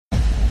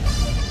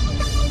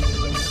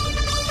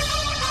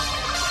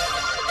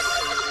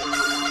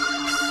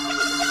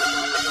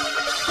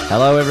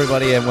Hello,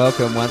 everybody, and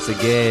welcome once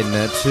again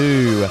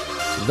to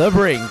The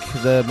Brink,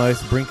 the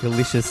most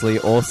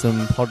brinkaliciously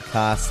awesome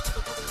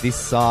podcast this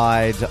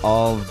side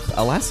of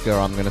Alaska,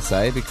 I'm going to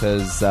say,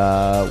 because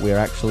we're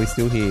actually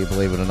still here,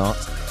 believe it or not.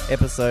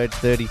 Episode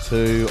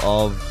 32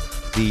 of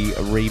the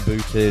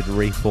rebooted,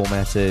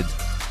 reformatted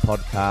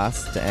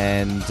podcast,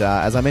 and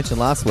as I mentioned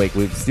last week,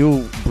 we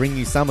still bring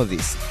you some of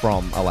this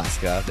from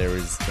Alaska. There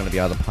is going to be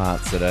other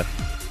parts that are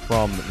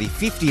from the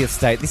 50th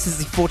state. This is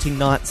the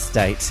 49th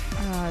state.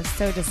 Oh, I was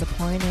so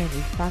disappointed. You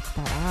fucked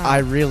that up. I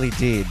really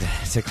did.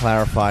 To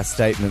clarify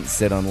statements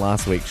said on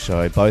last week's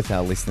show, both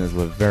our listeners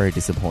were very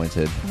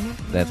disappointed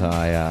that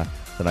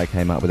I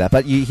came up with that.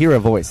 But you hear a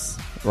voice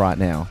right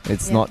now.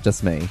 It's not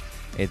just me.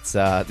 It's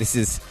this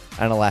is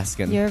an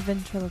Alaskan. You're a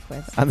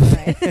ventriloquist.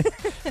 Right?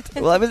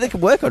 Well, I mean, they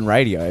can work on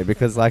radio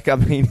because,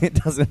 it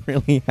doesn't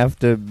really have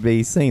to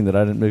be seen that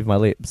I didn't move my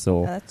lips.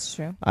 Or that's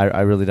true.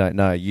 I really don't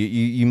know.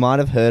 You might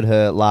have heard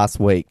her last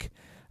week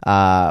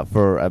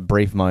for a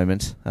brief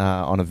moment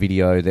on a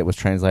video that was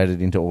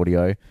translated into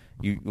audio.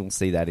 You will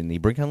see that in the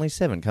Brink Unleashed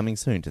 7 coming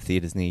soon to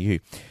theatres near you.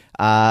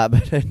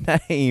 But her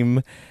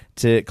name,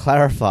 to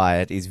clarify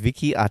it, is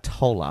Vicky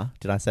Artola.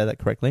 Did I say that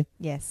correctly?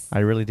 Yes. I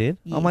really did?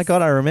 Yes. Oh my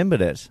God, I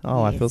remembered it.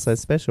 Oh, yes. I feel so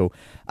special.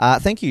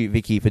 Thank you,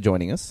 Vicky, for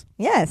joining us.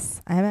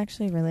 Yes. I'm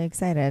actually really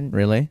excited.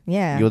 Really?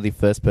 Yeah. You're the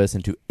first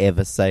person to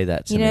ever say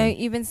that to me. You know,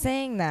 you've been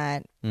saying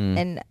that,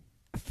 and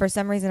for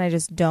some reason I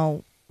just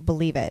don't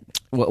believe it.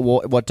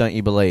 What don't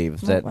you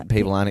believe? That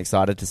people aren't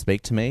excited to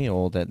speak to me,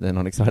 or that they're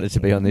not excited to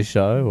be on this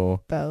show, or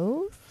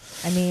both?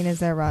 I mean, is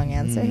there a wrong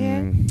answer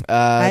here?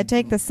 I'd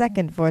take the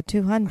second for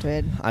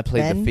 200. I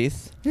plead the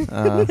fifth.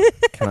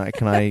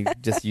 Can I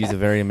just use a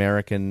very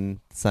American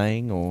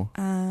saying, or?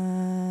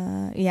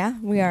 Yeah,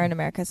 we are in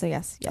America, so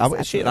yes. Are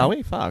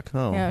we? Fuck.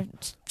 Oh. Yeah,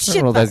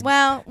 shit. All those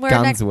we're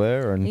guns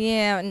were.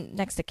 And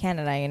next to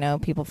Canada,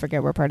 people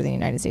forget we're part of the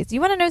United States.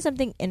 You want to know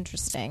something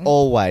interesting?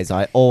 Always.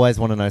 I always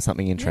want to know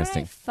something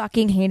interesting. You know what I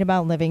fucking hate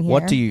about living here?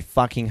 What do you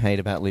fucking hate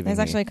about living here?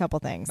 There's actually a couple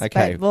things.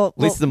 Okay,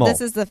 list them all.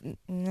 This is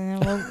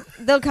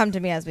they'll come to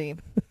me as we,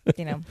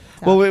 So.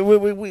 Well,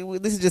 we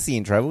this is just the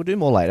intro. We'll do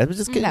more later. But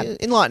just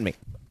enlighten me.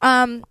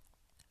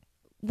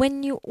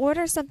 When you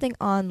order something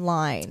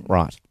online,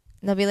 right?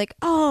 They'll be like,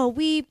 "Oh,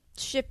 we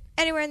ship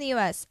anywhere in the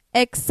U.S.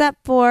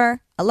 except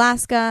for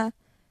Alaska,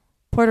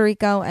 Puerto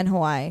Rico, and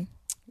Hawaii."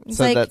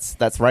 So that's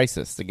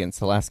racist against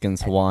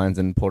Alaskans, Hawaiians,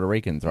 and Puerto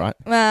Ricans, right?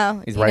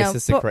 Well, is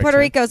racist the correct Puerto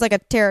Rico is like a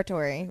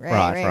territory,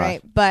 right?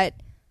 But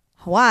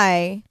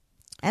Hawaii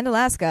and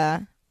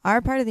Alaska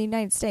are part of the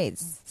United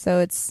States, so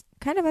it's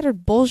kind of utter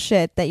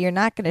bullshit that you're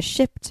not going to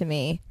ship to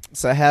me.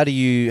 So how do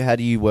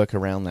you work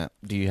around that?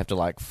 Do you have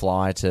to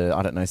fly to,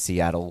 I don't know,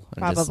 Seattle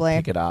and probably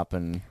just pick it up,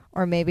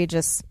 or maybe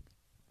just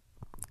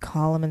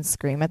call them and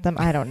scream at them?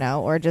 I don't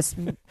know, or just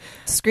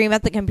scream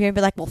at the computer and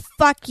be like, "Well,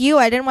 fuck you!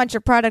 I didn't want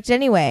your product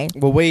anyway."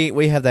 Well,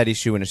 we have that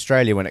issue in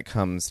Australia when it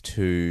comes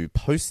to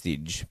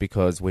postage,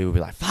 because we will be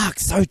like, "Fuck,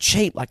 so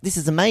cheap! This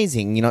is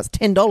amazing! It's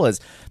 $10.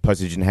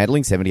 Postage and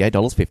handling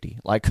 $78.50.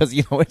 Because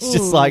it's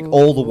just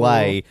all the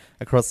way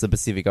across the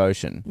Pacific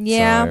Ocean."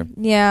 Yeah, so,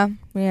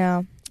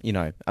 yeah.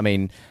 I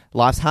mean,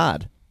 life's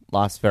hard.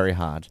 Life's very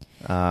hard.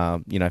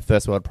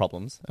 First world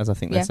problems, as I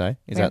think they say.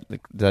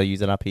 Did I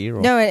use it up here?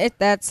 Or? No,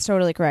 that's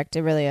totally correct.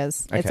 It really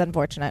is. Okay. It's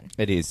unfortunate.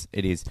 It is.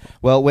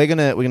 Well, we're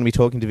gonna be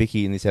talking to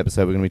Vicky in this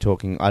episode. We're gonna be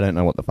talking, I don't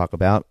know what the fuck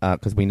about,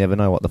 because we never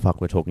know what the fuck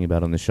we're talking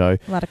about on the show.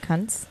 A lot of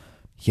cunts.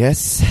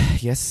 Yes,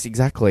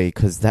 exactly,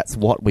 because that's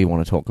what we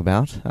want to talk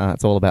about.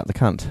 It's all about the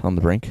cunt on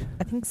the brink.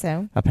 I think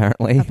so.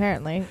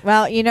 Apparently.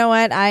 Well, you know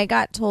what? I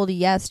got told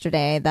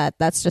yesterday that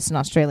that's just an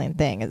Australian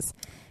thing, is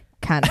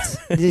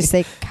cunt. Did you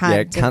say cunt?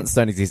 Yeah, cunts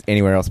don't exist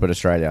anywhere else but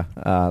Australia.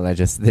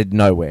 They're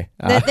nowhere.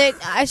 What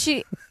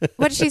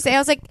did she say? I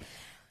was like,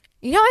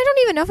 I don't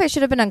even know if I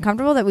should have been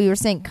uncomfortable that we were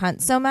saying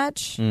cunt so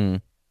much.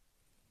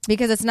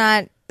 Because it's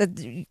not,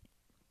 we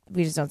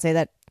just don't say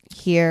that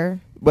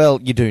here.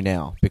 Well, you do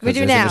now, because we do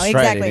there's now, an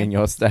Australian exactly. in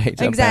your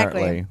state,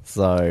 exactly. apparently.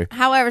 So,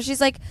 however,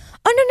 she's like,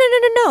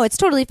 "Oh, no, it's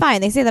totally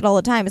fine. They say that all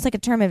the time. It's like a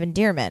term of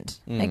endearment."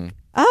 Like,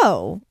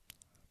 oh,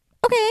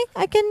 okay,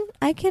 I can.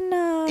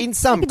 In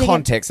some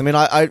context, I mean,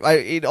 I,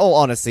 in all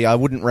honesty, I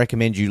wouldn't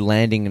recommend you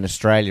landing in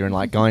Australia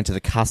and going to the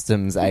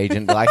customs agent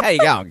and be like, "Hey, you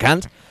going,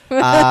 cunt?"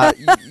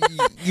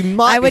 You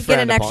might. I would get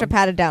an extra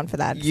patted down for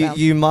that.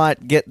 You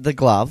might get the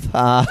glove.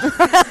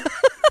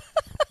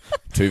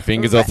 2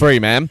 fingers or 3,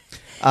 ma'am.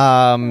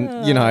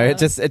 It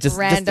just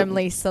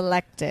randomly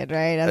selected,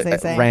 right? As they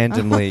say,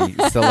 randomly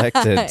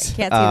selected. Can't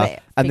see the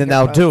and then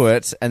they'll do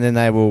it, and then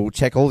they will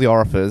check all the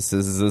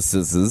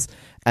orifices,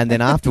 and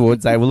then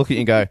afterwards they will look at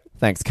you and go,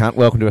 "Thanks, cunt.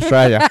 Welcome to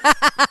Australia."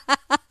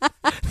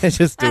 They're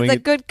just doing That's a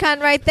good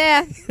cunt right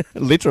there.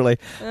 Literally.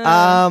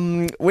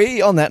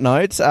 We, on that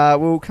note,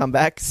 we'll come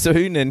back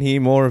soon and hear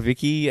more of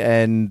Vicky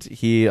and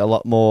hear a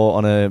lot more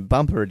on a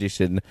bumper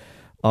edition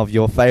of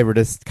your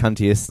favoritist,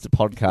 cuntiest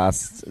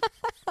podcast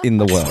in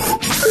the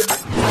world.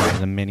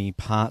 the many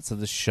parts of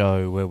the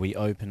show where we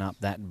open up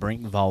that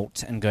Brink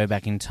vault and go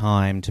back in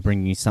time to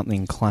bring you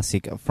something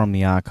classic from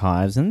the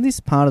archives. And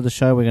this part of the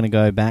show, we're going to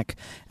go back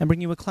and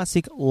bring you a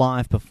classic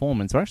live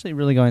performance. We're actually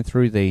really going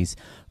through these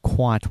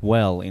quite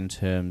well in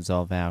terms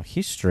of our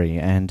history.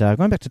 And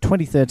going back to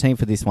 2013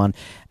 for this one,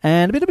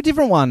 and a bit of a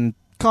different one,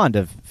 kind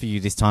of, for you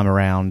this time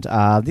around.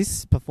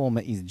 This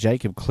performer is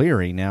Jacob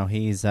Cleary. Now,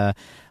 he's a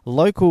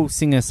local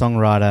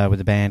singer-songwriter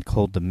with a band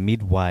called The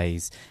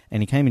Midways,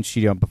 and he came in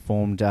studio and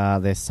performed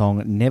their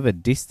song Never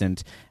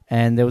Distant,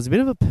 and there was a bit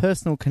of a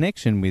personal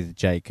connection with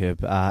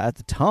Jacob. At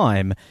the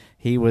time,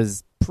 he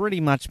was pretty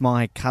much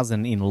my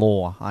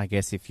cousin-in-law, I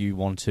guess, if you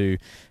want to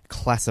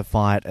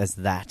classify it as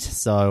that.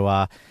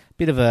 So,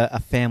 bit of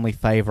a family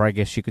favour, I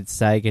guess you could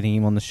say, getting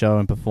him on the show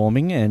and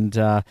performing,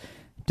 and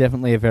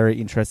definitely a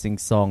very interesting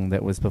song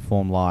that was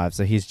performed live.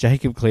 So here's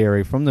Jacob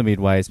Cleary from The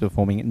Midways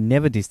performing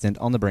Never Distant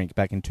on the Brink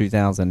back in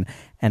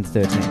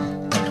 2013.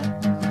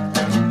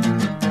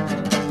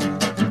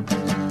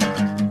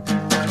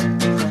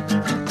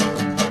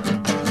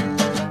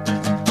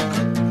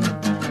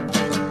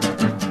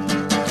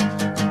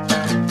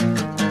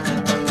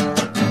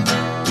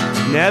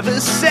 Never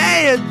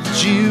said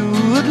you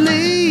would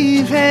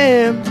leave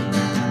him.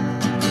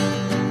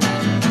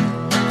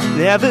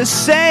 Never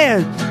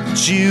said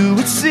you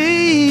would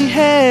see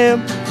him.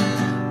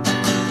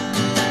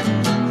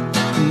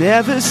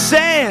 Never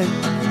said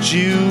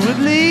you would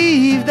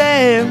leave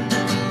them.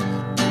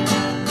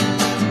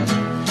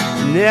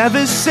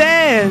 Never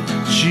said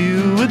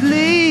you would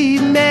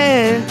leave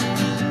me.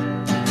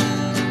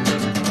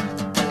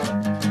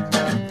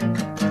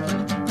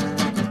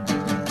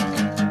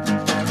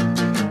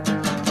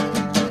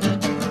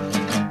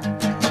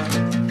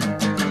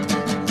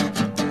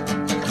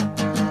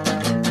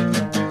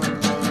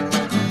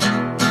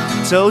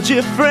 Told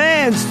your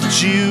friends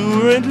that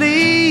you weren't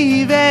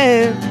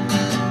leaving.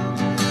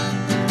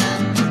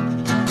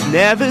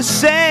 Never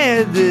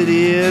said that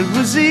it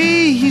was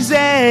easy.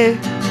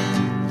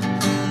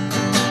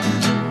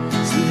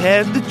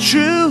 Said the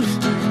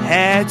truth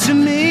had two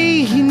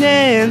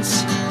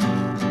meanings.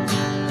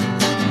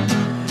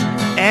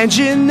 And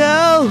you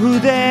know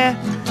that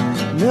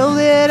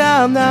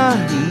I'm not.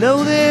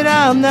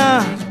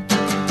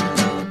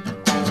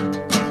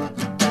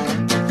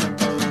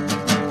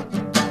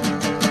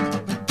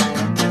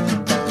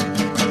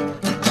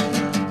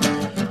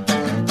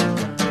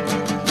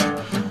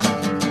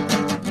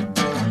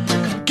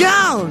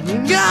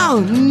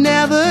 Gone,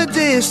 never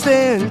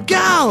distant.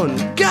 Gone,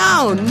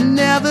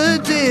 never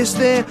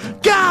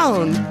distant.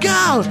 Gone,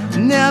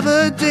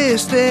 never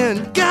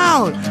distant.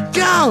 Gone,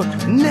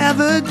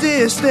 never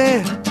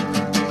distant.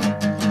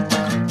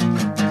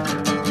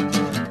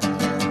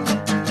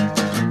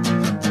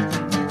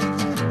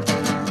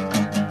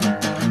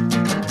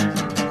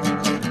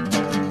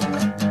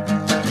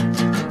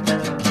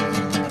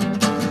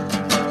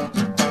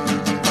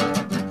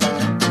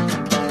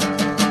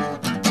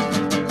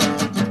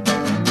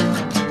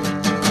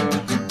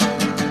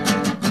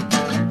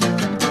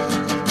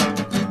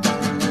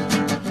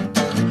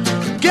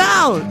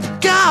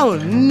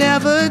 Gone,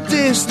 never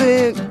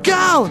distant.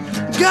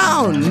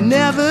 Gone,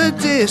 never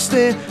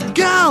distant.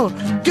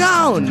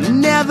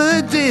 Gone,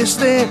 never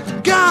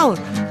distant. Gone,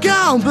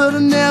 but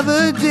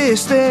never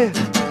distant.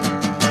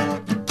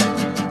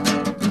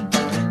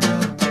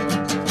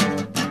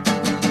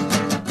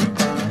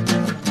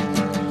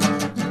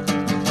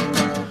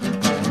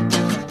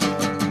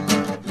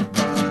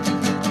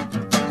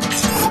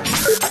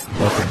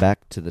 Welcome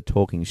back to the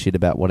Talking Shit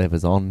About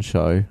Whatever's On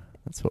show.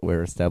 That's what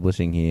we're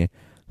establishing here.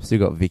 We've still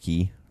got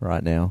Vicky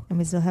right now. And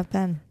we still have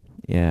Ben.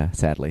 Yeah,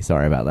 sadly.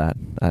 Sorry about that.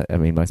 I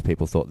mean, most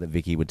people thought that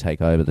Vicky would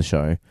take over the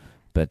show.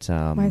 But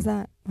why is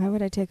that? Why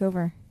would I take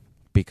over?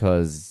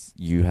 Because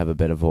you have a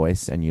better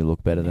voice and you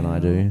look better than I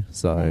do.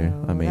 So,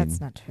 I mean... that's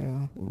not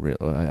true.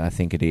 I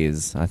think it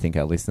is. I think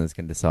our listeners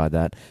can decide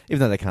that.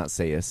 Even though they can't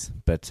see us.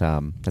 But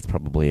that's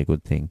probably a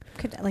good thing.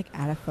 Could,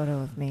 add a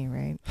photo of me,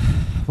 right?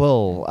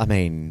 Well, I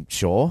mean,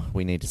 sure.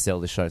 We need to sell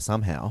the show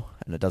somehow.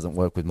 And it doesn't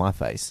work with my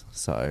face.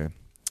 So...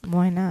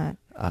 Why not?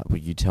 Well,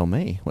 you tell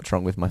me what's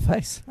wrong with my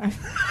face. I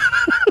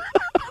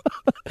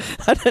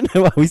don't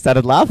know why we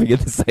started laughing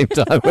at the same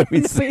time when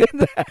we said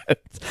that.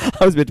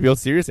 I was meant to be all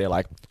serious here,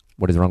 like,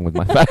 what is wrong with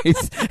my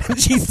face? And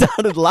she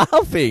started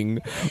laughing.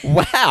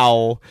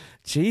 Wow.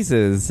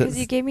 Jesus. Because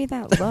you gave me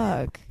that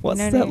look. What's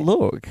that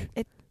look?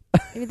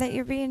 That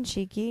you're being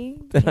cheeky.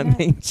 That I'm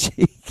being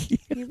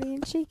cheeky. You're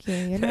being cheeky.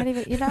 You're not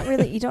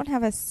really, you don't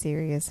have a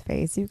serious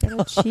face. You've got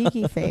a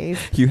cheeky face.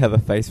 You have a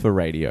face for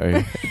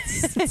radio.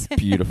 It's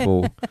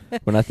beautiful.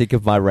 When I think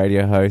of my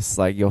radio hosts,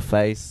 like your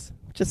face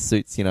just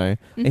suits, you know.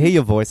 I hear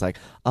your voice like,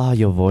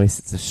 your voice,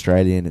 it's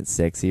Australian, it's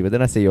sexy. But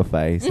then I see your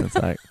face and it's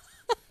like,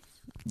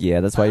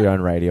 yeah, that's why you're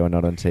on radio and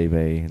not on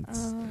TV.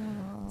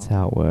 That's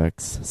how it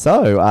works.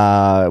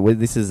 So,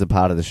 this is a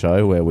part of the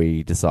show where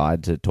we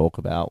decide to talk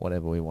about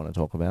whatever we want to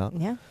talk about.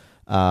 Yeah.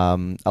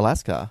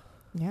 Alaska.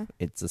 Yeah.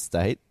 It's a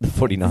state, the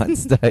 49th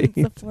state.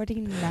 It's the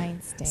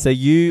 49th state. So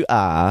you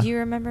are... Do you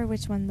remember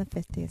which one the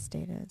 50th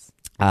state is?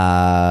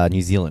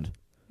 New Zealand.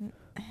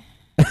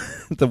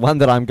 The one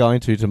that I'm going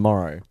to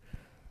tomorrow.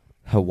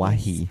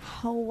 Hawaii.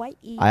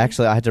 Hawaii. I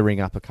had to ring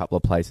up a couple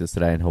of places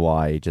today in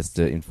Hawaii just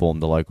to inform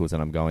the locals that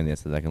I'm going there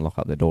so they can lock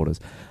up their daughters.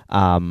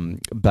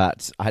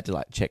 But I had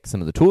to check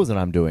some of the tours that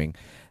I'm doing,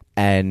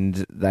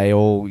 and they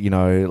all,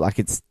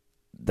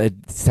 they're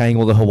saying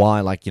all the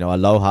Hawaii,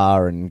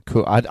 aloha and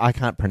I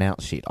can't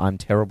pronounce shit. I'm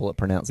terrible at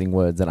pronouncing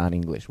words that aren't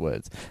English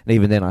words, and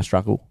even then I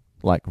struggle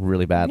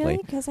really badly. Really?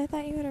 Because I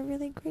thought you had a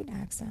really great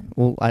accent.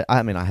 Well,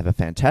 I mean, I have a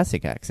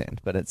fantastic accent,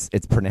 but it's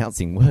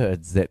pronouncing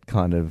words that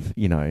kind of,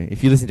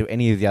 if you listen to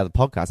any of the other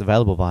podcasts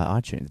available via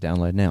iTunes,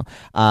 download now,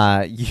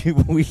 you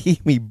will hear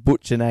me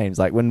butcher names.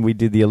 Like when we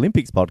did the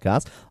Olympics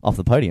podcast, Off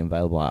the Podium,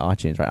 available via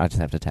iTunes, right? I just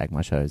have to tag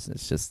my shows.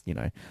 It's just,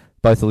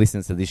 both the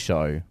listeners to this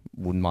show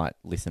might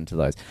listen to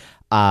those.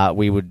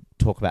 We would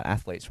talk about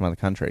athletes from other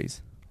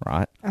countries,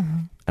 right? Uh-huh.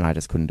 And I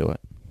just couldn't do it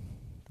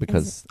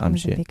because I'm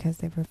shit. Because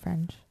they were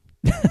French?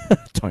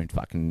 Don't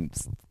fucking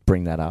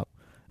bring that up.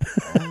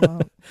 I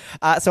won't.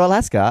 So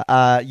Alaska,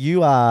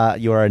 you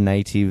are a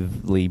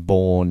natively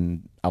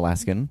born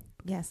Alaskan.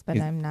 Yes, but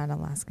I'm not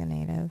Alaska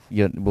native.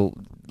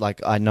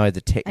 I know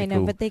the technical. I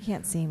know, but they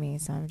can't see me,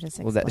 so I'm just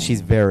explaining.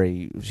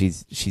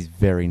 She's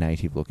very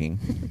native looking.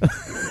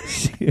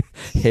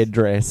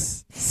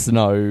 Headdress,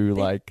 snow,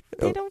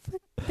 They don't.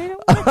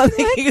 I'm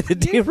thinking of the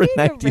different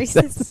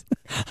natives.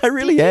 I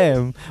really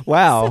am.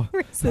 Wow.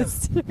 So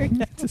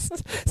racist.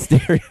 Just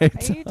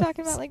stereotypes. Are you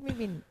talking about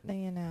maybe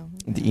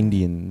the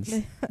Indians?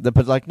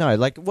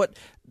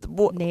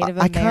 What? Native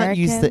I can't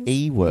use the Americans?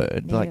 E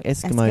word.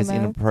 Eskimo is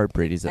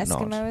inappropriate, is it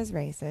not? Eskimo is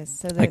racist.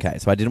 So Okay,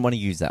 so I didn't want to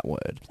use that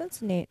word. So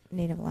it's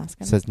Native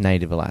Alaskan. So it's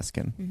Native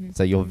Alaskan. Mm-hmm.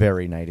 So you're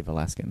very Native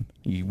Alaskan.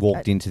 You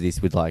walked into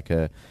this with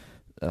a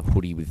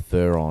hoodie with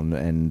fur on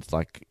and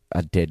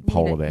a dead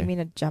polar bear. You mean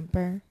a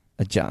jumper?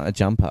 A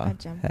jumper.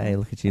 Hey,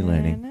 look at you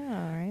learning.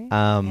 I know,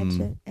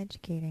 right?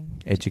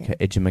 Educating.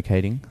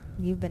 Edumacating.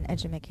 You've been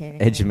edumacating.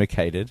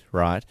 Edumacated,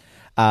 right.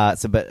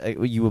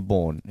 But you were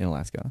born in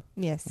Alaska.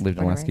 Yes. Lived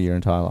in Alaska your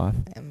entire life.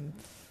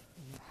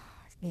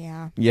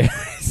 Yeah. Yeah.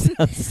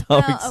 Sounds so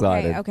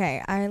excited.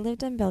 Okay. I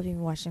lived in Bellevue,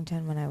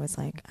 Washington when I was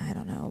 2.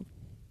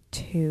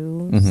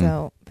 Mm-hmm.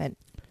 So, but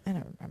I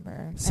don't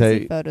remember. So, I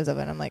see photos of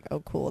it. I'm like,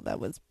 oh, cool. That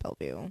was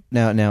Bellevue.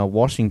 Now,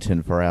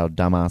 Washington for our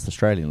dumbass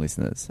Australian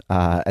listeners,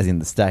 as in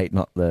the state,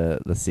 not the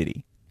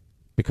city,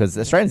 because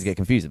Australians get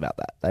confused about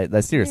that.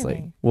 They seriously.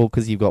 Really? Well,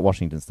 because you've got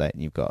Washington State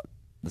and you've got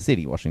the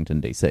city,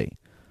 Washington DC.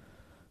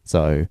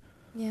 So.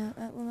 Yeah.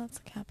 That's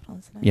the capital,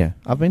 isn't it? Yeah,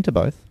 I've been to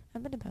both.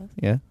 I've been to both.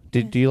 Yeah.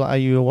 Are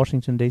you a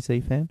Washington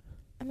DC fan?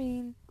 I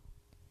mean,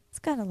 it's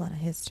got a lot of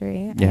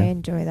history. Yeah. I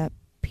enjoy that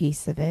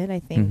piece of it. I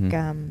think.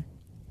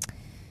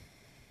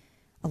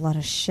 A lot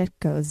of shit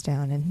goes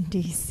down in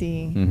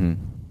D.C. Mm-hmm.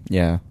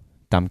 Yeah.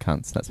 Dumb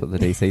cunts. That's what the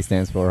D.C.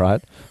 stands for, right?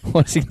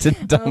 Washington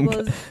dumb All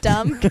those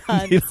dumb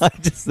cunts. You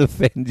just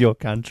offend your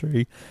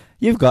country.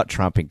 You've got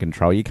Trump in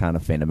control. You can't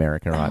offend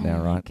America right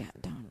now, right? God,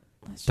 don't.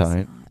 Let's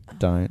just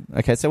Don't.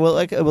 Okay, so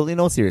in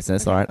all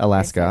seriousness, all right,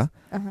 Alaska.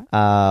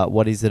 Uh-huh.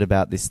 What is it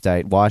about this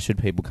state? Why should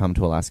people come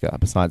to Alaska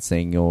besides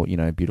seeing your,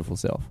 beautiful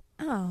self?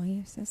 Oh,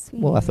 you're so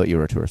sweet. Well, I thought you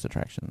were a tourist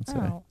attraction. So.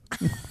 Oh.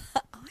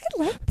 I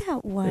like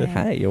that one.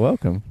 Hey, you're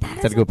welcome.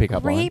 That is a good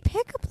pickup line. Great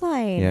pickup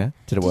line. Yeah.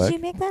 Did it work? Did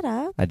you make that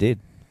up? I did.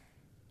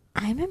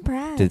 I'm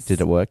impressed.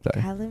 Did it work though?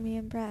 Color me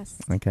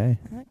impressed. Okay.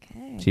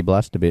 Okay. She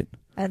blushed a bit.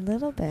 A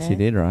little bit. She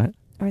did, right?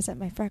 Or is that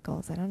my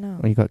freckles? I don't know.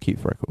 Well, you got cute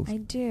freckles. I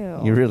do.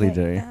 You really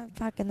do.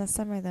 Fuck, in the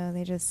summer though,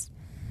 they just.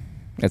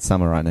 It's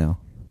summer right now.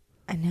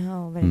 I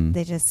know, but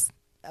they just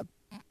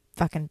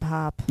fucking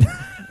pop.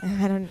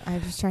 I'm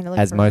just trying to look.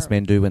 As most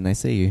men do when they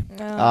see you.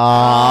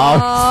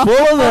 Oh,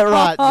 full of it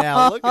right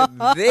now. Look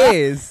at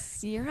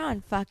this. You're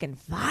on fucking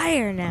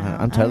fire now.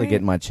 I'm totally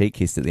getting my cheek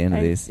kissed at the end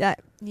of this.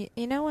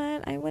 You know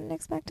what? I wouldn't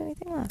expect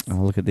anything less. Oh,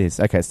 look at this.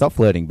 Okay, stop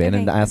flirting, Ben,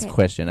 and ask a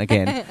question.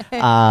 Again,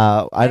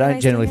 I don't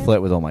generally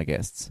flirt with all my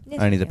guests.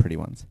 Yes, only you the do. pretty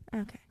ones.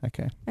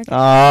 Okay.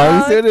 Oh,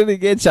 you said it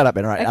again. Shut up,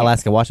 Ben. All right,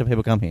 Alaska, why should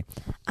people come here?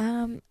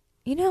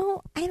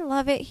 I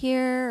love it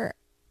here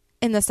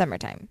in the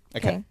summertime.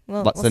 Okay.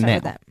 We'll So start now.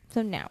 with that.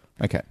 So now.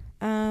 Okay.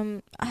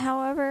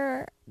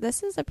 However,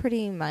 this is a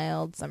pretty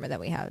mild summer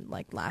that we had.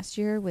 Last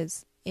year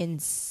was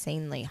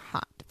insanely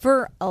hot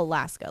for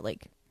Alaska.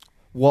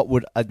 What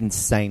would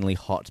insanely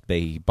hot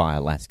be by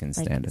Alaskan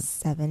standards?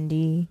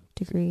 70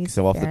 degrees.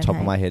 So off the top of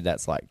Fahrenheit. my head,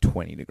 that's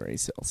 20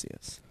 degrees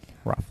Celsius,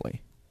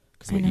 roughly.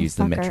 Because we use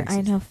the metric I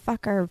system. know,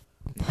 fucker.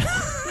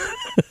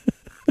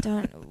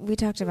 We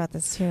talked about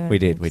this too. We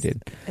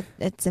did.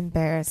 It's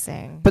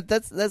embarrassing. But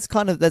that's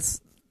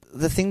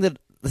the thing that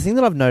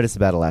I've noticed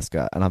about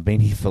Alaska, and I've been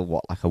here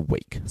for a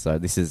week. So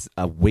this is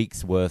a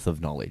week's worth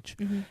of knowledge.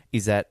 Mm-hmm.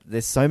 Is that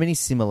there's so many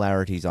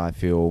similarities I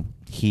feel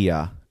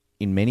here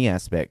in many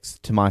aspects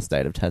to my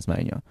state of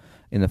Tasmania,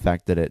 in the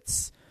fact that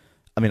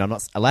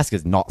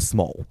Alaska's not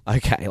small.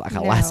 Okay, No.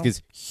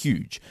 Alaska's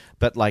huge,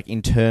 but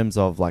in terms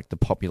of the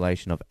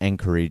population of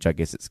Anchorage, I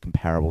guess it's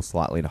comparable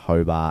slightly to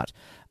Hobart.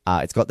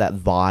 It's got that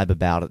vibe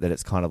about it that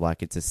it's kind of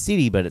it's a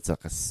city, but it's a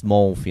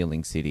small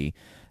feeling city.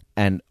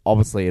 And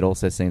obviously it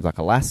also seems like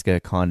Alaska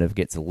kind of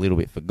gets a little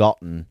bit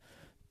forgotten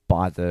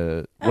by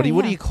the Oh, what do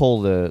yeah. you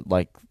call the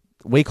like?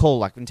 We call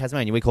like in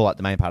Tasmania, we call like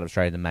the main part of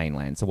Australia the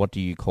mainland. So what do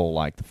you call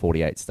like the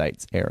 48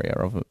 states area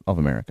of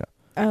America?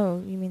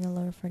 Oh, you mean the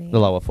lower 48? The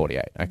lower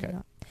 48. Okay.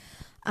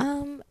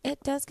 It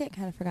does get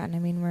kind of forgotten. I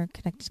mean, we're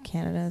connected to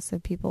Canada, so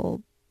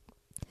people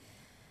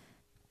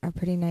are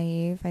pretty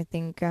naive. I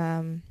think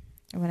when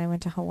I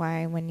went to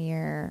Hawaii one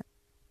year,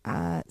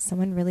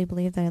 someone really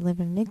believed that I live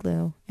in an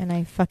igloo, and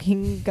I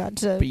fucking got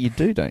to. But you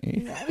do, don't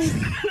you?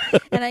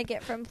 And I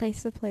get from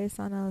place to place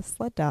on a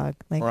sled dog,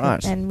 like,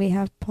 Right. and we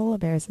have polar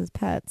bears as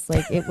pets.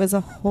 Like, it was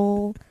a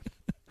whole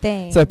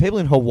thing. So people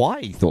in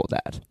Hawaii thought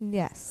that.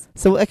 Yes.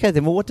 So okay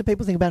then, well, what do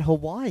people think about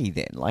Hawaii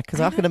then? Like, because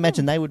I don't could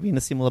imagine know. they would be in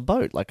a similar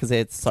boat, like, because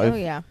it's so. Oh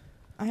yeah.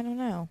 I don't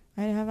know.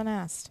 I haven't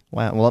asked.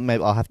 Wow. Well,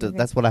 maybe I'll have to. Okay.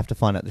 That's what I have to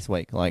find out this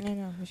week. Like, I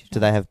know. We should do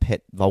ask. they have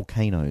pet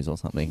volcanoes or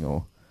something,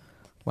 or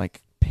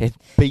like pet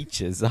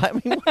beaches? I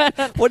mean,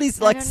 what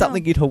is I like don't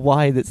something in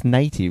Hawaii that's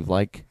native?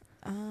 Like,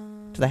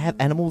 Um, do they have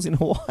animals in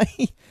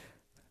Hawaii?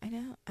 I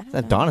know. I don't They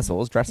have know.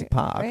 dinosaurs, Jurassic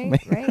Park. I Right, mean,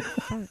 right.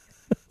 Fuck.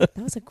 That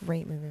was a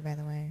great movie, by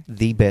the way.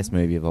 the best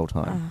movie of all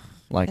time. Ugh.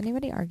 Like,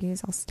 Anybody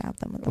argues, I'll stab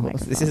them with the well,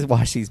 microphone. this is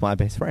why she's my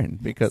best friend,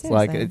 because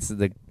like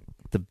Seriously. it's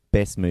the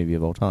best movie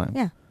of all time.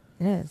 Yeah,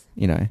 it is.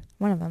 You know.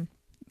 One of them.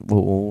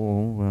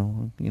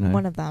 Well, you know.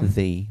 One of them.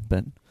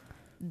 But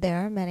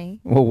There are many.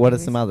 well, what are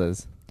movies. some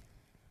others?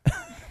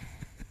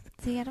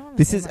 See, I don't want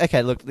to This say is much.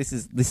 okay. Look, this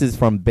is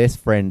from best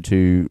friend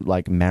to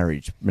like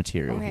marriage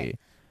material Okay. here.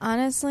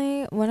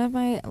 Honestly, one of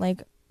my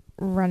like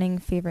running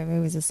favorite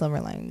movies is Silver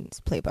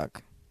Linings Playbook.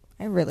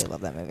 I really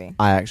love that movie.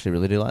 I actually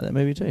really do like that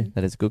movie too. Mhm.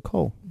 That is a good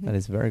call. Mhm. That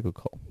is a very good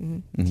call.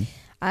 Mm-hmm.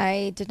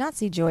 I did not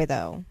see Joy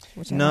though.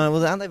 Which I No, love.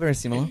 well, aren't they very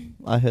similar?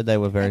 I heard they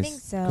were very. I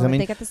think so. 'cause I mean,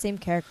 They got the same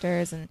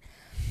characters and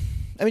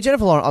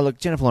Jennifer Lawrence. Oh, look,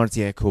 Jennifer Lawrence.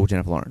 Yeah, cool,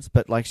 Jennifer Lawrence.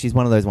 But like, she's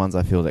one of those ones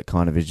I feel that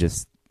kind of is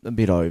just a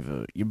bit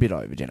over. You're a bit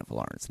over Jennifer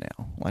Lawrence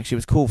now. Like, she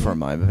was cool for a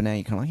moment, but now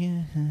you're kind of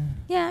like,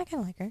 yeah, I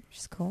kind of like her.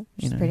 She's cool.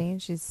 You She's know. pretty.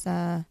 She's.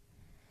 I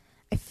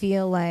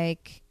feel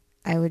like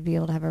I would be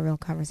able to have a real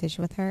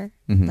conversation with her.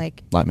 Mhm.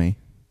 Like, like me.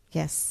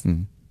 yes,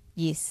 Mm.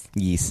 yes,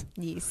 Yes.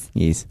 yes.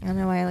 Yes. I don't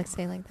know why I like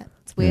saying it like that.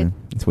 It's weird.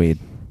 Yeah, it's weird.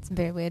 It's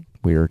very weird.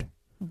 Weird.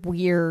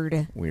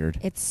 Weird.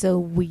 It's so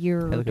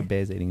weird. Hey, look at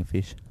bears eating a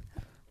fish.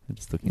 I'm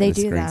just looking They at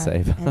the do that,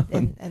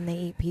 screensaver. and they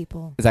eat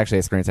people. It's actually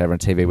a screensaver on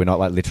TV. We're not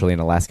like literally in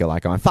Alaska,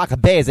 like going, "Fuck, a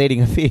bear's eating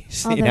a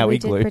fish." Although in our we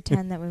igloo. did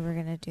pretend that we were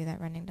going to do that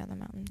running down the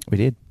mountain. We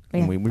did.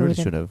 Yeah, we but really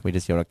didn't. should have. We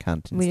just yelled a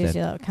cunt We just instead.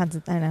 yelled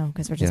constant. I know,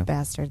 because we're just Yeah.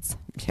 bastards.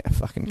 Yeah,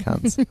 fucking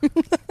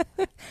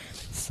cunts.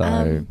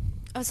 So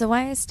So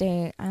why I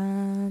stay?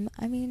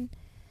 I mean,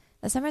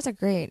 the summers are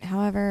great.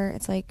 However,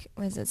 it's like,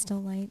 is it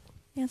still light?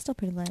 Yeah, it's still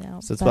pretty light out.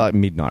 it's but- about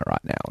midnight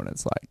right now, and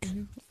it's like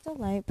Mhm. It's still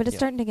light, but it's Yeah.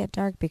 starting to get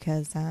dark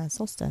because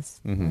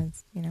solstice. Mhm.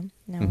 Is,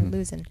 now Mhm. we're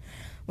losing,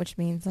 which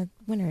means that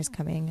winter is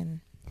coming,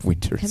 and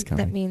winter is that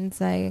coming. means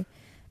I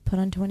put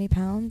on 20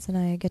 pounds and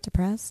I get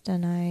depressed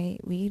and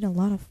we eat a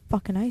lot of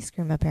fucking ice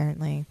cream.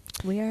 Apparently,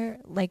 we are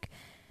like.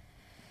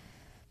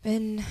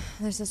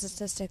 There's a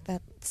statistic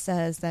that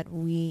says that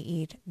we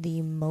eat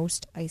the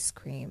most ice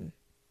cream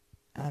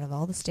out of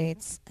all the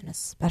states, and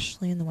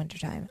especially in the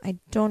wintertime. I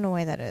don't know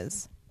why that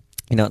is.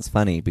 You know, it's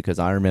funny because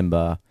I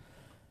remember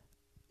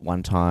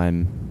one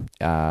time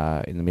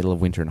in the middle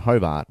of winter in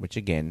Hobart, which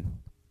again,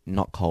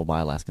 not cold by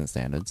Alaskan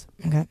standards,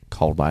 Okay.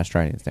 cold by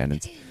Australian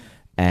standards.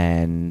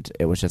 And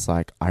it was just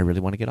like, I really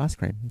want to get ice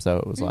cream. So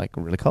it was like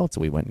really cold.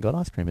 So we went and got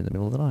ice cream in the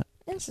middle of the night.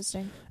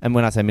 Interesting. And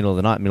when I say middle of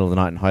the night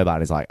in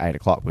Hobart is like 8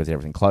 o'clock because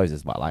everything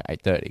closes by like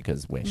 8:30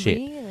 because we're shit.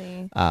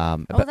 Really?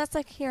 But That's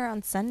like here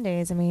on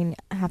Sundays. I mean,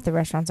 half the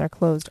restaurants are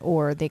closed,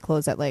 or they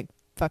close at like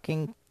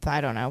fucking,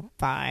 I don't know,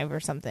 5 or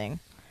something.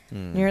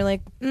 And you're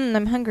like,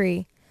 I'm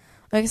hungry.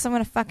 I guess I'm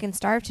going to fucking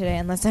starve today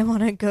unless I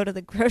want to go to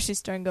the grocery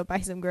store and go buy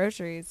some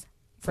groceries.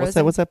 what's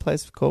that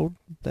place called?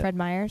 Fred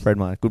Meyer's? Fred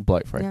Meyer. Good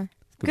bloke, Fred. Yeah.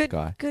 Good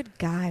guy. Good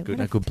guy. Good,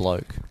 What a good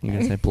bloke. You're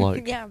going to say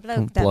bloke. yeah,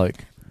 bloke.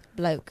 Bloke.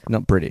 Bloke.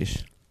 Not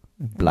British.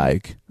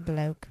 Bloke.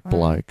 Bloke.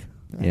 Bloke.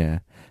 Yeah.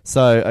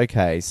 So,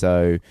 okay.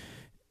 So,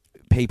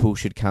 people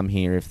should come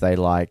here if they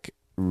like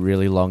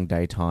really long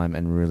daytime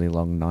and really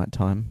long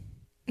nighttime.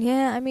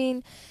 Yeah, I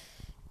mean,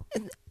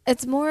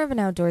 it's more of an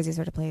outdoorsy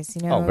sort of place,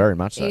 you know? Oh, very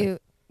much so.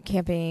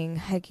 Camping,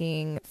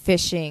 hiking,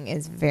 fishing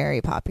is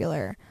very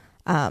popular.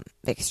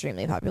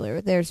 Extremely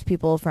popular. There's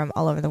people from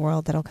all over the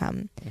world that'll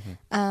come.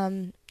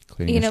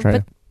 Including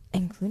Australia.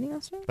 Including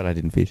Australia? But I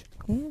didn't fish.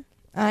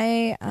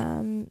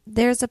 Yeah.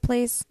 There's a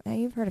place,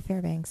 you've heard of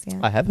Fairbanks, yeah?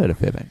 I have heard of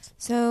Fairbanks.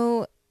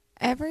 So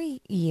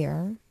every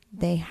year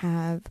they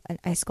have an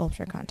ice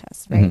sculpture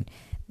contest, right?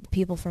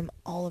 People from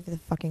all over the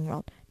fucking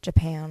world.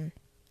 Japan,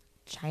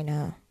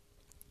 China,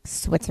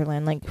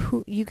 Switzerland, like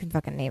who you can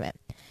fucking name it.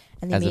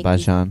 And they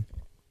Azerbaijan.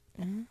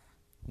 Make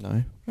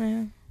No.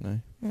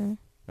 no.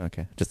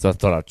 Okay. Just I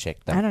thought I'd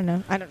check that. I don't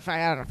know. I don't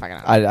fucking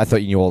know. I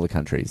thought you knew all the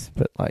countries,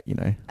 but like, you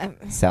know, Um,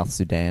 South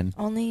Sudan,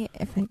 only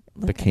if I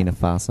look Burkina at it.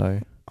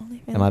 Faso.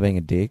 Only if Am I being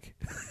a dick?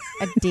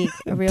 a dick,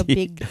 a real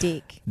Dick.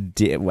 big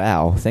dick.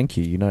 Wow, thank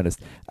you. You noticed.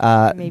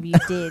 Maybe you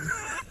did.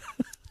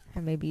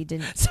 And maybe you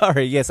didn't.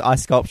 Sorry, yes,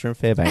 ice sculpture in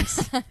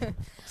Fairbanks,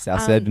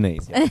 South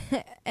Sudanese. Yeah.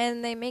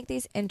 And they make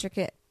these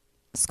intricate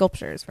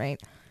sculptures,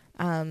 right?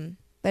 But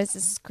it's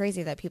just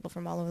crazy that people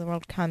from all over the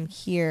world come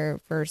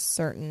here for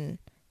certain,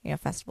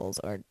 festivals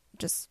or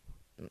just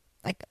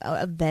like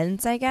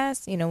events, I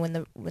guess. When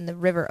the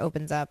river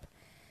opens up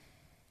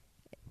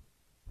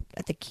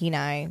at the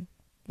Kenai,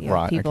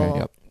 Right, people okay,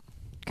 yep.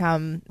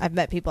 come. I've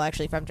met people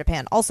actually from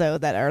Japan also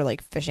that are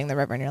like fishing the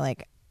river, and you're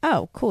like,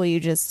 oh, cool, you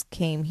just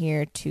came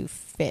here to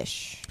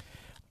fish.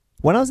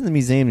 When I was in the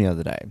museum the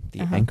other day,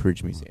 the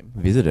Anchorage Museum,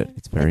 visited.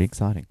 It's very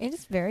exciting. It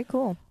is very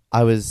cool.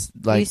 I was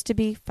like, It used to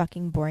be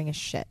fucking boring as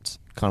shit.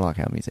 kind of like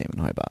our museum in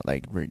Hobart.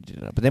 They redid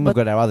it up. But then we've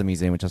got our other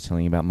museum, which I was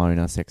telling you about,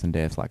 Mona, Sex and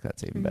Death. Like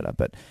that's even better.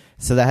 But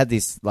so they had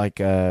this like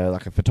a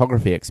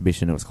photography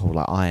exhibition. It was called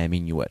like I Am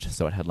Inuit.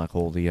 So it had like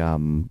all the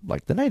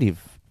like the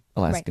native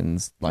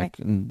Alaskans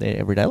in their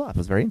everyday life. It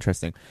was very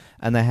interesting.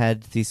 And they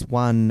had this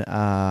one.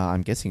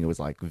 I'm guessing it was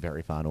like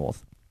very far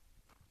north,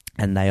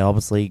 and they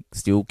obviously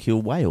still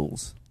kill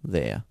whales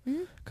there.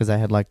 Because they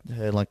had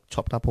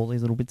chopped up all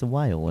these little bits of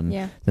whale,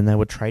 and then they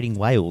were trading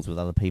whales with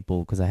other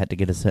people because they had to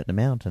get a certain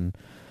amount. And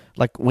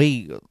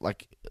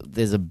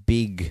there's a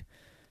big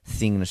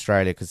thing in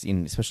Australia because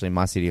especially in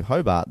my city of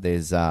Hobart,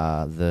 there's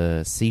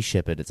the Sea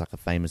Shepherd. It's like a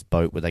famous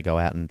boat where they go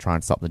out and try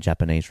and stop the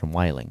Japanese from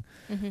whaling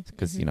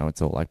because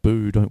it's all like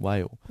boo, don't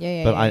whale.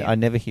 I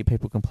never hear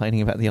people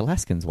complaining about the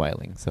Alaskans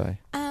whaling. So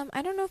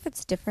I don't know if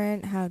it's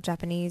different how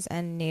Japanese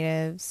and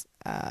natives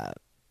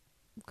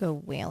go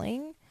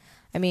whaling.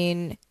 I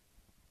mean,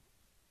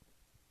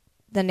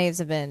 the natives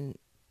have been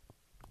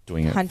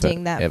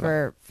hunting that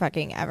for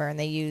fucking ever, and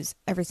they use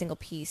every single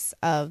piece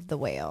of the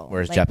whale.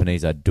 Whereas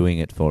Japanese are doing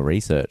it for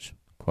research,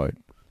 quote.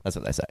 That's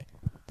what they say.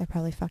 They're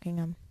probably fucking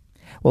them.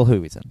 Well,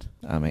 who isn't?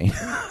 I mean...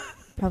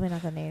 Probably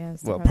not the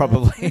natives. Well,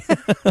 probably.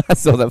 I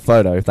saw that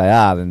photo. If they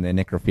are, then they're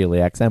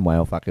necrophiliacs and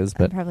whale fuckers.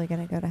 But I'm probably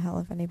going to go to hell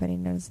if anybody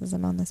notices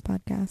I'm on this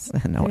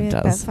podcast. No one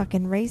does. That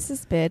fucking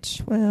racist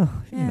bitch. Well,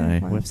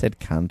 we've said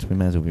cunt. We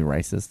may as well be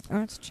racist.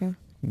 Oh, it's true.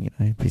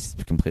 It's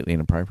completely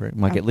inappropriate.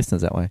 Might get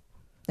listeners that way.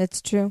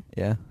 It's true.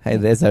 Yeah. Hey,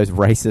 there's those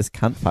racist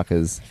cunt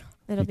fuckers.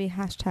 It'll be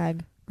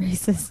hashtag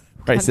racist.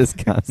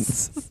 Racist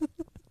cunts.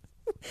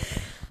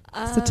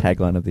 It's the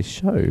tagline of this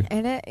show.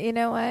 And you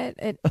know what?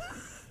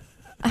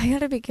 I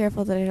gotta be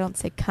careful that I don't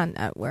say cunt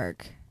at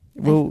work.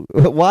 Well,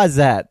 why is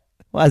that?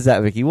 Why is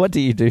that, Vicky? What do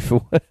you do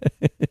for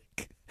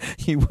work?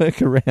 You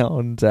work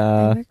around...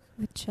 I work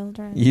with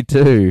children. You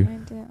do? I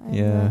do.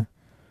 Yeah.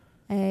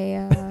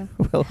 I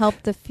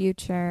help the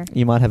future.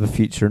 You might have a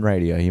future in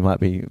radio. You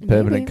might be a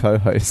permanent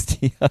co-host.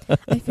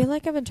 I feel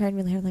like I've been trying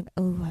really hard. Like,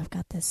 oh, I've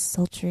got this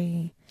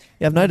sultry.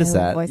 Yeah, I've noticed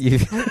that. I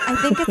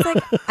think it's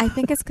like I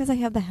think it's because I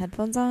have the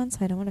headphones on,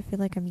 so I don't want to feel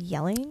like I'm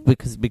yelling.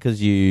 Because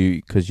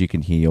you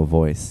can hear your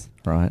voice,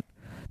 right?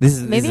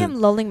 I'm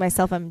lulling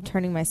myself. I'm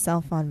turning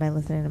myself on by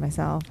listening to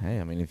myself.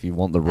 Hey, I mean, if you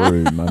want the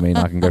room, I mean,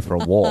 I can go for a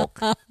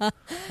walk.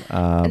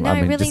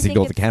 Really just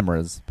ignore the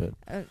cameras, but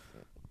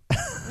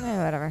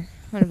whatever.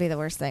 Wouldn't be the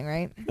worst thing,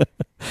 right?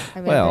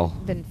 I mean,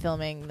 I've been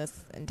filming this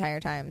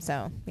entire time,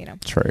 so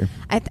True.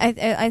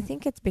 I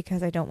think it's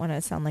because I don't want to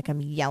sound like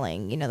I'm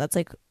yelling. That's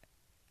like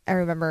I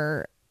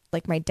remember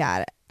like my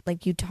dad.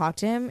 Like you talk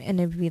to him and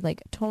it'd be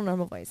like a total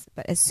normal voice,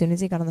 but as soon as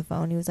he got on the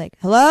phone, he was like,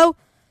 "Hello,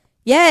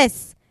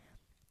 yes,"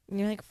 and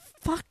you're like,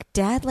 "Fuck,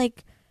 Dad!"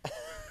 Like,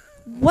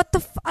 what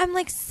the? I'm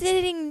like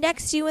sitting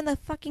next to you in the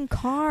fucking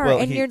car,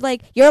 and you're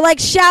like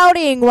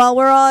shouting while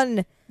we're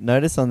on.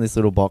 Notice on this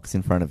little box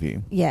in front of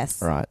you.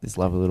 Yes. Right, this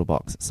lovely little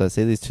box. So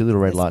see these two little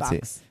red lights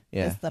box.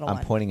 Here? Yeah, I'm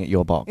pointing at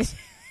your box.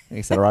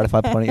 Is that all right if I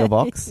point at your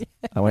box?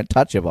 Yeah. I won't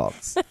touch your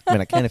box. I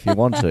mean, I can if you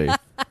want to.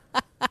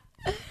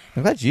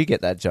 I'm glad you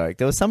get that joke.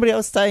 There was somebody I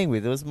was staying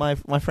with. It was my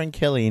friend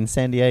Kelly in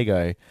San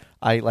Diego.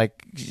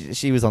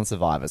 She was on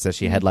Survivor, so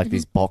she had like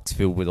this box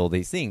filled with all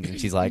these things,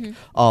 and she's like,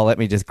 "Oh, let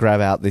me just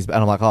grab out this," and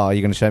I'm like, "Oh,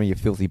 you're going to show me your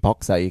filthy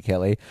box, are you,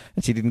 Kelly?"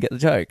 And she didn't get the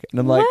joke, and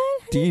I'm like,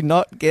 "Do you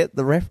not get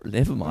the reference?"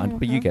 Never mind,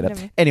 but you get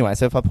it anyway.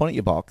 So if I point at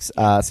your box,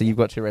 so you've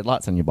got two red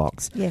lights on your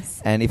box,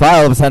 yes, and if I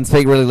all of a sudden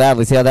speak really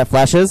loudly, see how that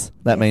flashes?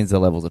 That means the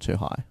levels are too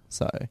high.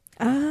 So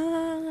clever.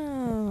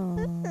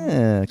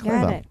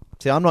 Got it.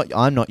 See,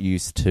 I'm not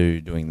used to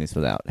doing this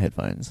without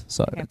headphones,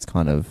 so it's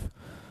kind of.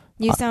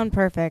 You sound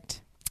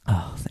perfect.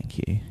 Oh, thank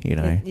you.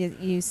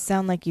 You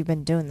sound like you've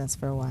been doing this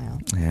for a while.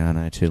 Yeah, I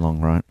know, too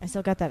long, right? I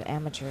still got that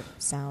amateur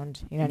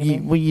sound. You know what I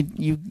mean? Well,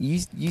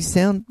 you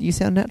sound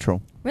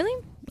natural.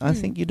 Really? I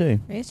think you do.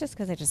 Maybe it's just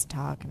because I just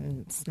talk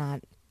and it's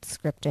not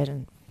scripted.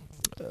 And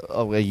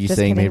are you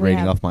seeing me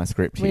reading off my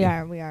script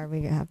here? We are.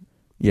 We have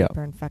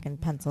burn fucking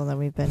pencil that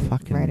we've been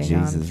fucking writing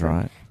Jesus, on.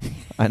 right?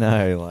 I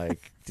know,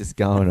 like just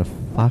going to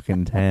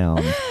fucking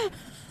town.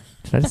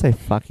 Did I just say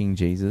fucking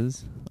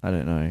Jesus? I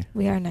don't know.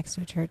 We are next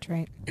to a church,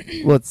 right?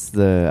 What's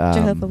the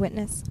Jehovah's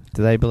Witness?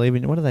 Do they believe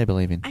in? What do they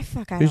believe in?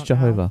 Who's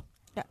Jehovah?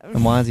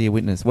 And why is he a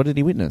witness? What did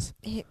he witness?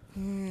 Did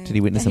he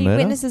witness a murder?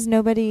 He witnesses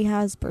nobody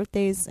has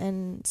birthdays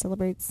and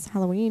celebrates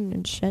Halloween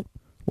and shit.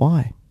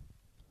 Why?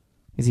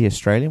 Is he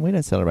Australian? We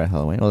don't celebrate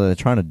Halloween. Although they're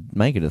trying to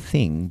make it a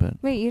thing, but...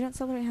 Wait, you don't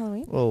celebrate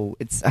Halloween? Well,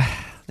 it's...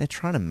 they're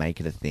trying to make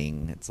it a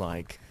thing. It's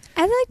like...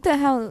 I like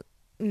how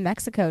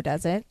Mexico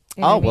does it.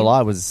 You know Oh, what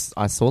I well, mean?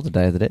 I saw the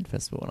Day of the Dead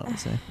festival, and I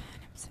was there. I'm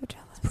so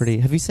jealous. It's pretty...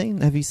 Have you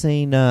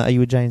seen... are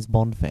you a James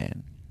Bond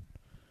fan?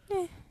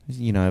 Yeah.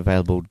 You know,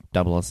 available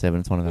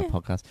 007. It's one of our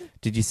podcasts.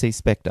 Did you see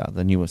Spectre,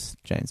 the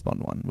newest James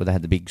Bond one, where they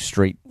had the big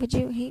street? Would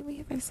you hate me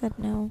if I said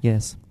no?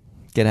 Yes.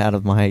 Get out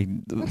of my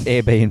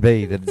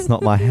Airbnb. That it's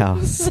not my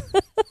house.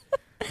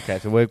 Okay,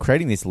 so we're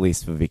creating this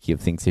list for Vicky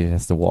of things she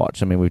has to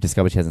watch. I mean, we've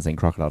discovered she hasn't seen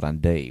Crocodile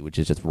Dundee, which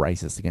is just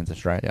racist against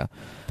Australia.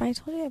 But I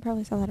told you I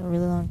probably saw that a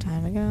really long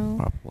time ago.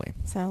 Probably.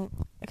 So,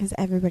 because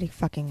everybody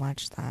fucking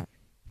watched that.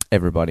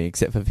 Everybody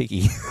except for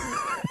Vicky.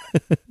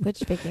 Which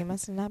Vicky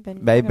must have not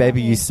been.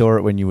 Maybe you saw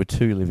it when you were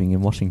 2 living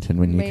in Washington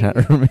when you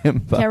can't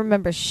remember. Can't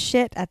remember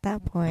shit at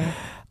that point.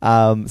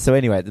 So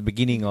anyway, at the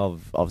beginning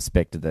of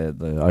Spectre,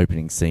 the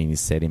opening scene is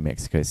set in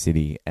Mexico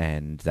City,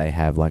 and they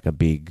have like a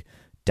big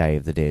Day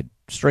of the Dead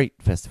street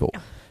festival.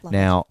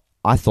 Now,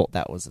 I thought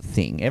that was a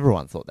thing.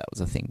 Everyone thought that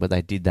was a thing, but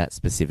they did that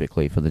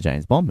specifically for the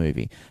James Bond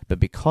movie. But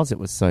because it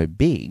was so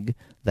big,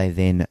 they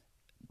then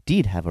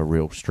did have a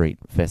real street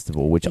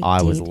festival, which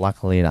I was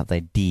luckily enough, they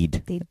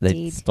did.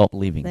 They stopped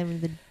living. They were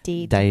the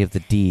deed. Day of the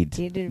Dead.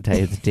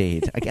 Day of the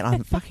Dead. Again,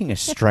 I'm a fucking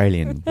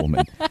Australian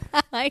woman.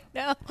 I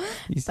know.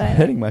 You're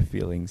hurting my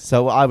feelings.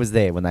 So I was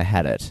there when they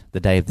had it, the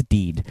Day of the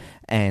Deed,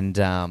 and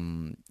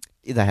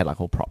they had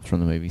like all props from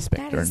the movie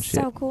Spectre and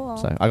shit. So cool.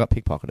 So I got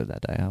pickpocketed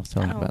that day. I was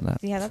telling you about that.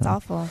 Yeah, that's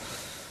awful.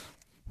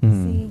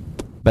 See.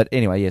 But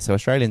anyway, yeah, so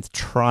Australians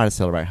try to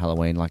celebrate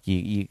Halloween. Like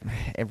you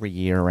every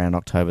year around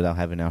October, they'll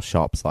have in our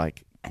shops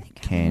like I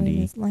think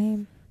candy.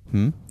 Halloween is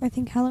lame. I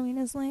think Halloween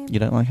is lame. You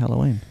don't like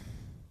Halloween?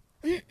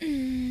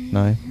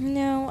 No?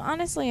 No,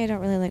 honestly, I don't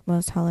really like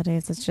most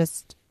holidays. It's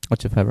just...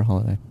 What's your favourite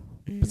holiday?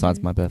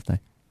 Besides my birthday?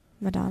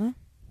 Madonna.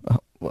 Oh,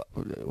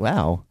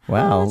 wow.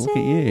 Holiday. Look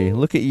at you.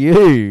 Look at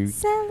you.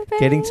 Celebrate.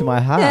 Getting to my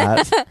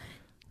heart.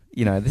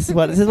 You know, this is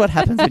what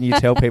happens when you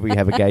tell people you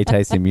have a gay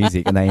taste in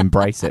music and they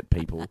embrace it,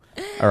 people.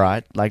 All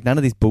right? Like, none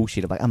of this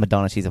bullshit of like, oh,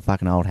 Madonna, she's a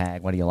fucking old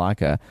hag. Why do you like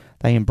her?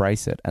 They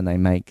embrace it and they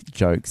make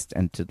jokes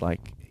and to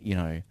like, you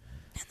know...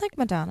 I like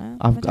Madonna.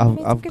 I've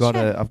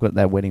got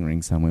that wedding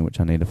ring somewhere which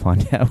I need to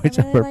find out. Which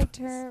I really liked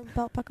her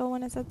belt buckle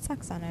when it said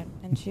sex on it,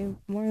 and she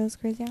wore those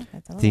crazy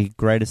outfits. The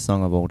greatest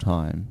song of all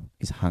time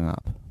is "Hung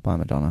Up" by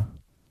Madonna.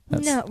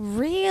 No,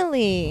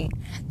 really?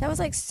 That was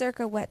like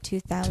circa what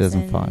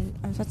 2005.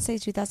 I was about to say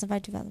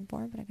 2005,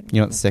 2004, but I couldn't.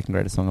 You know what the second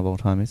greatest song of all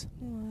time is?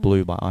 What?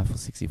 "Blue" by Eiffel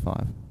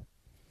 65.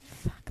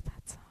 Fuck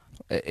that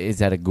song. Is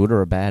that a good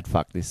or a bad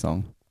fuck? This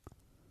song.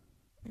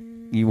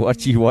 You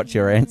watch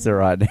your answer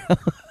right now.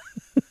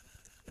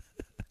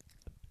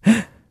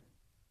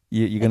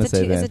 You're going to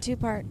say that. It's a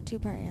two-part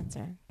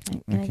answer.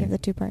 Can I give the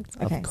 2 parts?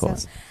 Okay, of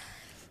course.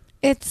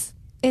 So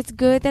it's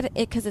good that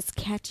because it's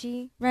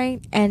catchy,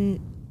 right? And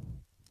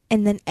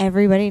then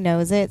everybody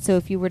knows it. So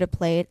if you were to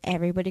play it,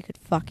 everybody could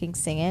fucking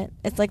sing it.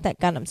 It's like that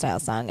Gundam Style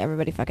song.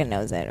 Everybody fucking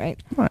knows it,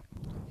 right? Right.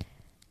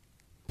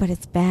 But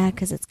it's bad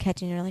because it's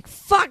catchy, and you're like,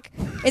 fuck!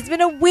 It's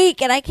been a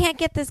week, and I can't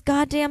get this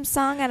goddamn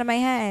song out of my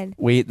head.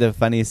 The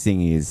funniest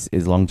thing is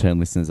long-term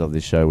listeners of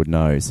this show would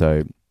know.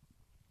 So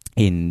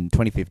in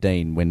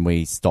 2015, when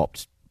we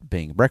stopped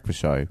being a breakfast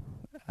show,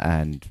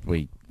 and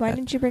we... Why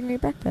didn't you bring me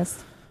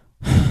breakfast?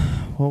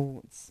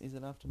 Well, is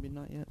it after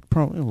midnight yet?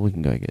 Probably. Well, we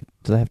can go get...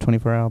 Do they have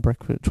 24-hour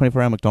breakfast?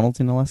 24-hour McDonald's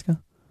in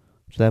Alaska?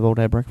 Do they have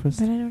all-day breakfast?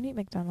 But I don't eat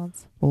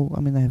McDonald's. Well, I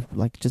mean, they have,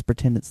 like, just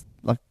pretend it's,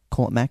 like,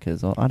 call it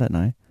Macca's, or I don't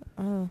know.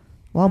 Oh.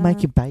 Well, I'll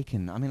make you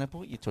bacon. I mean, I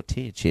bought you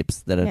tortilla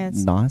chips that are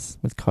nice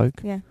with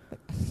Coke. Yeah.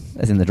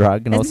 As in the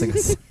drug and all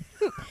things.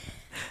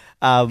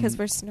 Because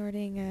we're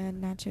snorting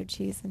nacho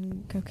cheese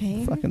and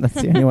cocaine. Fucking, that's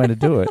the only way to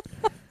do it.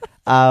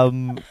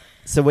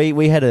 So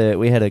we had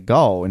a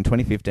goal in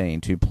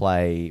 2015 to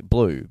play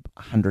Blue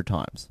 100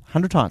 times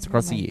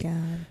across the year.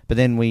 God. But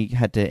then we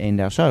had to end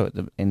our show at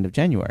the end of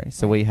January,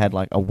 so we had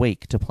like a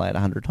week to play it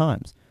 100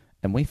 times,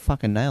 and we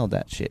fucking nailed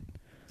that shit.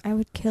 I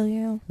would kill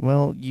you.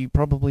 Well, you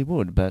probably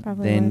would, but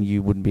then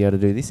you wouldn't be able to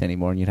do this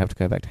anymore, and you'd have to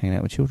go back to hanging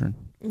out with children.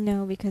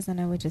 No, because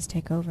then I would just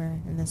take over,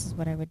 and this is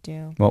what I would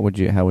do. How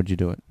would you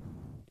do it?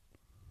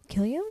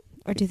 Kill you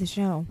or do the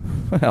show?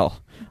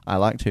 Well, I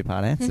like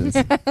 2-part answers.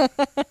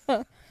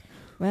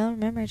 Well,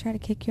 remember I tried to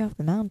kick you off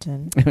the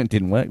mountain. It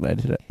didn't work though,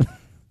 did it?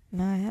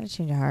 No, I had to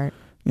change of heart.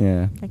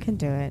 Yeah. I couldn't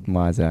do it.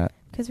 Why is that?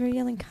 Because we were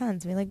yelling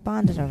cunts. We like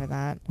bonded over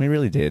that. We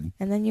really did.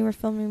 And then you were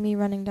filming me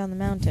running down the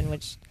mountain,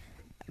 which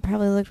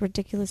probably looked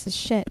ridiculous as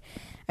shit.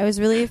 I was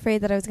really afraid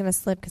that I was going to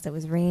slip because it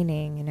was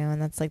raining, you know,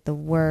 and that's like the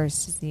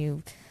worst is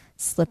you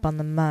slip on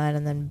the mud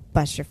and then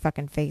bust your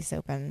fucking face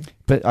open.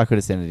 But I could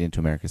have sent it into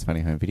America's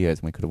Funny Home Videos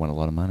and we could have won a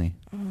lot of money.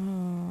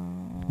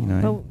 Oh. You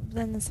know? But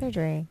then the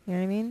surgery, you know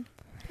what I mean?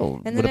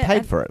 Well, and would have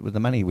paid for it with the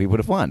money we would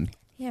have won.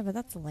 Yeah, but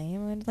that's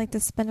lame. I'd like to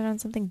spend it on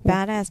something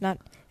badass, not,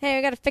 hey,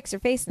 I got to fix your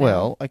face now.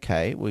 Well,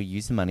 okay, we'll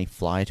use the money,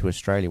 fly to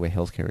Australia where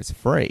healthcare is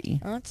free.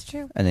 Oh, that's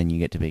true. And then you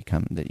get to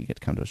come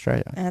to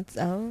Australia. That's,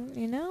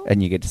 you know?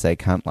 And you get to say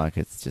cunt like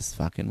it's just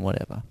fucking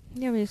whatever.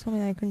 Yeah, but you told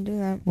me that I couldn't do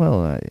that.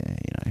 Well,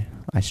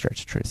 I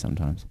stretch the truth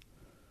sometimes.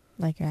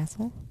 Like your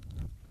asshole?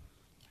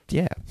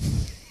 Yeah.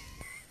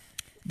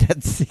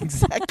 That's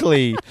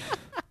exactly...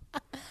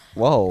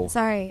 Whoa.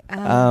 Sorry.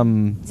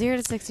 0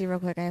 to 60 real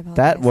quick. I apologize.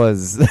 That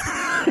was...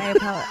 I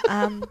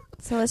apologize.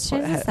 So let's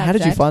change the subject. How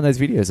did you find those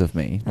videos of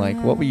me? Like,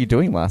 what were you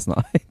doing last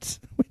night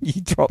when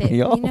you dropped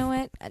me off? You know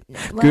what?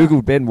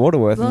 Googled Ben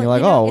Waterworth and you're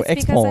like,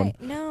 X-porn.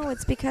 No,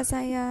 it's because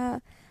I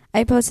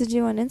posted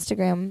you on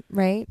Instagram,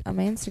 right? On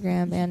my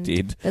Instagram. And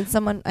did. Then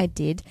someone... I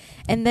did.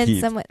 And then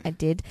did. someone... I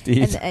did.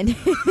 Did. And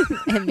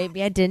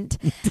maybe I didn't.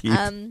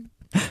 Did.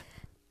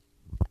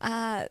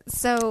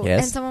 So,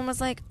 yes. and someone was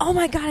like, oh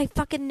my God, I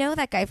fucking know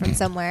that guy from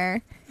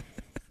somewhere.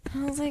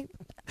 I was like,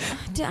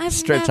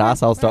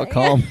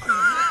 StretchAssholes.com.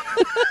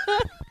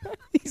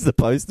 He's the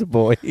poster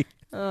boy.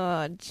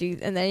 Oh, jeez.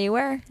 And there you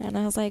were. And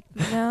I was like,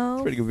 no.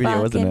 It's a pretty good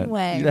video, wasn't it?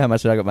 Way. You know how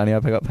much I got money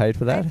up? I got paid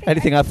for that. How do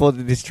you think I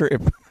afforded this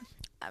trip?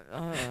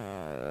 Well,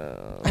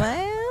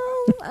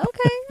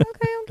 okay,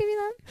 I'll give you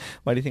that.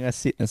 Why do you think I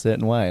sit in a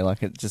certain way?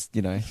 Like, it just,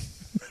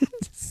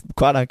 it's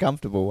quite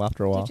uncomfortable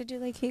after a while. Did you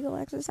do like Kegel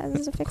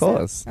exercises to fix it? Of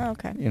course. Oh,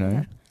 okay.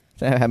 Yeah.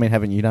 So, I mean,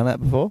 haven't you done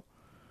that before?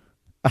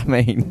 I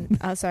mean...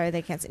 Oh, sorry,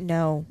 they can't see.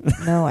 No,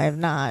 I have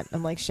not.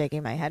 I'm like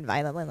shaking my head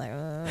violently like...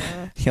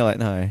 You're like,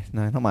 no,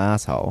 not my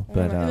asshole.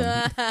 But,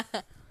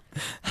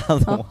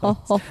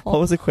 otherwise... What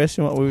was the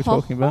question, what we were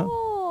talking about?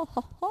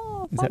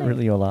 Is that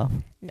really your laugh?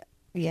 No.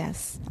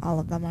 Yes, all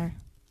of them are.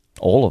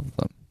 All of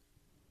them?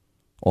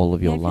 All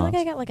of your laughs? I feel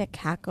like I got like a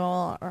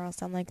cackle or I'll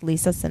sound like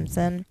Lisa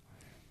Simpson,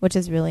 which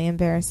is really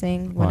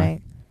embarrassing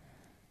Why?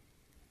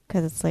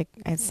 Because it's like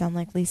I sound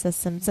like Lisa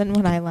Simpson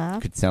when I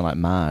laugh. Could sound like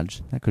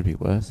Marge. That could be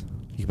worse.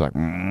 You could be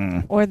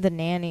like... Or the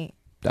nanny.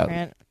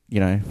 From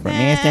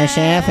Mr.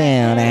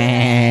 Sheffield.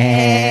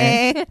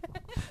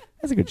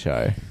 That's a good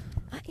show.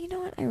 You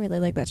know what? I really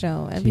like that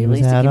show. And She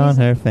was out on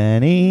her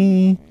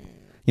fanny.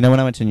 You know,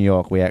 when I went to New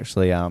York, we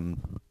actually...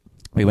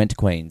 we went to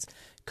Queens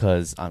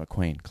because I'm a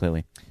queen,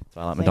 clearly. So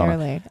I like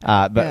Madonna.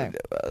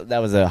 But that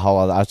was a whole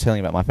other... I was telling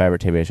you about my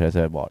favourite TV show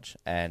to watch.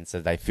 And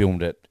so they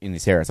filmed it in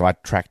this area. So I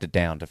tracked it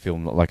down to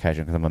film the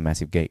location because I'm a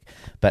massive geek.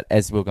 But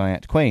as we were going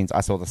out to Queens,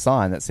 I saw the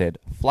sign that said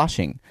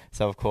Flushing.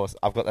 So, of course,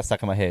 I've got that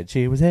stuck in my head.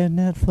 She was heading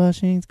out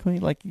Flushing's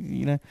Queen. Like,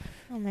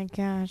 Oh, my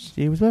gosh.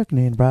 She was working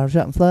in a bridal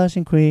shop in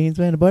Flushing, Queens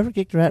when a boyfriend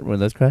kicked her out one of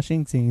those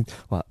crushing scenes.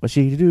 What was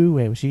she to do?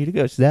 Where was she to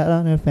go? She's out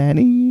on her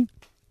fanny.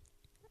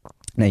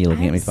 Now you're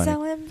looking at me funny. I'm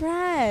so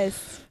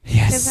impressed.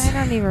 Yes. Because I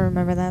don't even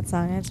remember that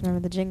song. I just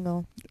remember the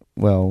jingle.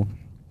 Well,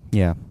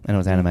 yeah. And it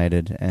was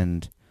animated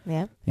and...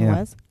 Yeah, it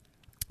was.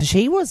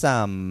 She was,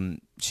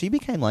 she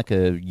became like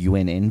a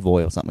UN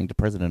envoy or something to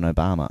President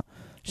Obama.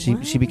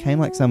 She became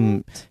like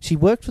she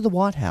worked for the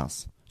White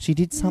House. She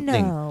did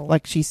something. No.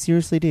 Like, she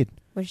seriously did.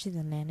 Was she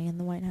the nanny in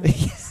the White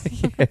House?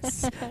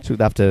 Yes. She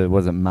looked after,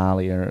 was it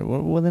Malia?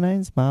 What were their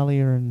names?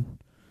 Malia and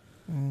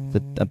the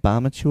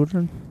Obama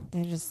children?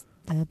 They're just...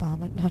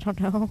 Obama, I don't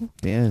know.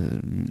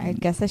 Yeah. I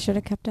guess I should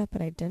have kept up,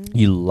 but I didn't.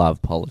 You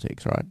love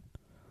politics, right?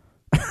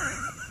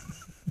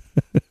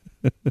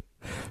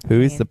 Who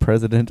is the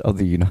president of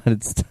the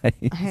United States?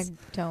 I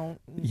don't.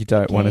 You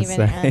don't want to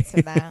say.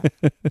 Answer that.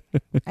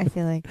 I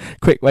feel like.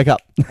 Quick, wake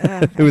up.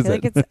 Who is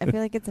it? I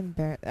feel like it's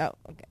embarrassing. Oh,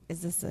 okay.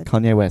 Is this a...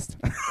 Kanye West?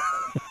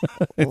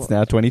 It's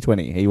now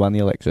 2020. He won the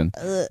election.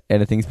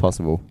 Anything's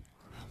possible.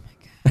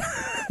 Oh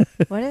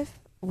my god.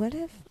 What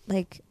if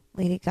like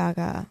Lady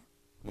Gaga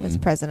was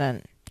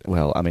president?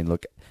 Well, I mean,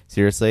 look,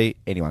 seriously,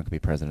 anyone could be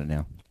president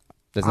now.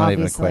 There's not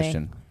even a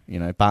question.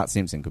 Bart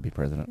Simpson could be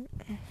president.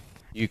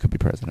 You could be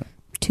president.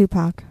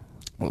 Tupac.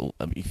 Well,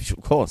 I mean,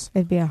 of course.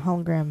 It'd be a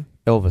hologram.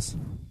 Elvis.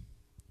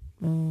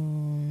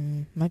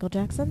 Michael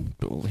Jackson?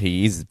 Well,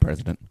 he is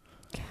president.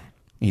 God.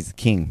 He's the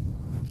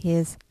king. He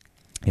is.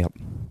 Yep.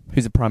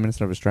 Who's the Prime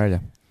Minister of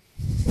Australia?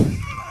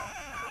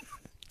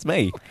 It's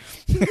me.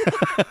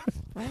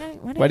 Why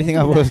do you think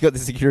I've always got the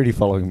security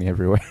following me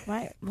everywhere?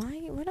 Why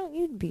don't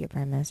you be a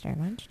prime minister?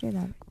 Why don't you do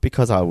that?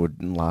 Because I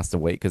wouldn't last a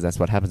week, because that's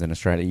what happens in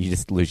Australia. You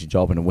just lose your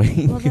job in a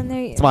week. Well, then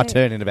it's my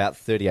turn in about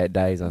 38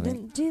 days, I think.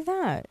 Then do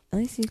that. At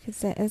least you could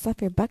say it's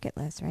off your bucket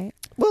list, right?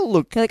 Well,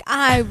 look. You're like,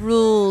 I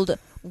ruled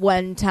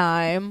one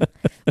time.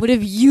 What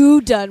have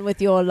you done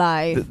with your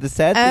life? The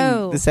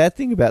sad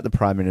thing about the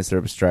Prime Minister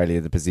of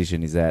Australia, the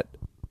position, is that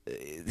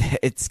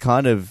it's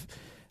kind of...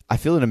 I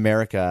feel in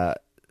America...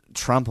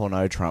 Trump or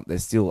no Trump,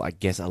 there's still, I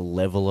guess, a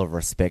level of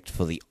respect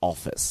for the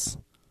office,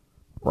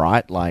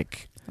 right?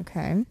 Like,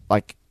 okay,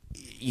 like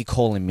you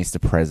call him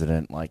Mr.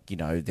 President, like,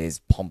 there's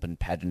pomp and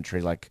pageantry,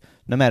 like,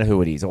 no matter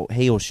who it is, or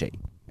he or she,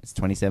 it's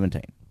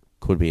 2017,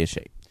 could be a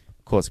she,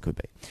 of course it could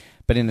be.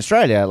 But in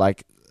Australia,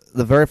 like,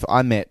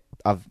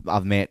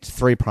 I've met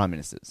 3 prime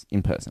ministers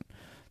in person.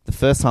 The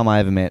first time I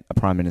ever met a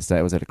prime minister,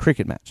 it was at a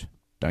cricket match.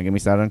 Don't get me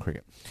started on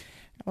cricket.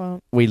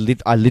 Well,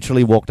 I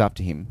literally walked up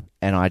to him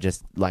and I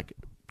just, like,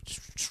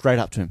 straight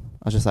up to him.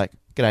 I was just like,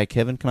 "G'day,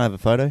 Kevin. Can I have a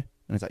photo?" And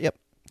he's like, "Yep."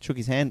 Shook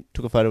his hand,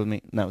 took a photo with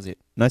me, and that was it.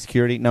 No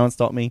security, no one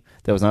stopped me.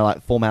 There was no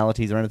like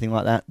formalities or anything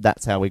like that.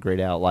 That's how we greet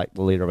the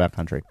leader of our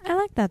country. I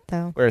like that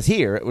though. Whereas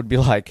here, it would be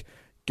like,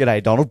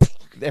 "G'day, Donald."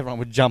 Everyone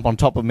would jump on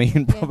top of me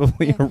and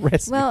probably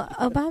arrest me. Well,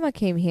 Obama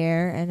came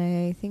here, and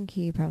I think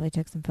he probably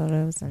took some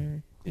photos.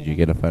 And Did you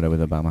get a photo with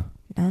Obama?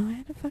 No, I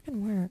had to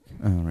fucking work.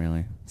 Oh,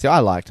 really? See, I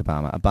liked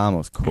Obama. Obama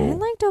was cool. I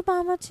liked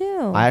Obama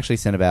too. I actually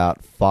sent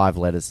about 5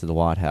 letters to the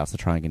White House to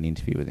try and get an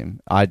interview with him.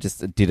 I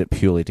just did it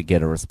purely to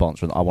get a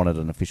response. I wanted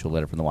an official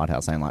letter from the White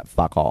House saying, like,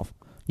 "Fuck off,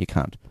 you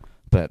cunt."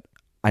 But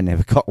I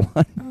never got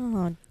one.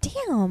 Oh,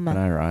 damn. I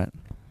know, right?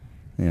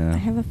 Yeah. I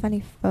have a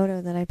funny photo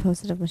that I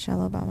posted of Michelle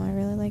Obama. I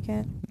really like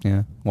it.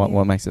 Yeah.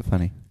 What makes it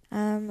funny?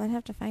 I'd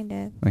have to find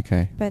it.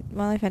 Okay. But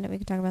while I find it, we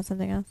can talk about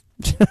something else.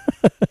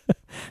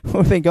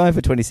 We've been going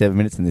for 27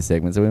 minutes in this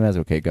segment, so we may as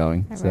well keep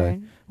going. All So, right.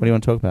 what do you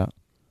want to talk about?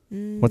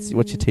 What's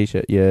your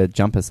T-shirt, your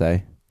jumper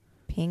say?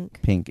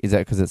 Pink. Pink. Is that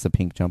because it's a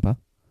pink jumper?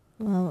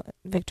 Well,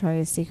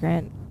 Victoria's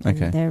Secret.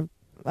 Okay. Their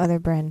other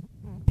brand,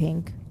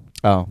 Pink.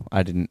 Oh,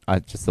 I didn't. I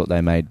just thought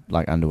they made,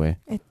 like, underwear.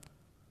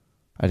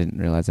 I didn't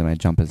realize they made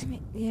jumpers. I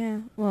mean,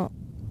 yeah, well,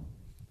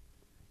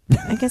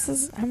 I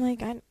guess I'm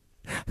like,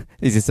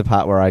 Is this the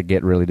part where I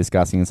get really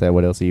disgusting and say,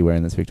 "What else are you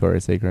wearing that's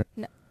Victoria's Secret?"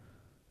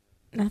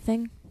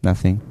 nothing.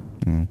 Nothing?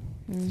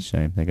 It's a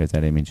shame. There goes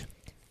that image.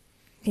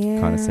 Yeah.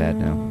 Kind of sad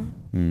now.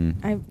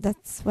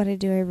 That's what I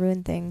do. I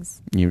ruin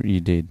things.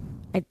 You did.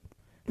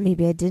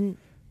 Maybe I didn't.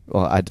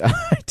 Well, I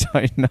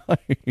don't know.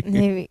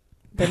 Maybe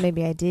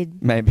I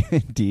did. Maybe I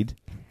did.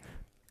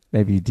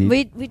 Maybe you did.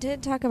 We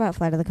did talk about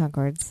Flight of the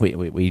Conchords.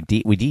 We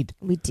did.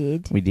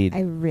 We did.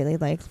 I really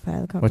liked Flight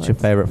of the Conchords. What's your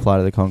favourite Flight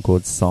of the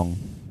Conchords song?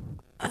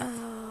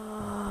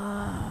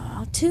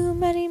 Too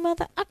many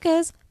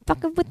motherfuckers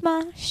fucking with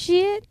my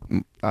shit.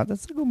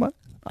 That's a good one.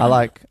 I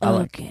like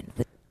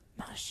with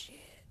my shit.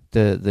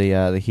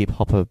 the hip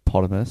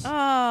hoppopotamus.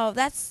 Oh,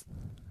 that's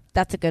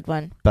a good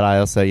one. But I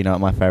also, you know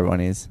what my favourite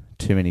one is?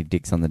 Too many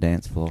dicks on the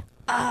dance floor.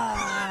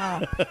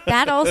 Oh,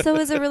 that also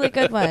is a really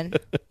good one.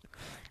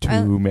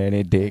 Too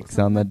many dicks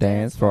on the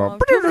dance floor.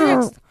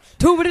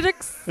 Too many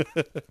dicks.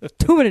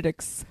 Too many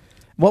dicks.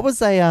 What was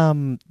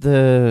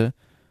the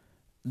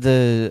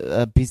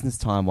business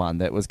time one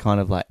that was kind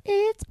of like,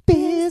 "It's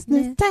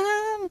business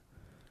time"?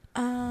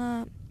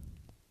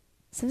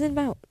 Something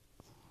about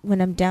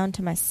when I'm down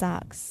to my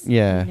socks.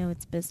 Yeah. You know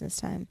it's business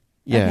time.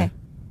 Yeah. Okay.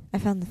 I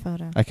found the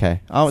photo.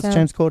 Okay. Oh, it's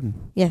James Corden.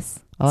 Yes.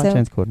 I like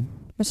James Corden.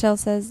 Michelle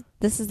says,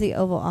 "This is the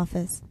Oval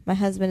Office. My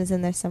husband is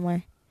in there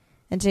somewhere."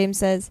 And James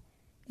says,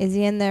 "Is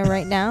he in there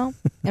right now?"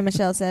 And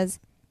Michelle says,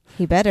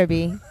 "He better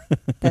be.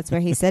 That's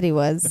where he said he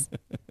was."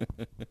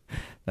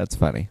 That's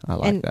funny. I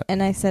like that.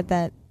 And I said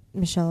that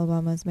Michelle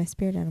Obama is my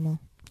spirit animal.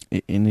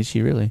 And is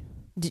she really?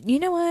 You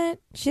know what?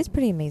 She's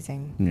pretty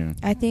amazing. Yeah.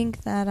 I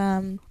think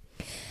that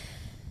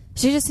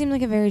she just seemed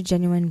like a very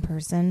genuine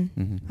person.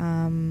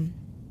 Mm-hmm.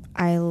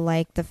 I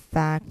like the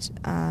fact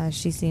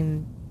she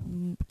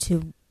seemed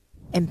to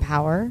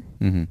empower.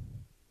 Mm-hmm.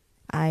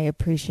 I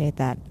appreciate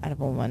that out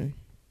of a woman.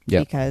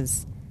 Yep.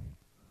 Because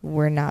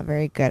we're not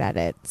very good at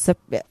it. So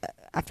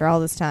after all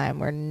this time,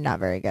 we're not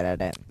very good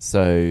at it.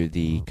 So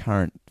the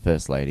current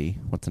First Lady,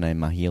 what's her name?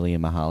 Mahalia,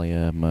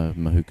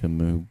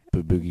 Mahuka,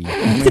 Boogie.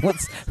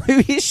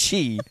 Who is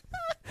she?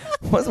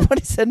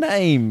 What is her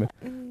name?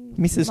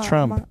 Mrs.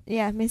 Trump.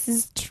 Yeah,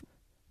 Mrs.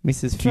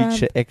 Mrs. Trump.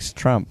 Future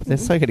ex-Trump. They're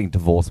so getting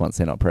divorced once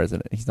they're not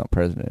president. He's not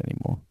president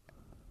anymore.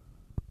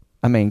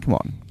 I mean, come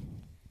on.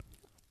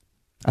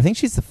 I think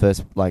she's the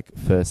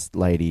first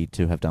lady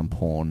to have done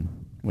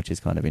porn, which is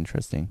kind of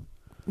interesting.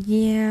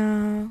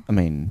 Yeah. I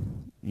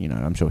mean, you know,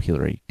 I'm sure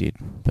Hillary did,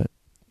 but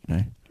you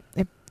know,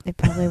 it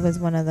probably was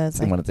one of those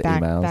One of the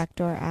emails.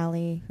 backdoor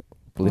alley.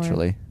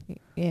 Literally.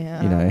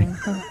 Yeah. You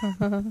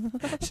know,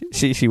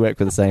 she worked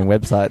for the same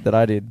website that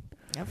I did.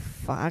 Oh,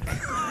 fuck.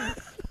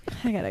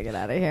 I gotta get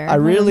out of here. I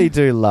really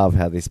do love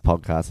how this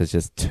podcast has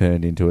just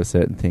turned into a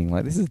certain thing.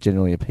 Like, this is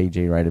generally a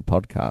PG-rated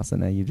podcast,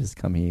 and now you just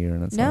come here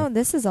and it's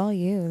this is all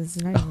you. This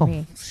is not even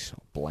me.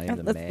 Blame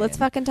the man. Let's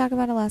fucking talk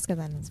about Alaska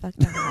then. Let's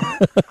fucking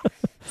talk about it.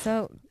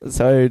 So,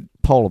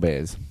 polar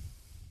bears.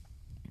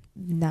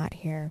 Not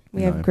here.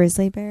 We have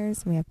grizzly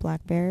bears. We have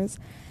black bears.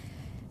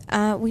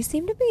 We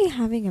seem to be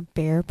having a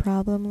bear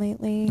problem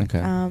lately. Okay.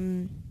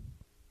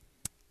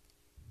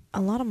 A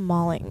lot of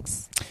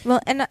maulings. Well,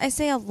 and I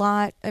say a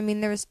lot. I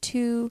mean, there was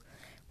 2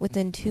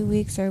 within 2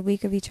 weeks or a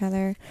week of each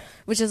other,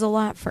 which is a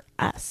lot for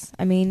us.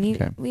 I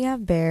mean, we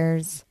have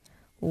bears.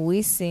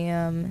 We see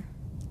them.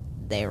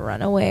 They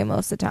run away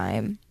most of the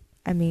time.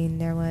 I mean,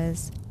 the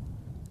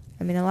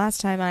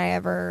last time I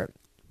ever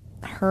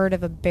heard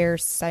of a bear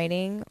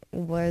sighting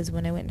was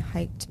when I went and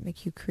hiked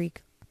McHugh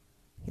Creek,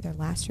 either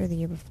last year or the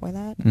year before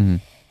that. Mm-hmm.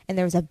 And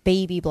there was a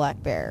baby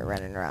black bear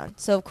running around.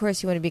 So, of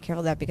course, you want to be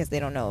careful of that because they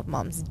don't know if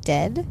mom's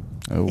dead.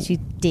 Oh. If she's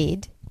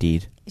dead.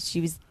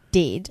 She was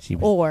dead.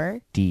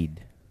 Or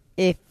dead.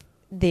 If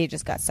they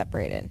just got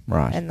separated.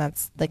 Right. And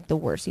that's, like, the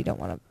worst. You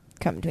don't want to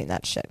come between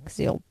that shit because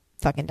you'll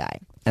fucking die.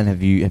 And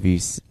did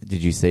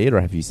you see it,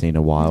 or have you seen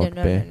a wild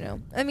bear?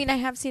 No. I mean, I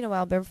have seen a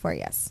wild bear before,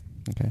 yes.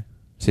 Okay.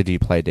 So do you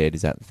play dead?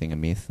 Is that the thing a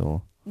myth,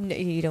 or? No,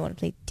 you don't want to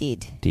play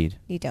dead. Dead.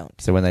 You don't.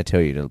 So when they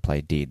tell you to play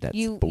dead, that's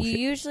bullshit. You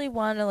usually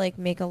want to like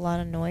make a lot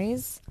of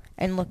noise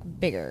and look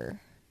bigger.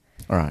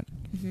 All right.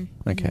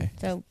 Mm-hmm. Okay.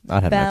 So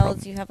I'd have no bells,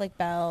 problem. you have like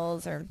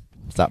bells or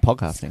Start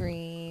podcasting.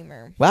 scream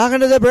or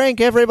Welcome to the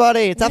brink,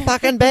 everybody. It's a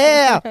fucking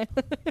bear.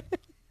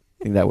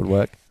 Think that would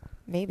work?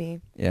 maybe.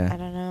 Yeah. I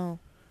don't know.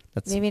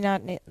 That's Maybe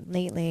not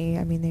lately.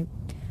 I mean, they've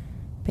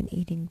been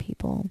eating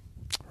people.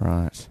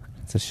 right.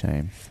 It's a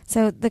shame.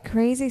 So the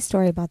crazy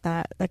story about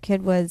that, the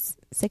kid was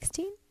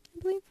 16, I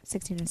believe,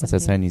 16 or 17. What's that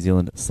say in New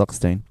Zealand? It's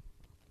Sockstein.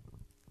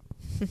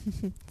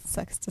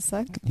 Sucks to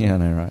suck. Yeah, I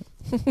know, right?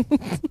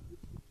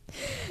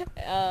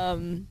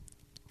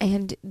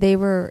 And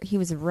he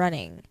was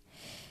running,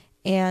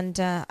 and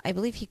I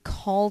believe he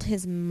called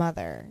his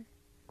mother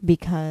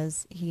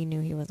because he knew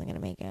he wasn't going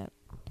to make it,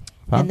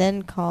 and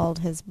then called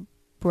his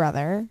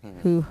brother,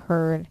 who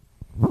heard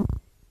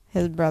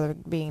his brother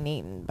being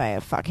eaten by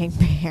a fucking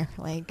bear.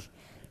 Like,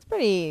 it's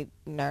pretty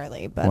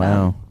gnarly, but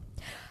Wow.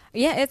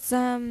 yeah, it's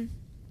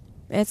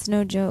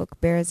no joke.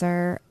 Bears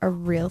are a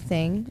real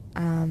thing.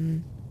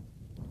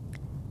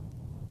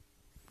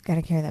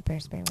 Gotta carry that bear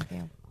spray with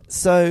you.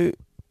 So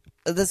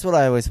that's what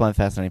I always find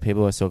fascinating.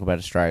 People always talk about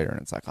Australia,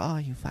 and it's like, oh,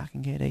 you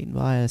fucking get eaten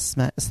by a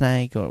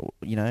snake, or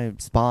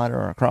spider,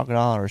 or a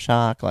crocodile, or a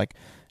shark. Like,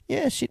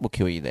 yeah, shit will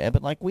kill you there,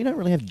 but like, we don't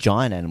really have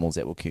giant animals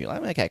that will kill you.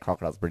 Like, okay,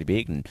 crocodile's pretty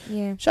big, and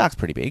shark's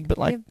pretty big, but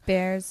like, you have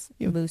bears,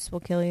 moose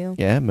will kill you.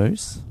 Yeah,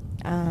 moose.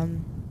 I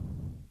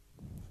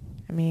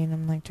mean,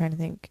 I'm like trying to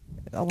think.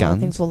 A lot Guns. of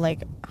things will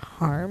like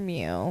harm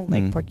you.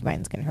 Like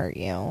porcupines can hurt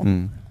you.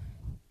 Mm.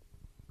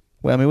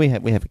 Well, I mean, we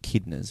have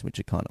echidnas, which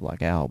are kind of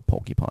like our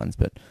porcupines,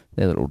 but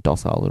they're little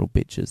docile little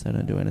bitches. They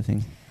don't do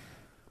anything.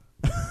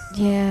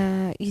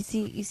 Yeah, you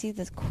see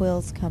the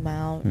quills come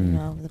out,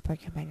 the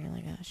porcupine. You're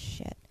like, oh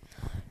shit.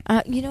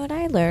 You know what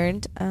I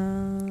learned?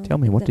 Tell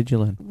me, what did you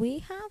learn? We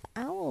have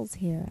owls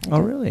here.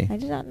 Really? I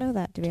did not know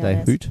that, to be Did they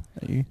honest. hoot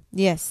at you?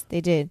 Yes,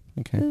 they did.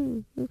 Okay.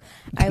 Ooh, ooh.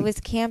 I was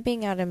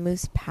camping out in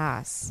Moose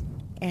Pass,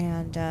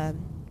 and I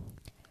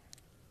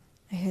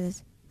hear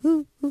this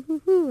hoo, hoo,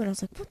 hoo, hoo, and I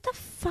was like, what the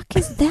fuck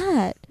is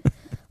that?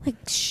 Like,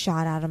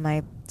 shot out of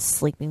my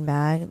sleeping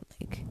bag,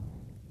 like,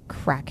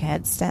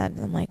 crackhead stat.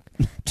 I'm like,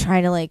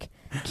 trying to, like,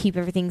 keep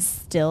everything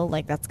still,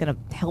 like, that's gonna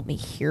help me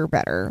hear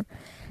better.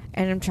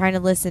 And I'm trying to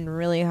listen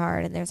really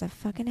hard, and there's a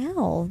fucking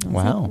owl. And I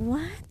was Wow. like,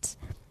 what?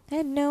 I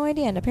had no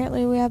idea. And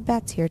apparently we have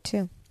bats here,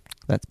 too.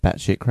 That's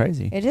batshit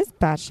crazy. It is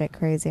batshit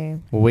crazy.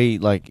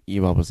 Well,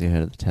 you've obviously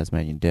heard of the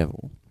Tasmanian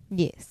devil.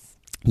 Yes.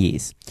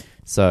 Yes.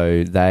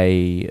 So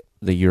the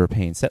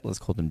European settlers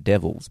called them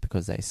devils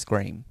because they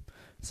scream.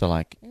 So,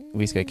 like,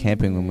 we used to go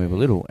camping when we were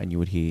little, and you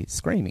would hear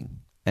screaming.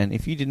 And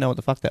if you didn't know what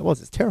the fuck that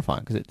was, it's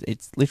terrifying because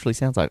it literally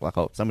sounds like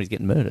somebody's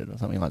getting murdered or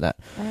something like that.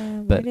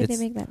 Why did they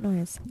make that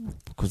noise?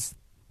 Because,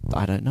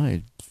 I don't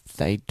know,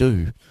 they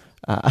do.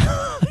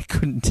 I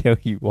couldn't tell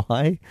you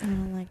why. I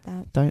don't like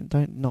that.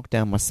 Don't knock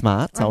down my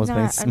smarts. I was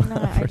being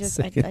smart for a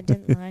second. I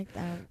didn't like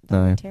that. That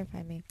No. would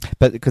terrify me.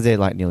 But because they're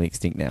like nearly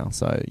extinct now,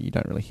 so you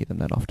don't really hear them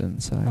that often.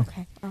 So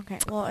Okay.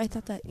 Well, I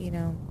thought that,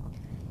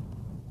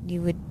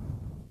 you would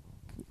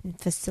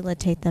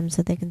facilitate them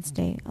so they can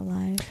stay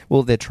alive.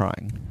 Well, they're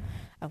trying.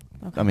 Oh,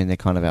 okay. I mean, they're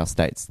kind of our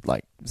state's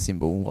like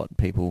symbol. What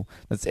people?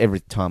 That's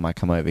every time I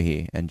come over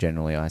here, and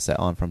generally I say,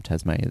 I'm from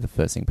Tasmania. The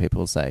first thing people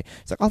will say,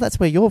 it's like, oh, that's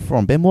where you're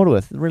from, Ben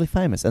Waterworth, really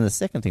famous. And the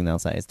second thing they'll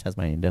say is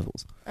Tasmanian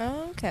devils.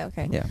 Oh,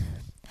 okay. Yeah.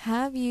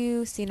 Have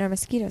you seen our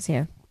mosquitoes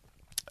here?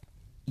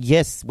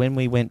 Yes, when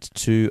we went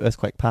to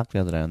Earthquake Park the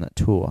other day on that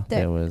tour,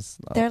 there was.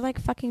 They're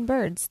like fucking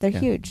birds. They're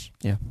huge.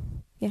 Yeah.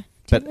 Yeah.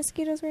 But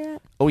mosquitoes were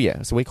at? Oh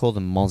yeah, so we call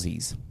them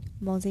mozzies.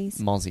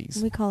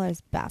 Mozzies. We call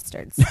ours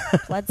bastards.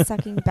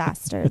 Blood-sucking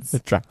bastards.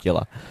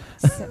 Dracula.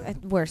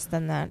 Worse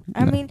than that.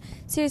 I mean,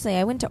 seriously,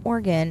 I went to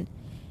Oregon,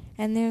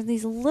 and there's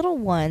these little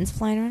ones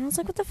flying around. I was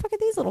like, what the fuck are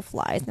these little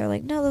flies? And they're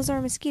like, no, those are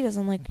mosquitoes.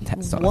 I'm like,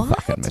 That's what? not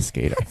a fucking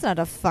mosquito. That's not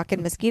a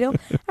fucking mosquito.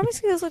 Our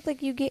mosquitoes look like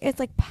it's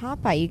like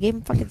Popeye. You gave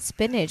them fucking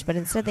spinach, but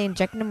instead they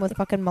injected them with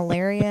fucking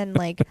malaria and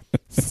like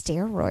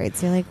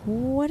steroids. You're like,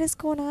 what is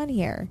going on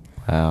here?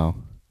 Wow.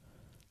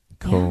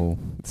 Cool.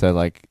 Yeah. So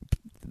like,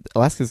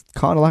 Alaska's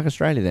kind of like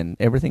Australia then.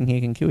 Everything here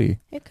can kill you.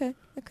 It could.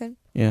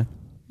 Yeah.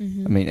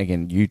 Mm-hmm. I mean,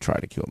 again, you try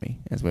to kill me,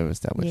 as we've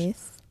established.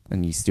 Yes.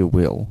 And you still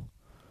will.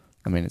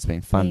 I mean, it's been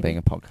fun being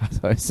a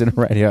podcast host and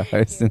a radio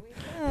host. And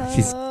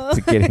she's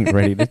getting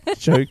ready to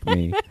choke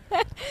me.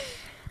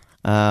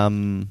 I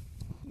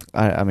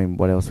mean,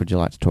 what else would you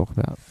like to talk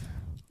about?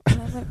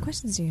 What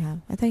questions do you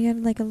have? I thought you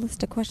had like a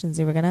list of questions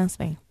you were going to ask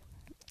me.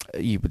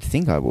 You would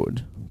think I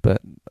would.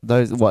 But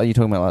those, what are you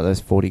talking about, like those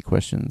 40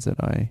 questions that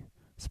I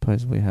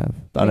supposedly have?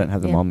 I don't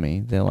have them on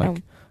me. They're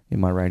like in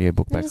my radio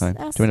book back home. Do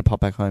you want to pop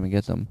back home and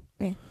get them?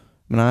 Yeah. I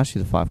mean, I asked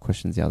you the 5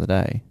 questions the other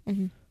day.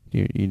 Mm-hmm.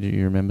 Do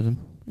you remember them?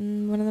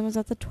 One of them was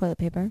about the toilet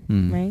paper,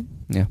 Mm. right?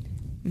 Yeah.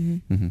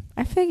 Mm-hmm. Mm-hmm.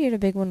 I figured a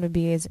big one would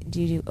be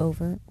do you do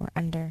over or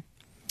under?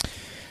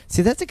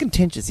 See, that's a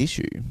contentious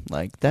issue.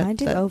 Like that. I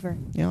do over.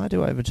 Yeah, I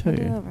do over too. I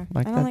do over.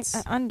 Like I don't that's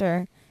like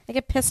under. I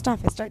get pissed off.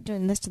 I start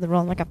doing this to the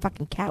roll. I'm like a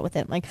fucking cat with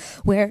it. I'm like,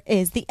 where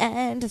is the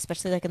end?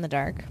 Especially like in the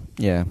dark.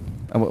 yeah.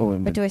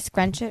 But do I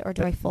scrunch it or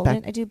do I fold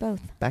it? I do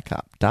both. Back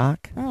up,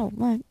 dark. Oh,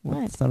 what?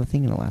 Well, it's not a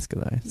thing in Alaska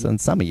though. So in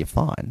summer you're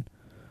fine.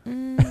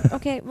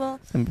 Okay, well.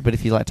 But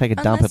if you like take a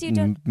dump at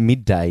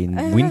midday in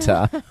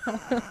winter,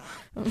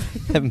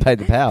 haven't paid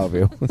the power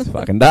bill. It's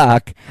fucking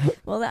dark.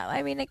 Well,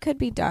 I mean, it could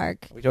be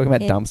dark. We're talking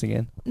about dumps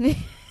again.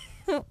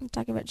 I'm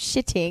talking about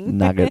shitting.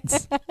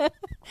 Nuggets.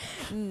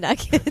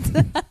 Nuggets.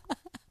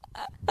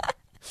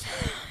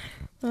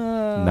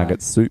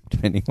 Nugget soup,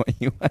 depending what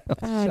you want.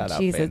 Shut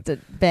Jesus, up,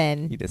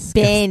 Ben. You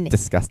Ben.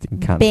 Disgusting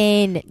cunt.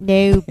 Ben.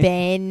 No,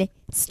 Ben.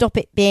 Stop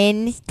it,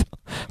 Ben.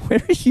 Where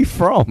are you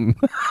from?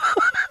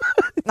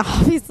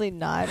 Obviously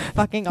not.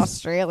 Fucking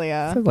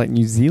Australia. Sounds like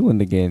New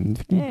Zealand again.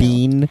 Ew.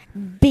 Bean.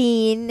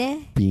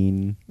 Ben.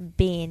 Bean.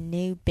 Ben.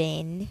 No,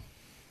 Ben.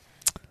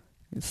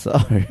 So,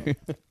 I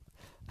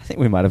think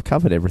we might have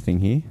covered everything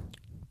here.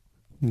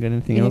 You got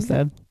anything else to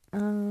add?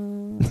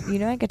 You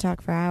know I could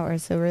talk for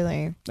hours, so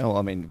really. Oh,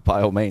 I mean,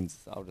 by all means,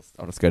 I'll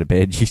just go to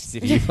bed. You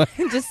sit here.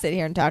 Just sit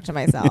here and talk to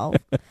myself.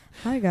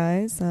 Hi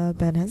guys,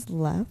 Ben has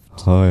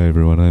left. Hi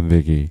everyone, I'm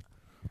Vicky.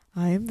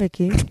 I am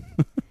Vicky.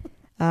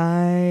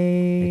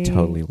 I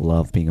totally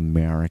love being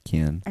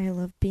American. I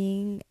love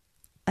being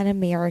an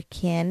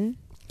American.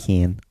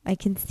 I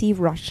can see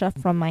Russia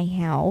from my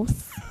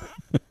house.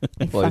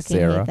 I Hello, fucking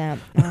Sarah. hate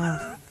them.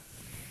 Oh,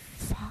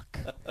 fuck.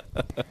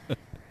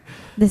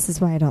 This is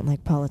why I don't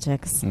like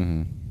politics.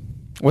 Mm-hmm.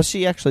 Was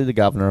she actually the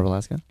governor of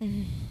Alaska?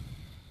 Mm.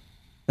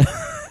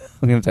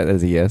 I'm going to take that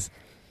as a yes.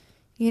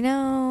 You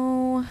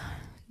know,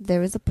 there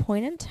was a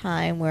point in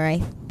time where I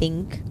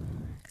think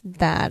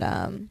that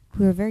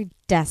we were very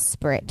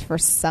desperate for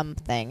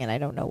something, and I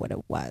don't know what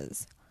it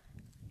was.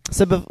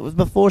 So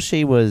before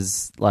she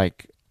was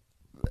like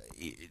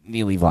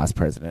nearly vice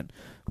president,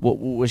 what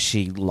was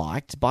she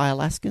liked by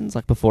Alaskans?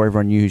 Like before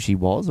everyone knew who she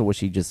was, or was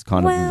she just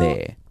kind of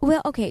there?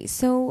 Well, okay,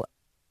 so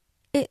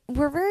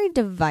we're very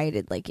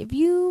divided. Like if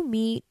you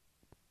meet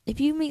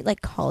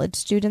like college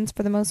students,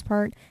 for the most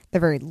part,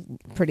 they're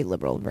pretty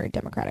liberal, very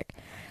democratic.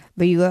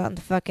 But you go out in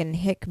the fucking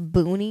hick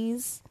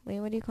boonies. Wait,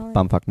 what do you call it?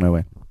 Bumfuck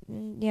nowhere.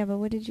 Yeah, but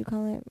what did you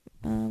call it?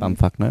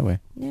 Bumfuck nowhere.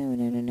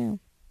 No.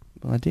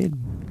 Well, I did.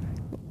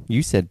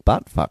 You said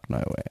butt fuck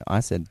nowhere.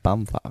 I said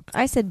bumfuck.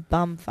 I said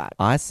bumfuck.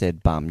 I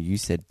said bum. You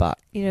said butt.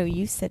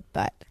 You said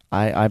butt.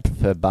 I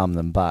prefer bum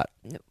than butt.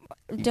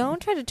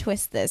 Don't try to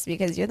twist this,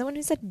 because you're the one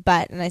who said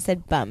butt and I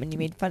said bum, and you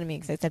made fun of me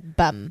because I said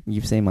bum.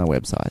 You've seen my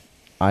website.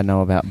 I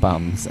know about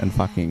bums and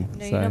fucking. No,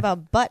 so. you know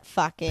about butt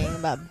fucking,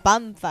 about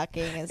bum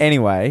fucking.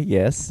 Anyway,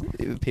 yes.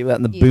 People out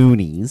in the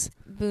boonies.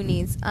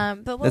 Boonies.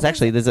 But what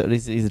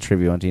there's a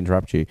trivia one to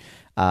interrupt you.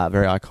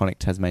 Very iconic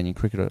Tasmanian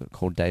cricketer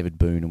called David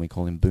Boone, and we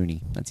call him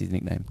Boonie. That's his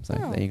nickname. So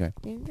there you go.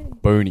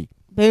 Boonie.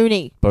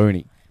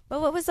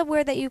 But what was the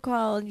word that you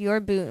called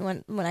your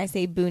boon when I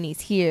say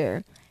boonies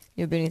here?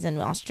 Your boonies in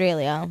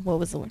Australia. What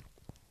was the word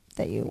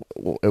that you?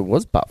 Well, it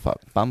was butt fuck,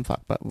 bum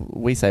fuck, but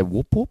we say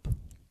whoop whoop.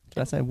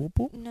 Did I say whoop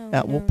whoop? No.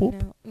 Whoop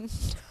whoop. No.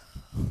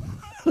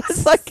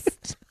 It's like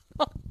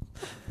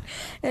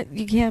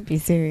you can't be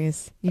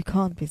serious. You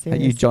can't be serious.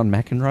 Are you John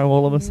McEnroe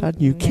all of a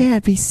sudden? You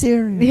can't be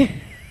serious.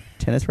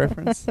 Tennis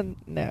reference?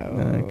 No.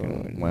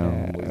 Okay.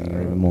 Well,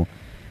 even more.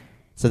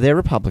 So they're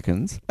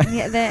Republicans.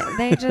 Yeah,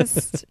 they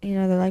just,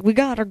 they're like, we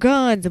got our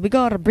guns and we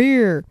got our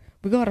beer.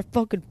 We got our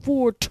fucking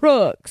 4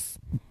 trucks.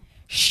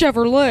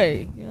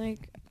 Chevrolet. You're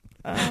like,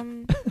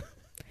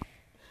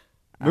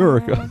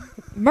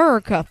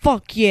 America,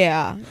 fuck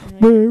yeah.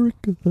 Like,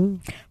 America.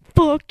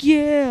 Fuck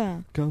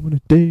yeah. Coming a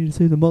day to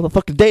see the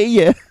motherfucking day,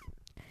 yeah.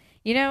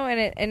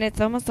 And it's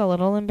almost a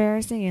little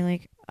embarrassing. You're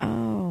like,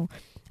 oh.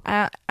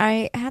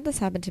 I had this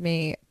happen to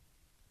me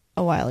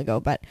a while ago,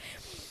 but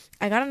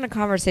I got in a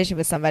conversation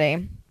with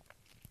somebody,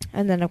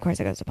 and then, of course,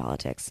 it goes to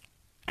politics.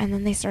 And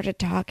then they started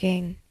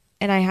talking,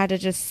 and I had to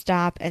just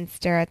stop and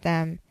stare at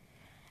them.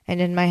 And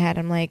in my head,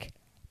 I'm like,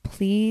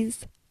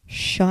 please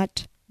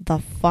shut the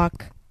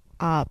fuck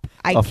up.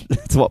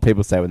 That's what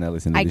people say when they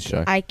listen to this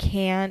show. I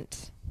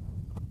can't.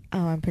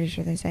 Oh, I'm pretty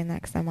sure they're saying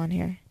that because I'm on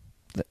here.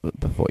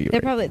 Before you, they're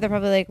probably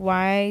like,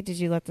 why did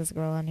you let this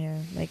girl on here?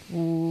 Like,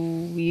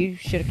 you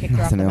should have kicked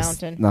her off the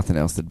mountain. Nothing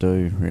else to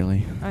do,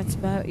 really. It's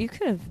about, you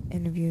could have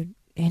interviewed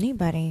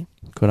anybody.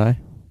 Could I?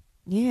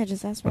 Yeah,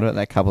 just ask. What about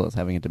that couple that's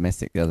having a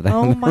domestic the other day?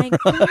 Oh my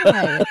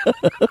god!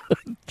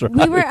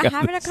 We were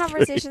having a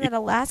conversation that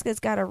Alaska's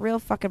got a real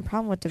fucking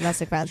problem with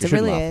domestic violence. It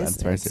really is.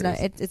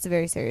 It's a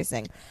very serious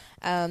thing.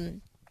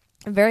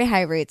 Very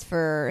high rates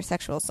for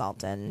sexual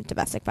assault and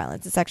domestic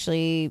violence. It's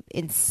actually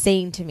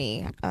insane to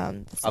me.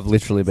 I've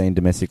literally been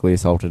domestically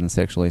assaulted and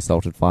sexually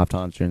assaulted 5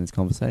 times during this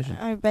conversation.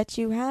 I bet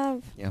you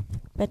have. Yeah.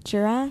 Bet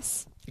your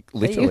ass.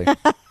 Literally.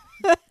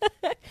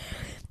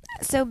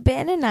 So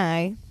Ben and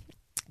I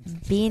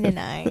Ben and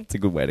I. It's a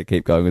good way to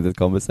keep going with this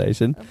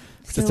conversation.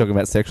 Just talking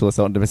about sexual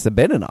assault and domestic.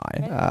 Ben and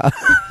I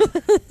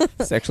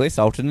sexually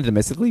assaulted and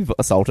domestically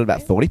assaulted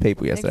about 40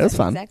 people yesterday. It was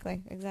fun.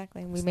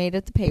 Exactly. We made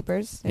it the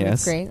papers. It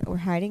was great. We're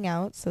hiding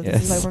out, so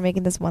this is why we're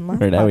making this one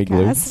last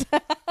podcast.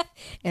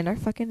 In our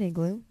fucking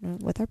igloo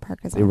with our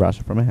parkas on.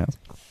 Russia from a house.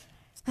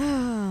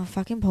 Oh,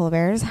 fucking polar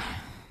bears.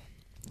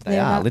 They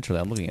are,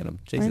 literally. I'm looking at them.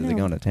 Jesus, they're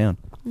going to town.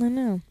 I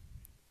know.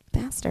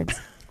 Bastards.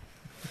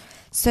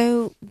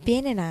 So,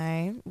 Ben and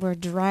I were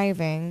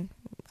driving.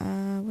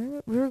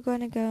 We were going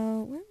to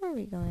go... Where were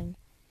we going?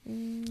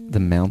 The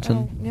mountain?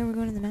 Oh, yeah, we're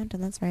going to the mountain.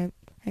 That's right.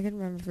 I couldn't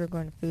remember if we were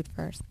going to food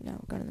first. No,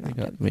 we're going to the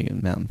mountain. We got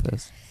the mountain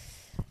first.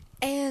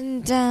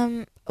 And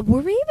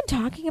were we even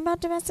talking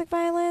about domestic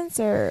violence,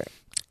 or...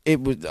 It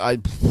would...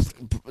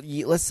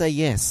 let's say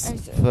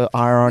yes, for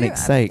ironic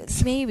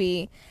sakes.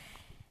 Maybe.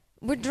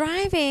 We're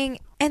driving,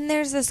 and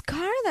there's this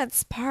car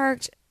that's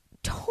parked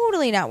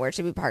totally not where it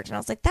should be parked. And I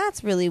was like,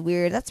 that's really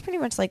weird. That's pretty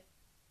much like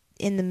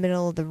in the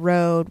middle of the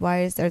road.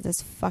 Why is there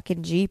this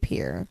fucking Jeep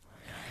here?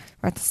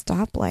 We're at the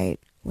stoplight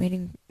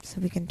waiting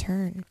so we can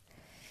turn.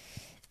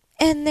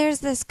 And there's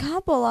this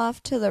couple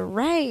off to the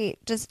right,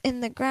 just in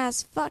the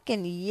grass,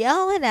 fucking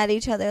yelling at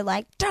each other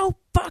like, don't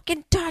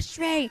fucking touch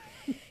me.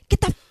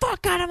 Get the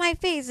fuck out of my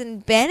face.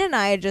 And Ben and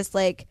I just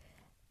like...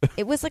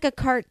 It was like a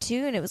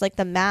cartoon. It was like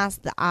the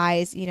mask, the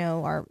eyes,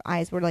 our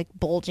eyes were like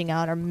bulging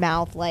out, our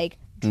mouth like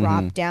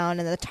dropped down,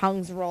 and the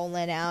tongue's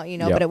rolling out,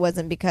 but it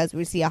wasn't because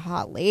we see a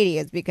hot lady.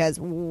 It's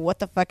because what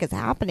the fuck is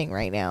happening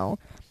right now?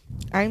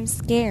 I'm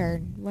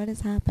scared. What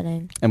is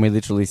happening? And we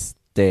literally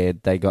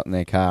stared. They got in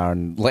their car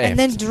and left. And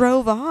then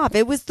drove off.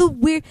 It was the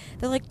weird...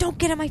 They're like, don't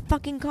get in my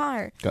fucking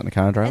car. Got in the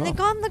car and drove off. And they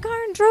got in the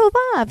car and drove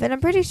off. And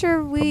I'm pretty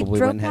sure we Probably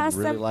drove went and past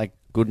had really them. like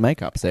good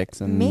makeup sex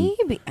and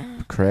maybe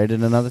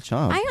created another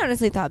child. I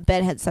honestly thought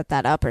Ben had set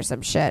that up or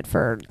some shit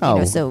for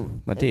so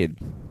I did.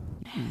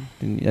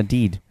 I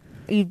did.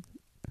 You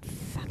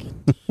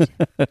fucking did.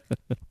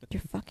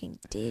 You fucking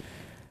did.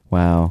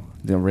 Wow.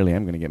 I really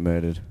am going to get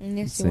murdered.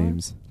 Yes, it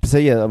seems. So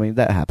yeah, I mean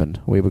that happened.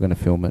 We were going to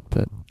film it,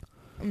 but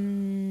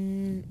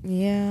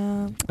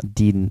yeah. I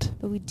didn't.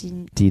 But we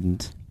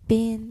didn't.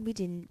 Ben, we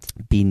didn't.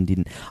 Ben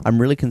didn't. I'm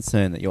really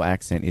concerned that your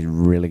accent is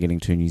really getting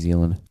too New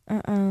Zealand.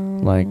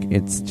 Like,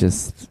 it's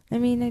just... I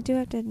mean, I do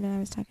have to admit I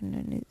was talking to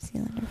a New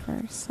Zealander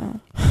first, so...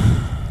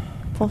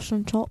 Fosh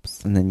and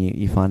chops. And then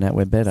you find out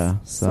we're better,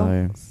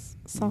 so...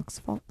 Socks,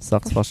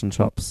 fosh and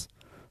chops.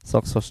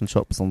 Socks, fosh and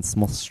chops on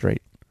Smoth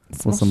Street.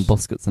 With some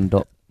buskets and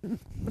dop.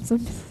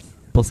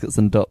 Buskets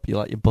and dop. You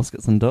like your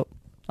buskets and dop?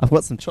 I've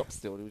got some chops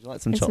still. Would you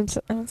like some chops?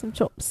 I want some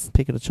chops.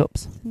 Picket of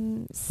chops.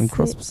 Some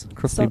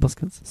crispy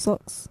buskets.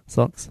 Socks,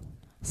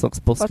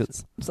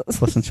 buskets.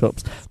 Fosh and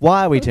chops.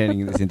 Why are we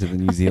turning this into the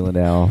New Zealand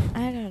hour?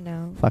 I don't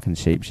know. Fucking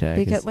sheep shag.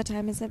 Because what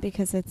time is it?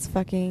 Because it's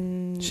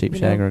fucking... Sheep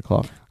shagger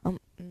o'clock.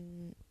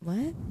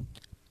 What?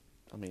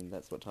 I mean,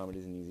 that's what time it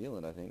is in New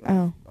Zealand, I think.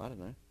 Oh. I don't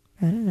know.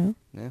 I don't know.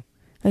 Yeah.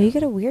 Oh, you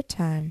get a weird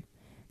time.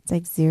 It's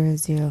like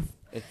 00.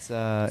 It's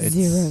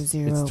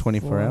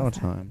 24-hour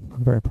time.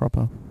 Very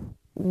proper.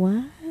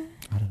 What?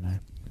 I don't know.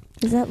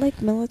 Is that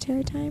like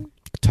military time?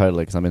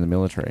 Totally, because I'm in the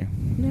military.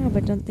 No,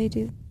 but don't they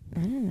do...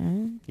 I don't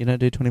know. You don't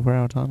do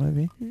 24-hour time over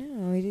here?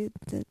 No, we do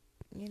the...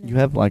 You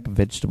have, like,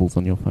 vegetables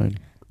on your phone.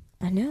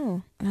 I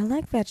know. I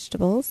like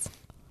vegetables.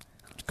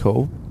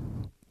 Cool.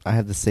 I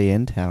have the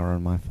CN tower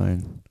on my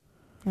phone.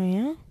 Oh,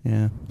 yeah?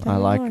 Yeah. I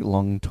like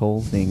long,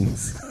 tall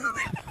things.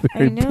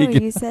 I know.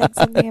 You said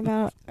something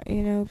about,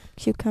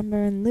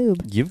 cucumber and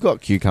lube. You've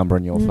got cucumber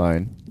on your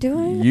phone. Do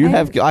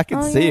I? I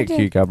can see a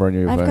cucumber on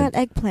your phone. I've got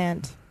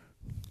eggplant.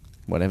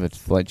 Whatever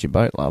floats your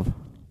boat, love.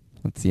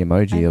 That's the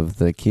emoji of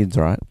the kids,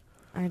 right?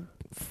 I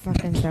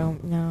fucking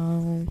don't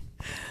know.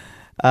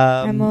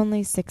 I'm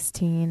only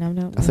 16. I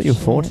thought you were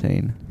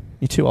 14.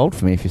 You're too old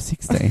for me if you're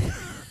 16.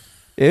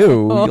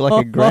 Ew, you're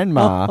like a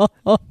grandma.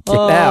 Get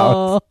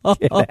out.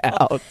 Get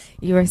out.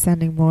 You are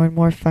sounding more and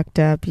more fucked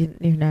up. You're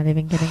not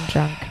even getting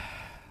drunk.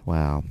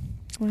 Wow.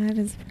 What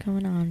is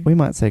going on? We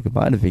might say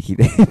goodbye to Vicky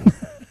then.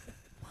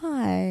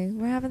 Why?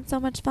 We're having so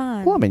much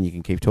fun. Well, I mean, you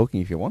can keep talking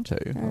if you want to.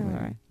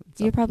 Right.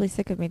 You're probably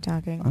sick of me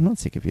talking. I'm not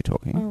sick of you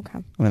talking. Oh, okay.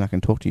 I mean, I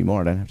can talk to you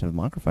more. I don't have to have a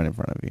microphone in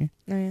front of you.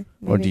 Oh, yeah,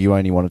 or do you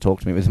only want to talk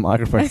to me with a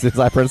microphone? Since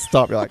I press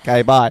stop, you're like,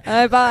 okay, bye.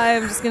 Bye.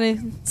 I'm just going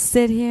to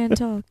sit here and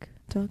talk.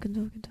 Talk.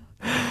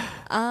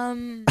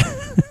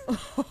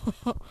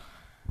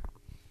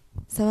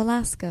 So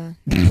Alaska.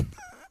 The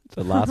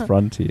last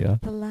frontier.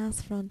 The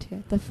last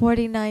frontier. The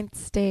 49th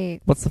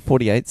state. What's the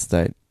 48th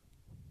state?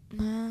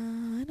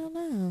 I don't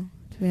know,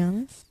 to be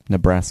honest.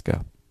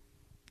 Nebraska.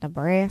 I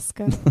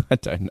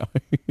don't know.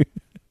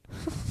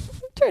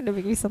 Trying to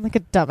make me sound like a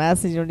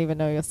dumbass and you don't even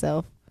know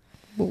yourself.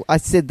 Well, I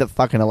said that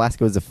fucking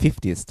Alaska was the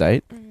 50th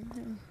state.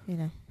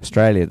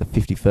 Australia, the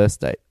 51st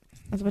state.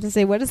 I was about to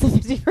say, what is the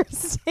 51st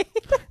state?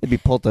 It'd be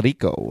Puerto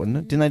Rico, wouldn't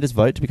it? Didn't they just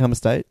vote to become a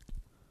state?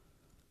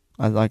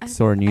 I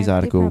saw a news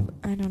article.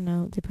 I don't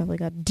know. They probably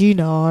got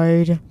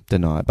denied.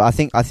 But I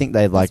think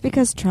they like... It's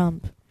because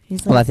Trump.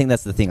 He's like, well, I think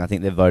that's the thing. I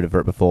think they've voted for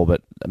it before,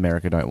 but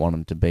America don't want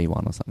them to be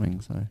one or something,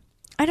 so...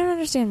 I don't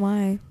understand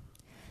why.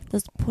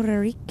 Those Puerto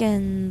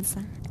Ricans,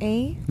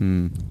 eh?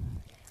 Yep.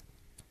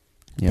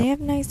 They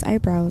have nice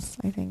eyebrows,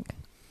 I think.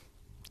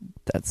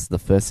 That's the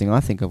first thing I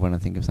think of when I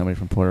think of somebody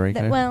from Puerto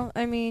Rico. Well,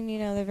 I mean,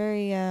 they're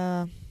very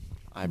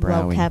Eyebrowy.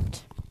 well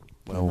kept.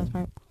 Well,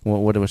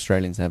 what do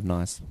Australians have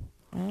nice?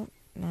 I don't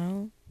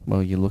know.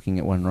 Well, you're looking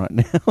at one right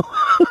now.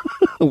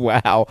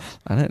 Wow.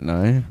 I don't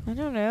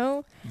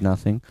know.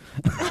 Nothing.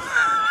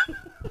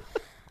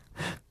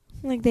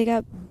 Like they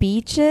got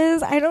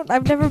beaches.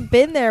 I've never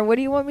been there. What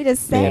do you want me to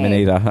say? Yeah, me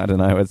neither. I don't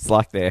know. It's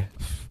like they're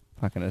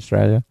fucking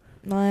Australia.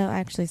 Well,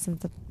 actually,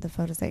 since the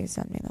photos that you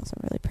sent me, those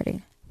are really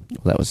pretty.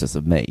 Well, that was just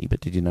of me,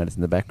 but did you notice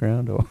in the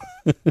background? Or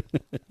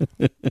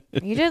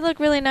You did look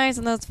really nice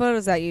in those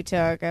photos that you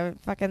took.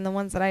 Fucking the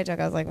ones that I took,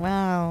 I was like,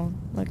 wow,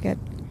 look at.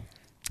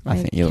 I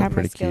think you look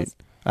pretty cute.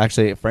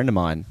 Actually, a friend of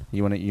mine.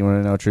 You want to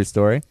know a true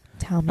story?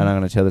 Tell me. And I'm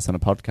going to tell this on a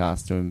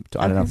podcast. I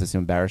don't know if this will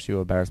embarrass you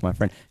or embarrass my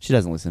friend. She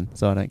doesn't listen,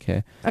 so I don't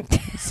care.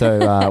 So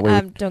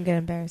don't get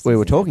embarrassed. We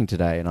were talking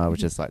today, and I was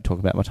just like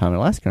talking about my time in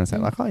Alaska, and I was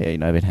like, oh yeah,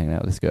 I've been hanging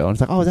out with this girl. And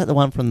it's like, oh, is that the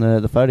one from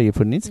the photo you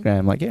put on Instagram?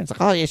 I'm like, yeah. It's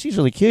like, oh yeah, she's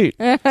really cute.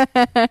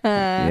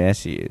 Yeah,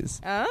 she is.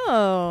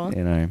 Oh.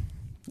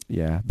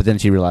 Yeah. But then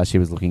she realised she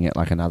was looking at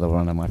like another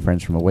one of my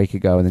friends from a week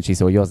ago, and then she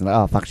saw yours and like,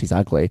 oh fuck, she's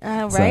ugly.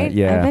 Right? So,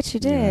 yeah, I bet she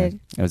did.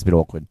 It was a bit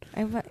awkward.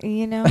 But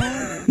then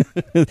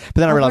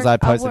I realised I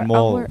posted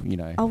more.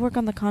 I'll work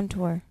on the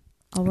contour.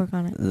 I'll work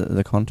on it.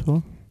 The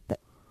contour.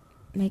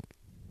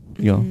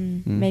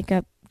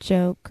 Makeup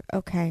joke.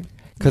 Okay.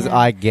 Because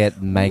I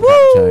get makeup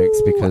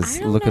jokes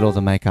because look at all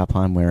the makeup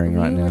I'm wearing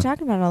right now. We were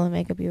talking about all the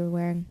makeup you were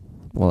wearing.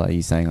 Well, are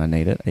you saying I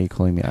need it? Are you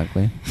calling me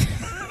ugly?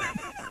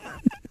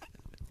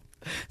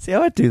 See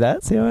how I do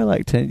that? See how I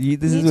like to...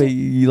 This is where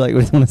you like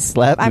want to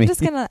slap me. I'm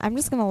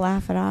just gonna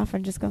laugh it off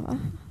and just go, oh.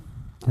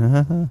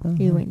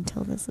 You wait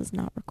until this is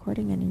not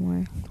recording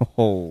anymore.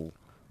 Oh,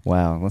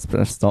 wow. Let's put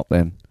a stop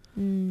then.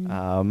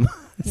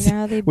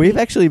 We've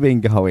actually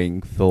been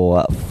going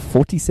for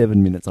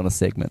 47 minutes on a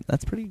segment.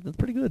 That's pretty good. That's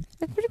pretty good. It's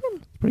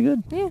pretty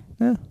good. Yeah.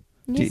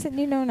 You said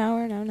an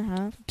hour and a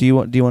half. Do you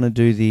want to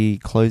do the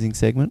closing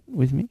segment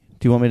with me?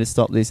 Do you want me to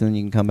stop this and then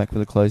you can come back for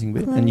the closing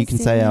bit? And you can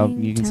say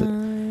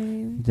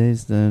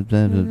there's you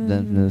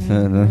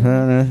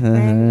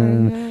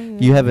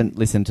haven't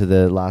listened to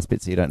the last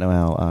bit, so you don't know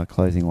our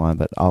closing line,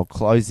 but I'll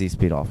close this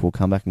bit off. We'll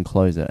come back and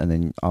close it, and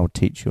then I'll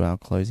teach you our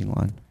closing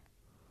line.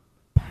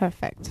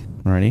 Perfect.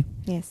 Ready?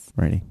 Yes.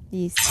 Ready?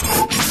 Yes.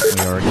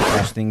 We already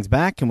flashed things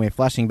back, and we're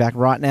flashing back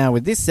right now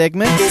with this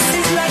segment. This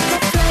is like a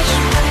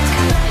flashback.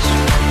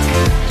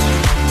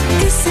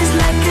 This is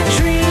like a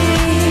dream.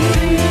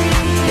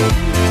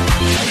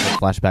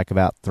 Flashback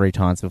about 3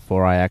 times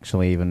before I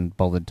actually even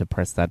bothered to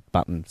press that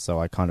button, so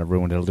I kind of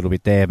ruined it a little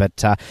bit there.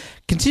 But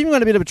continuing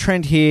on a bit of a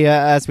trend here,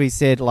 as we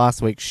said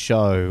last week's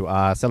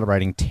show,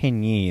 celebrating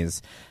 10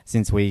 years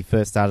since we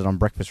first started on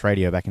Breakfast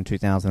Radio back in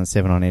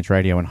 2007 on Edge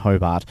Radio in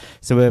Hobart.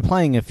 So we're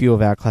playing a few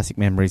of our classic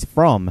memories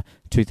from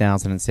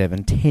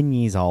 2007, 10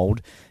 years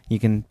old. You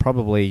can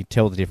probably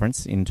tell the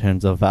difference in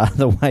terms of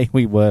the way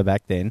we were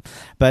back then.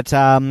 But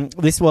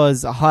this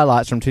was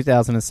highlights from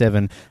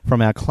 2007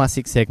 from our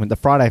classic segment, the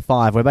Friday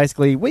 5, where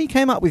basically we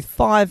came up with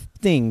 5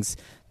 things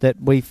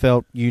that we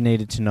felt you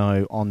needed to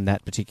know on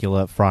that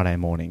particular Friday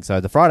morning. So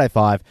the Friday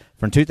 5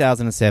 from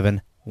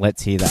 2007,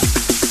 let's hear that.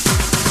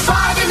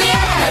 5 in the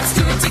air, let's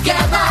do it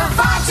together.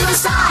 5 to the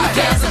side, who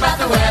cares about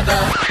the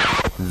weather?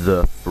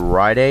 The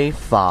Friday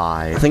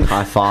 5. I think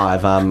High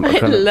Five. I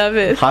love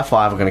it. High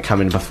Five are going to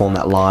come in and perform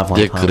that live one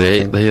They're time.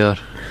 great, they are.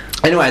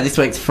 Anyway, this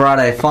week's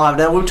Friday 5.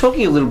 Now, we were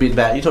talking a little bit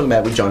about... You're talking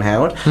about with John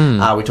Howard.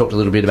 We talked a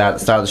little bit about at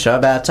the start of the show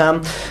about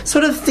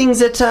sort of things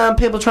that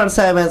people are trying to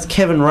say about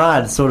Kevin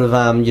Rudd, sort of,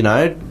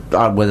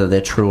 whether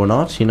they're true or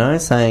not,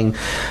 saying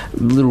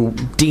little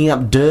digging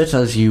up dirt,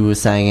 as you were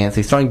saying,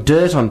 Anthony, throwing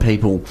dirt on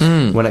people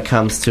when it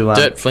comes to...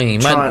 dirt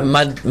flinging,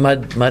 mud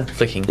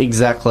flicking.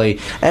 Exactly.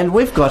 And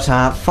we've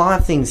got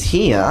 5 things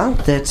here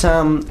that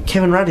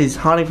Kevin Rudd is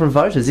hiding from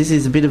voters. This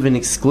is a bit of an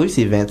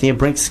exclusive, Anthony, a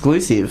Brink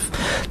exclusive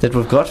that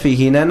we've got for you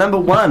here. Now, number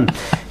 1,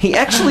 he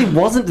actually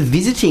wasn't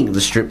visiting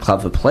the strip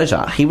club for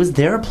pleasure. He was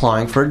there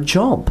applying for a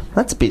job.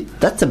 That's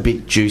a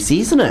bit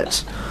juicy, isn't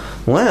it?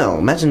 Wow,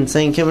 imagine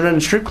seeing Kevin Rudd in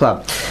a strip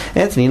club.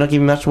 Anthony, you're not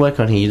giving much work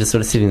on here. You're just sort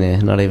of sitting there,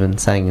 not even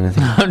saying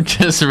anything. I'm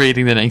just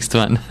reading the next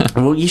one.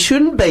 Well, you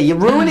shouldn't be. You're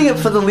ruining it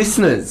for the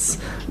listeners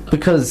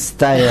because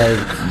they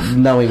are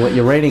knowing what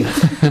you're reading.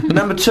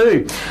 Number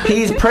 2,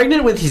 he is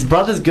pregnant with his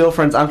brother's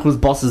girlfriend's uncle's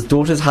boss's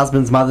daughter's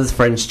husband's mother's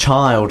friend's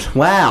child.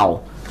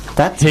 Wow.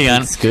 That's a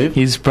big scoop.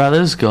 His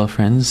brother's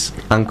girlfriend's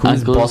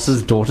uncle's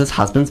boss's daughter's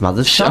husband's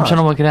mother's child. I'm trying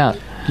to work it out.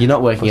 You're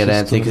not working it,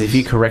 Anthony, because if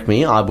you correct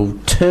me, I will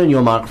turn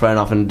your microphone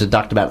off and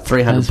deduct about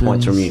 300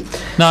 points from you.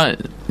 No,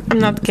 I'm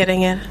not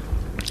getting it.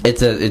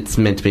 It's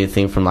meant to be a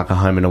thing from like a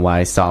Home and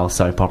Away style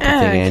soap opera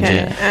thing,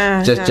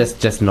 Angie.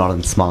 Just nod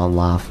and smile and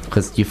laugh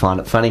because you find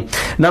it funny.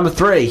 Number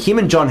 3, him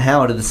and John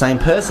Howard are the same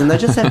person. They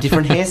just have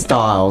different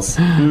hairstyles.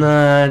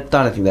 No, I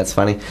don't think that's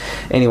funny.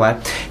 Anyway,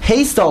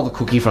 he stole the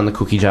cookie from the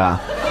cookie jar.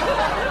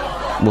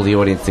 Well, the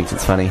audience thinks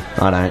it's funny.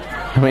 I don't.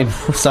 I mean,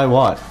 so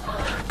what?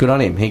 Good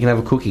on him. He can have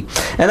a cookie.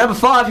 And number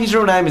 5, his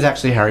real name is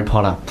actually Harry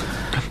Potter.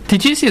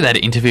 Did you see that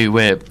interview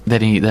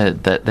that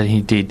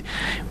he did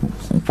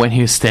when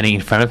he was standing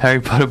in front of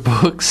Harry Potter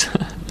books?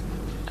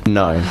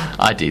 No.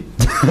 I did.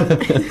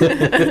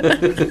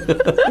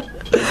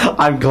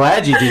 I'm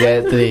glad you did,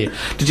 Anthony.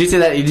 Did you see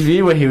that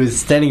interview where he was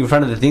standing in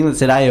front of the thing that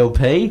said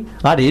ALP?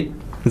 I did.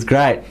 It was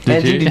great.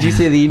 Andrew, did you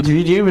see the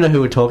interview? Do you even know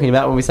who we're talking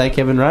about when we say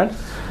Kevin Rudd?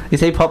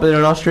 Is he popular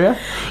in Austria?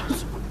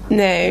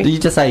 No. Did you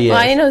just say yes?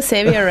 Well, I know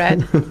Xavier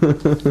Rudd.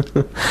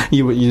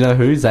 You know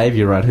who?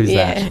 Xavier Rudd. Who's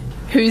that?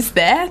 Who's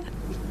that?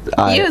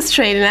 You're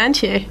Australian,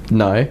 aren't you?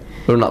 No.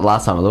 Well, not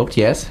last time I looked,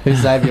 yes. Who's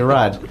Xavier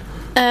Rudd?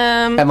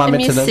 A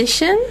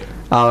musician?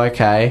 Oh,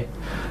 okay.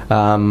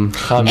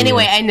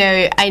 Anyway, I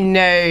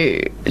know.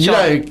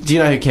 Do you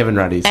know who Kevin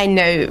Rudd is? I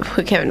know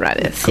who Kevin Rudd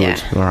is. Good.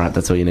 Yeah. All right,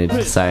 that's all you needed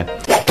to say.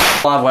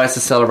 5 ways to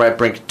celebrate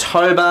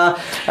Brinktober.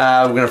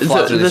 We're going to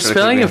fly through this. The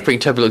spelling of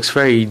Brinktober looks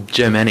very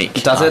Germanic.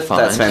 Does it?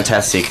 That's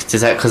fantastic.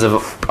 Is that because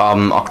of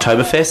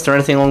Oktoberfest or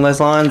anything along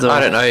those lines? Or? I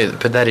don't know,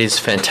 but that is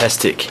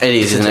fantastic. It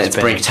is, isn't it? It's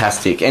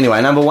Brinktastic.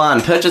 Anyway, number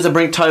 1, purchase a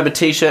Brinktober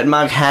t-shirt,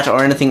 mug, hat,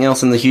 or anything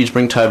else in the huge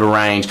Brinktober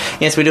range.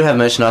 Yes, we do have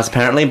merchandise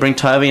apparently.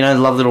 Brinktober, you know,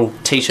 love little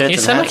t-shirts. You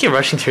sound like you're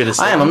rushing through this.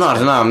 I am. I'm not.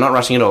 No, I'm not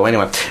rushing at all.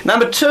 Anyway,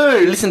 number 2,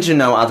 listen to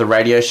no other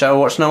radio show,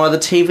 watch no other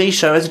TV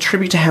show as a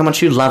tribute to how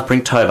much you love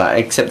Brinktober.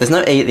 Except there's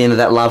no E at the end of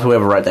that love.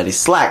 Whoever wrote that is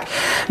slack.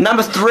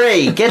 Number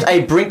 3, get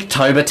a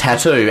Brinktober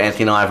tattoo.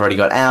 Anthony and I have already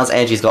got ours.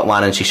 Angie's got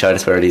one and she showed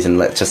us where it is, and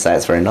let's just say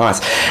it's very nice.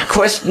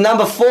 Question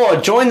number 4,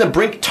 join the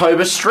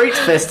Brinktober Street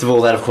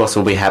Festival. That, of course,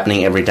 will be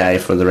happening every day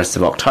for the rest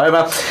of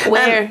October.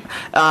 Where? And,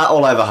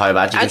 all over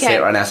Hobart. You can see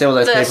it right now. See all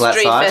those people outside? The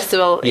street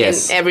festival in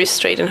every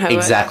street in Hobart.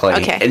 Exactly.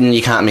 Okay. And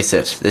you can't miss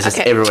it. There's just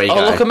everywhere you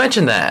go. Oh, look,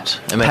 imagine that.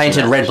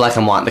 Painted red, black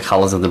and white, the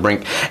colours of the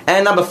Brink.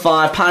 And number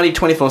 5, party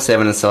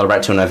 24/7 and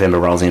celebrate till November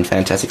rolls in.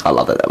 Fantastic. I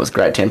love that. That was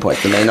great. 10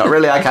 points for me. Not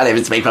really. I can't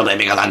even speak properly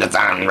because I'm just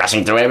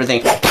rushing through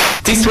everything.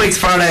 This week's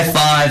Friday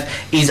 5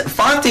 is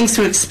 5 things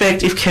to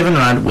expect if Kevin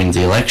Rudd wins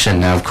the election.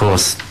 Now, of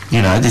course,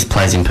 you know, this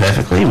plays in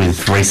perfectly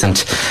with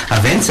recent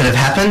events that have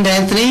happened.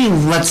 Anthony,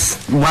 what's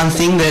one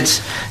thing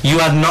that you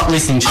are not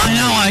listening to? I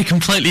know, I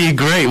completely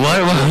agree.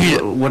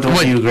 What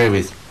do you agree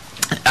with?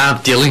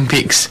 The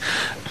Olympics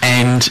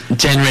and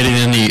generating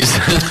the news.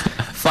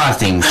 5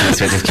 things to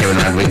expect if Kevin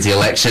Rudd wins the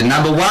election.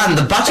 Number 1,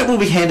 the budget will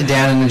be handed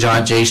down in a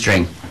giant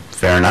G-string.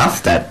 Fair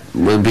enough. That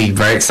will be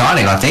very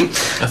exciting, I think.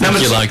 I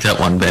think you like that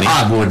one, Benny.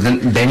 I would.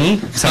 Benny?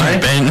 Sorry?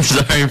 Ben.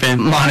 Sorry, Ben.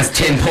 Minus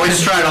 10 points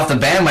straight off the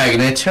bandwagon.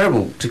 They're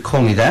terrible to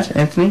call me that,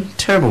 Anthony.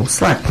 Terrible.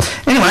 Slack.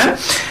 Anyway,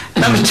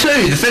 number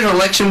 2, the federal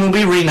election will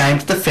be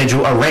renamed the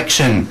Federal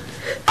Erection.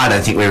 I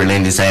don't think we really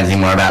need to say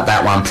anything more about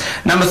that one.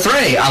 Number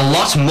 3, a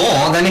lot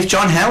more than if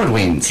John Howard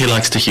wins. He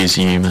likes to use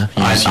humour.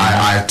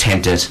 I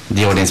attempted.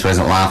 The audience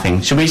wasn't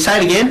laughing. Should we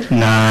say it again?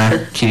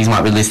 No. Kiddies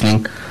might be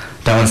listening.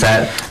 Don't want to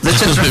say it. Let's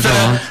just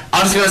refer.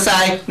 I'm just going to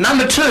say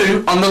number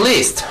 2 on the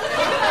list.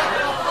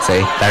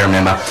 See, they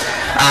remember.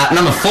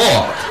 Number 4,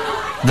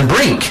 the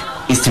Brink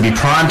is to be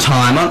prime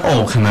time on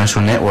all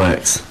commercial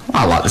networks.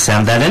 I like the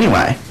sound of that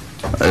anyway.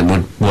 It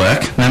would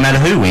work no matter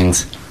who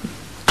wins.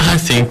 I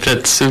think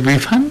that would be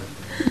fun.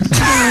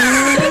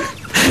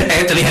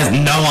 Anthony has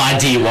no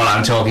idea what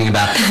I'm talking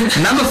about.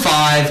 Number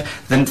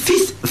 5, the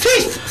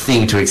fifth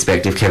thing to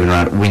expect if Kevin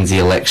Rudd wins the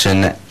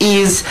election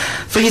is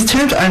for his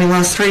term to only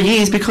last 3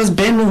 years because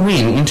Ben will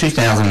win in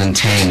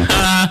 2010.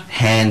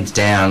 Hands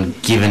down,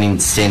 given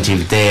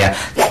incentive there.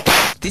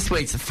 This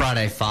week's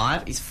Friday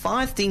 5 is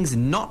 5 things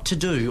not to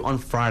do on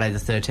Friday the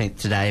 13th.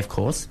 Today, of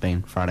course,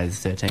 being Friday the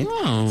 13th.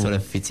 Oh. Sort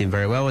of fits in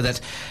very well with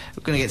it.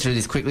 We're going to get through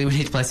this quickly. We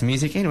need to play some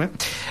music. Anyway,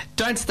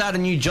 don't start a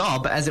new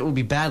job as it will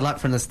be bad luck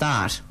from the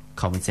start.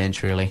 Common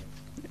sense, really.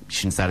 You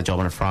shouldn't start a job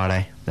on a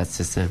Friday. That's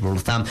just a rule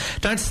of thumb.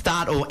 Don't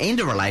start or end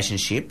a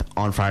relationship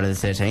on Friday the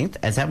 13th,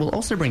 as that will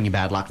also bring you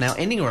bad luck. Now,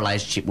 ending a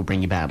relationship will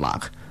bring you bad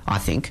luck, I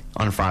think,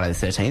 on Friday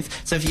the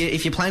 13th. So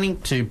if you're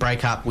planning to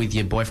break up with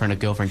your boyfriend or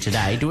girlfriend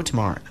today, do it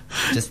tomorrow.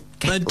 Just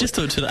do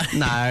it today.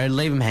 No,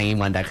 leave them hanging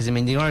one day, because, I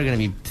mean, you're already going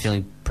to be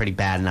feeling pretty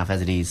bad enough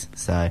as it is.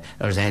 So,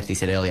 or as Anthony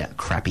said earlier,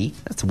 crappy.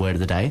 That's the word of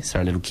the day.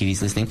 Sorry, little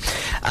kiddies listening.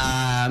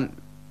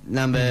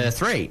 Number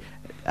 3.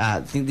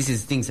 This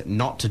is things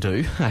not to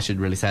do. I should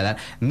really say that.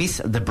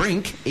 Miss the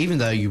Brink, even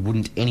though you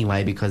wouldn't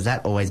anyway, because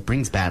that always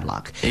brings bad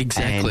luck.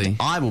 Exactly. And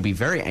I will be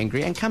very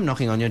angry and come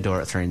knocking on your door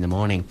at 3 in the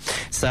morning.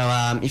 So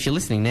if you're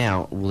listening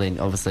now, well then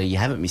obviously you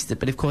haven't missed it.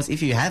 But of course,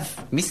 if you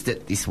have missed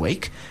it this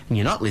week and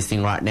you're not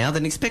listening right now,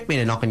 then expect me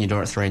to knock on your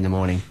door at 3 in the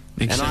morning.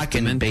 And I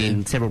can be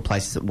in several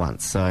places at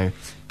once, so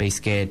be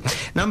scared.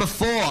 Number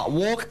 4,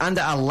 walk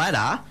under a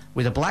ladder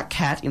with a black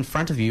cat in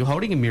front of you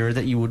holding a mirror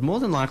that you would more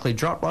than likely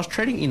drop whilst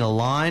treading on a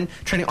line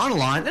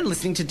and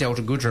listening to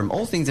Delta Goodrum.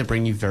 All things that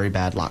bring you very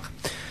bad luck.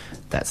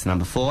 That's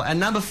number 4. And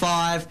number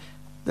 5,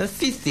 the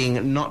 5th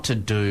thing not to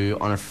do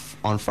on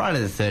Friday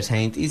the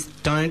 13th is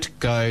don't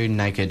go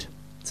naked.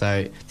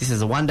 So this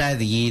is the one day of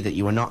the year that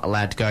you are not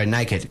allowed to go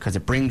naked because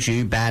it brings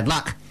you bad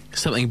luck.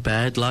 Something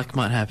bad luck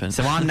might happen.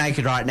 So I'm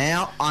naked right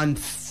now. I'm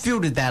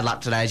filled with bad luck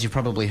today, as you've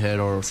probably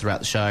heard all throughout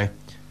the show.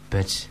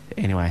 But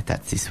anyway,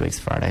 that's this week's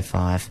Friday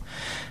 5.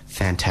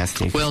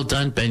 Fantastic. Well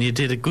done, Ben. You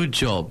did a good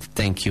job.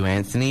 Thank you,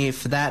 Anthony.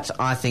 For that,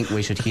 I think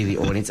we should hear the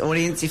audience.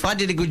 Audience, if I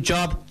did a good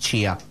job,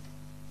 cheer.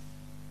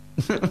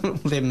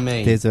 They're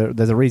mean. There's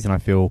a reason I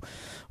feel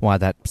why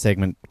that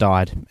segment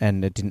died,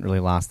 and it didn't really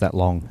last that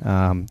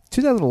long.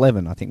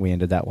 2011, I think we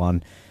ended that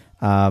one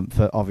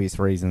for obvious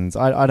reasons.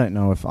 I don't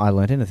know if I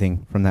learnt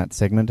anything from that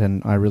segment,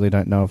 and I really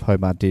don't know if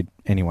Hobart did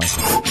anyway.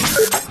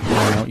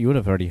 Now, you would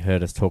have already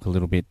heard us talk a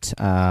little bit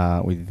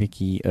with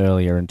Vicky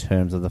earlier in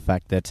terms of the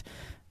fact that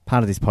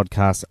part of this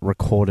podcast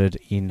recorded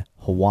in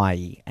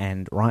Hawaii,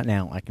 and right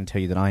now I can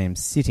tell you that I am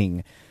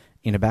sitting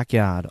in a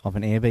backyard of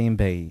an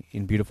Airbnb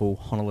in beautiful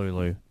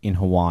Honolulu in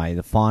Hawaii.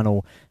 The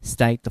final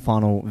state, the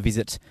final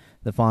visit,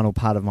 the final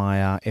part of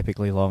my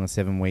epically long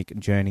 7-week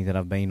journey that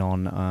I've been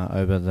on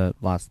over the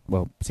last,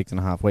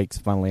 6.5 weeks,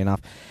 funnily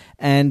enough.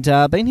 And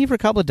been here for a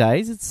couple of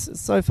days. It's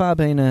so far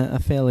been a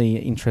fairly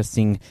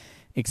interesting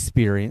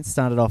experience.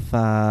 Started off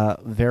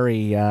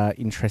very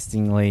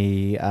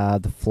interestingly,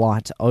 the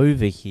flight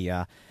over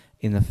here,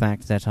 in the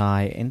fact that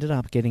I ended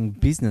up getting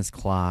business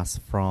class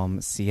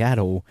from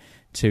Seattle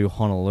to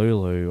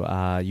Honolulu.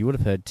 You would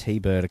have heard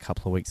T-Bird a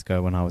couple of weeks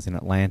ago when I was in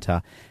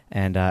Atlanta,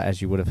 and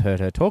as you would have heard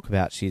her talk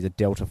about, she's a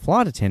Delta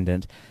flight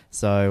attendant,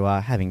 so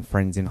having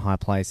friends in high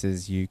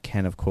places, you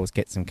can of course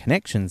get some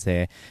connections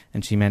there,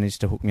 and she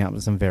managed to hook me up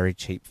with some very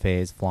cheap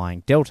fares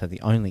flying Delta.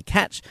 The only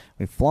catch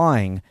with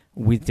flying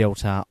with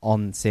Delta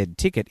on said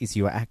ticket is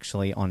you are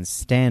actually on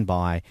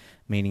standby,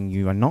 meaning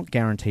you are not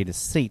guaranteed a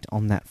seat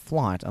on that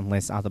flight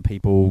unless other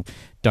people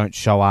don't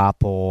show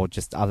up or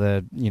just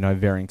other,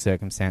 varying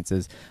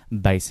circumstances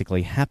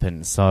basically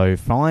happen. So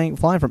flying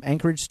from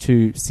Anchorage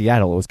to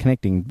Seattle, it was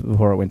connecting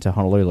before it went to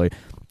Honolulu.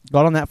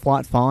 Got on that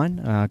flight fine,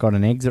 got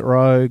an exit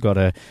row, got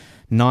a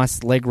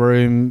nice leg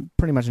room,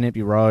 pretty much an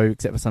empty row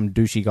except for some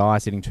douchey guy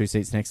sitting 2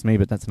 seats next to me,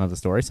 but that's another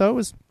story. So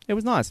it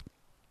was nice.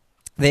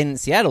 Then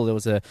Seattle, there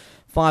was a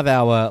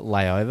 5-hour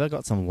layover,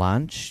 got some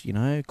lunch,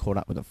 caught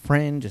up with a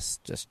friend,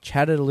 just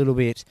chatted a little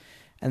bit,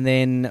 and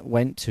then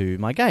went to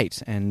my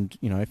gate and,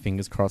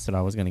 fingers crossed that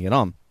I was going to get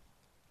on.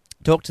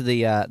 Talked to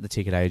the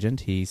ticket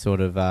agent. He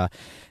sort of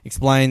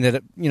explained that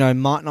it,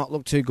 might not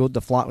look too good.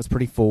 The flight was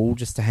pretty full,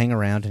 just to hang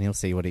around and he'll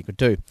see what he could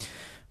do.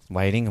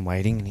 Waiting,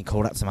 and he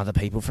called up some other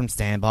people from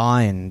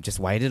standby and just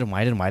waited.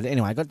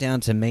 Anyway, I got down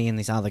to me and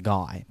this other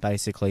guy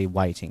basically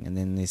waiting, and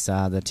then this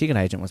the ticket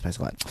agent was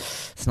basically like,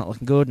 it's not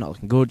looking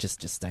good,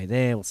 just stay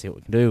there, we'll see what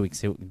we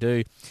can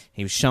do.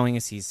 He was showing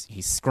us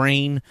his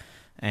screen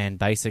and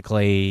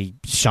basically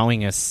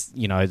showing us,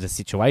 the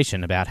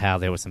situation about how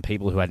there were some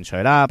people who hadn't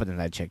showed up and then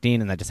they'd checked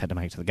in and they just had to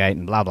make it to the gate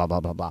and blah, blah, blah,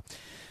 blah, blah.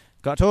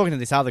 Got talking to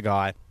this other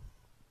guy.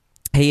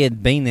 He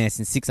had been there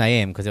since 6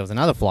 a.m. because there was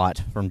another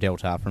flight from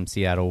Delta from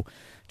Seattle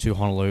to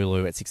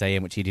Honolulu at 6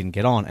 a.m, which he didn't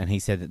get on, and he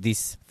said that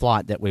this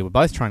flight that we were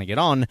both trying to get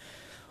on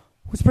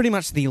was pretty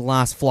much the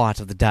last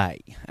flight of the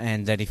day,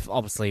 and that if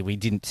obviously we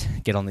didn't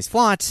get on this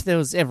flight, there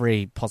was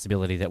every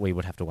possibility that we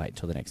would have to wait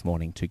till the next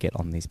morning to get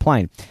on this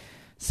plane.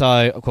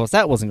 So, of course,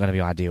 that wasn't going to be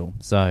ideal,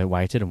 so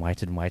waited,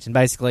 and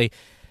basically,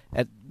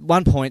 at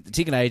one point, the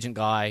ticket agent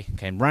guy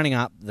came running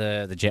up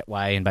the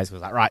jetway and basically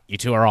was like, right, you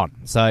two are on.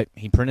 So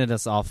he printed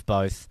us off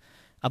both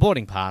a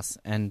boarding pass,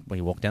 and we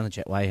walked down the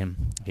jetway, and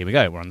here we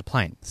go, we're on the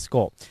plane.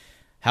 Score.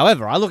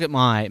 However, I look at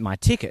my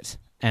ticket,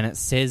 and it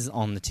says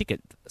on the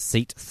ticket,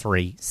 seat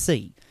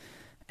 3C.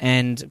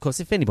 And, of course,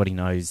 if anybody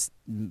knows,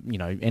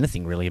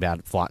 anything really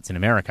about flights in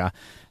America,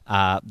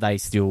 they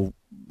still,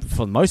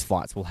 for most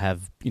flights, will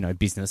have,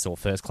 business or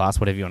first class,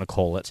 whatever you want to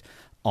call it,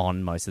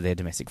 on most of their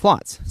domestic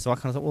flights. So I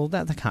kind of thought, well,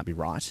 that can't be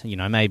right.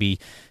 Maybe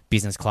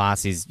business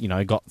class is,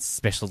 got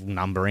special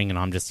numbering, and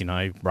I'm just,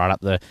 right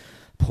up the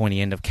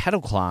pointy end of cattle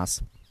class.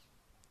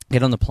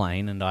 Get on the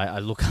plane, and I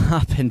look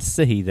up and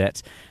see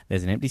that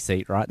there's an empty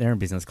seat right there in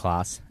business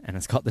class, and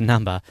it's got the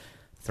number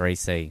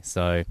 3C.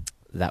 So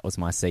that was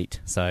my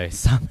seat. So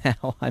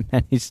somehow I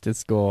managed to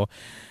score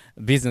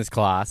business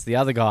class. The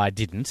other guy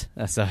didn't.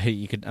 So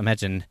you could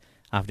imagine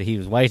after he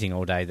was waiting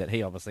all day that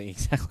he obviously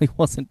exactly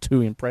wasn't too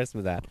impressed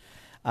with that.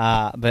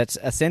 But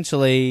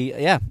essentially,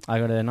 yeah, I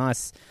got a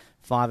nice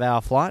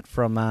 5-hour flight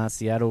from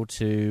Seattle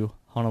to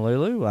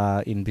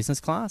Honolulu in business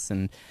class,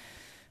 and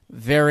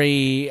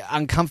very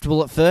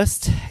uncomfortable at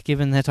first,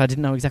 given that I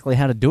didn't know exactly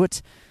how to do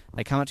it.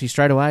 They come up to you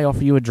straight away,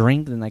 offer you a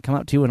drink, then they come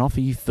up to you and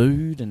offer you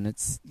food, and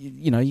it's,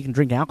 you can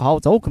drink alcohol.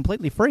 It's all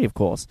completely free, of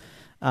course.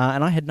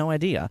 And I had no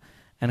idea.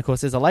 And, of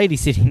course, there's a lady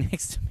sitting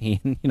next to me,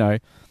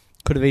 and,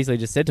 could have easily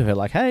just said to her,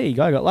 like, hey, you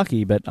guy got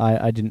lucky, but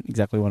I didn't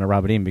exactly want to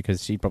rub it in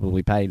because she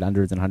probably paid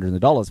hundreds and hundreds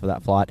of dollars for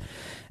that flight.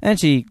 And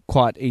she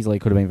quite easily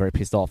could have been very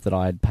pissed off that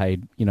I had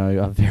paid,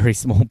 a very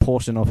small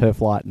portion of her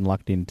flight and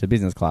lucked into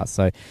business class.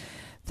 So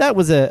that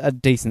was a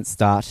decent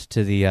start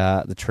to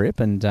the trip,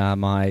 and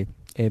my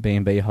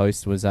Airbnb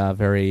host was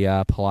very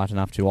polite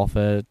enough to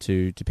offer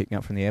to pick me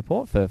up from the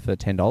airport for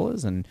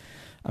 $10, and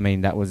I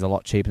mean that was a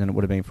lot cheaper than it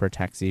would have been for a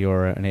taxi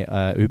or an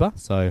Uber,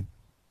 so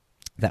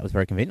that was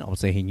very convenient.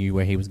 Obviously he knew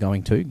where he was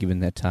going to, given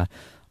that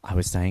I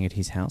was staying at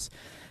his house.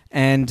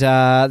 And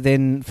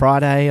then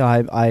Friday,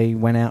 I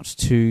went out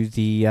to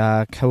the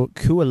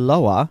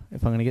Kualoa,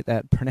 if I'm going to get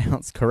that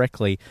pronounced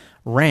correctly,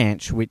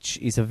 ranch, which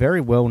is a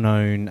very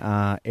well-known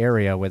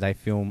area where they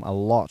film a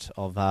lot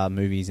of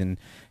movies and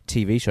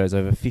TV shows.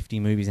 Over 50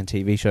 movies and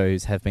TV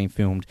shows have been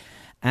filmed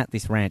at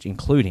this ranch,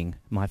 including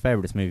my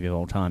favourite movie of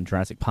all time,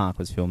 Jurassic Park,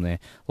 was filmed there.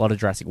 A lot of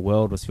Jurassic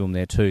World was filmed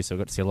there too, so I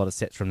got to see a lot of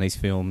sets from these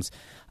films,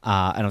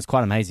 and it was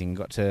quite amazing.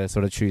 Got to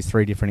sort of choose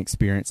 3 different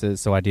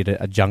experiences, so I did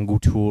a jungle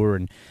tour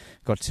and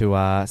got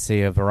to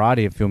see a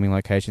variety of filming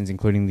locations,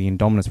 including the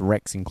Indominus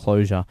Rex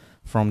enclosure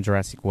from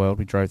Jurassic World.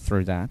 We drove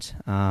through that,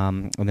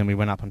 and then we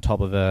went up on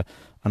top of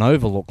an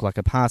overlook, like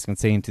a pass you can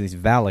see into this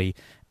valley,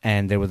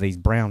 and there were these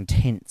brown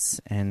tents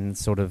and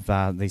sort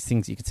of these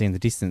things you could see in the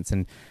distance,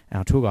 and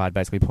our tour guide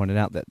basically pointed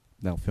out that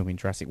they were filming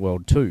Jurassic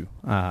World 2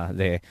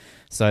 there.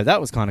 So that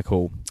was kind of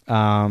cool.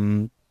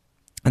 And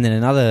then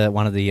another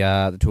one of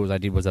the tours I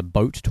did was a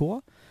boat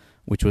tour,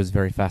 which was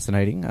very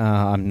fascinating.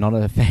 I'm not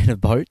a fan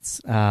of boats,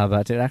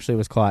 but it actually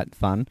was quite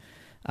fun.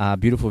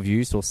 Beautiful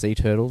views, saw sea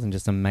turtles and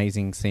just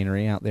amazing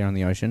scenery out there on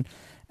the ocean.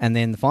 And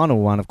then the final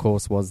one, of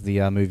course, was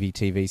the movie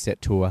TV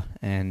set tour,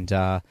 and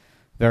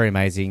very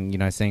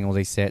amazing, seeing all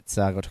these sets.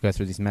 I got to go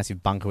through this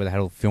massive bunker where they had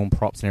all film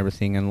props and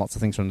everything, and lots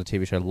of things from the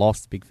TV show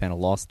Lost. Big fan of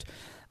Lost.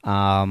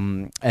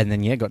 And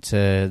then, got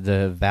to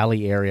the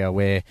valley area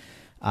where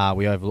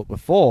we overlooked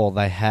before.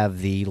 They have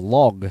the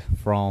log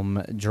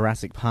from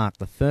Jurassic Park,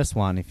 the first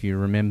one, if you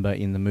remember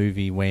in the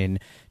movie when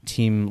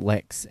Tim,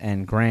 Lex,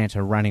 and Grant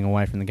are running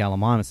away from the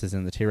Gallimimuses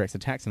and the T-Rex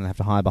attacks them and they have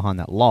to hide behind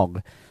that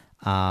log.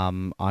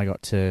 I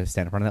got to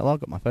stand in front of that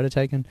log, got my photo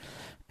taken,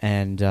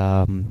 and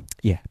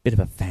bit of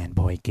a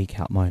fanboy geek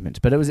out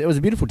moment. But it was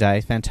a beautiful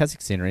day,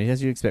 fantastic scenery,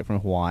 as you expect from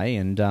Hawaii,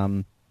 and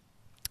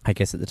I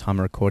guess at the time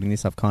of recording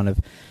this, I've kind of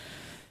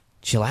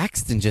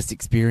chillaxed and just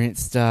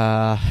experienced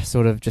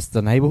sort of just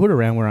the neighbourhood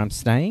around where I'm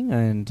staying,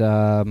 and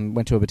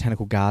went to a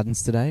botanical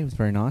gardens today. It was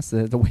very nice.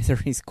 The weather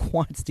is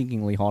quite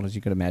stinkingly hot, as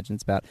you could imagine.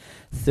 It's about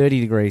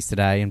 30 degrees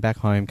today, and back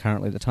home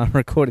currently at the time of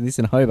recording this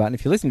in Hobart. And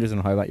if you're listening to this in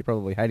Hobart, you're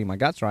probably hating my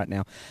guts right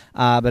now.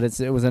 But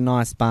it was a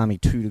nice balmy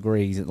 2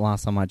 degrees at the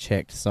last time I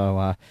checked,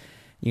 so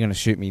you're going to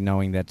shoot me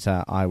knowing that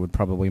I would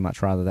probably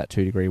much rather that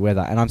 2-degree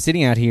weather. And I'm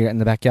sitting out here in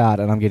the backyard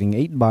and I'm getting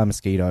eaten by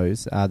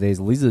mosquitoes. There's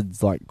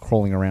lizards like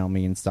crawling around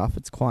me and stuff.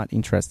 It's quite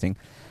interesting.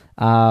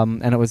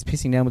 And it was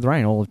pissing down with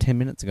rain all of 10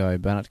 minutes ago,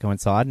 but I had to go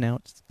inside. Now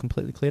it's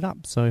completely cleared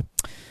up. So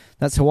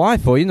that's Hawaii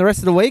for you. And the rest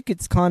of the week,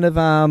 it's kind of,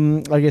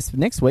 I guess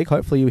next week,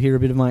 hopefully you'll hear a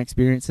bit of my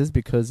experiences,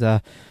 because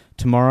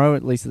tomorrow,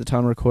 at least at the time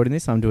of recording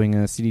this, I'm doing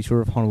a city tour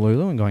of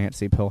Honolulu and going out to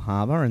see Pearl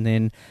Harbor. And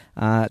then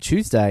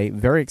Tuesday,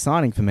 very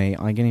exciting for me,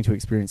 I'm getting to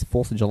experience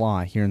 4th of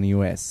July here in the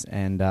US.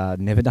 And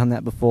never done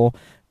that before.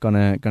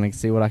 Gonna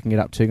see what I can get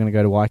up to. Gonna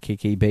go to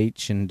Waikiki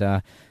Beach and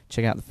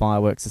check out the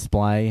fireworks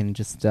display and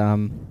just,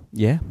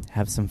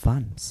 have some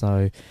fun.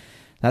 So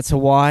that's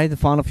Hawaii, the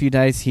final few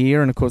days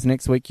here. And, of course,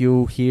 next week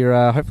you'll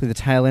hear, hopefully, the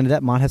tail end of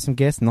that. Might have some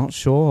guests, not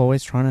sure.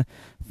 Always trying to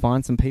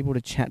find some people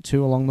to chat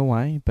to along the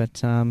way.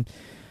 But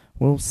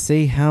we'll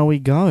see how we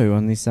go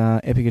on this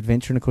epic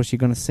adventure. And, of course, you're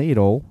going to see it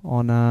all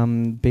on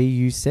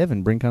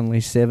BU7, Brink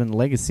Unleashed 7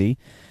 Legacy,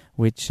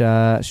 which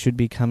should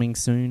be coming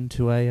soon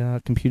to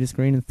a computer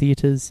screen and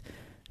theatres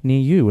near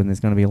you. And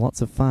there's going to be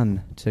lots of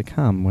fun to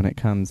come when it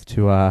comes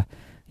to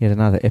yet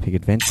another epic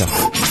adventure.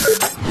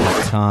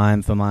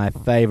 Time for my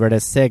favourite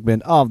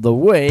segment of the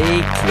week.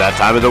 It's that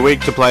time of the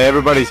week to play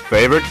everybody's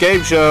favourite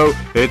game show.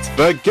 It's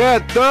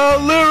Forget the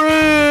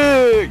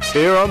Lyrics!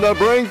 Here on the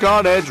Brink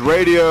on Edge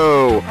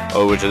Radio.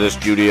 Over to the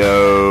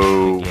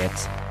studio.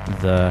 Forget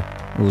the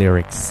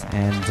Lyrics.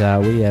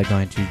 And we are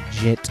going to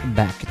jet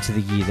back to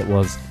the year that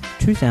was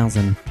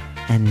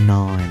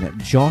 2009.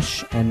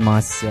 Josh and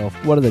myself,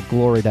 what are the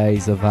glory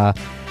days of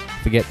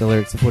Forget the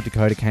Lyrics before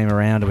Dakota came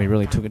around and we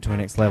really took it to a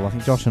next level. I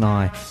think Josh and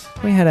I,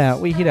 we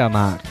hit our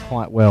mark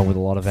quite well with a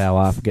lot of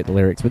our Forget the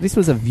Lyrics. But this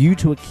was A View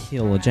to a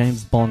Kill, a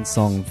James Bond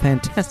song,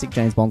 fantastic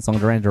James Bond song,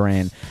 Duran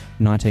Duran,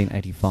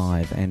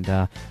 1985.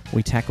 And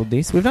we tackled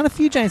this. We've done a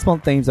few James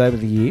Bond themes over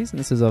the years, and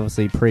this is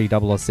obviously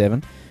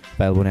pre-007,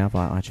 available now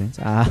via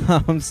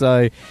iTunes.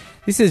 So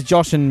this is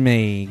Josh and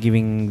me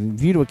giving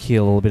View to a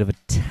Kill a bit of a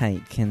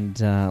take, and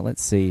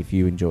let's see if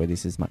you enjoy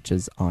this as much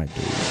as I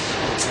do.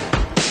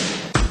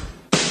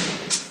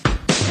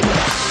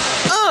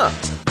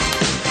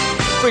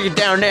 Break it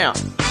down now.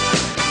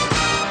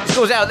 This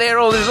goes out there,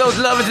 all those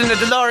lovers in the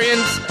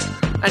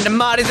DeLoreans, and the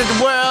Martys of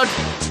the world,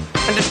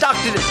 and the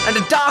doctors, and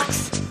the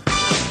docs,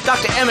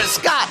 Dr. Emmett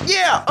Scott,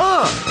 yeah,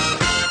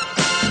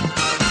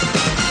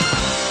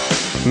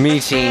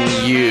 Meeting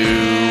you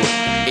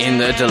in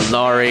the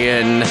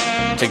DeLorean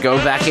to go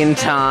back in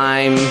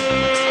time.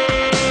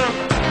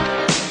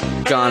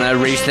 Gonna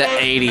reach the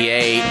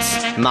 88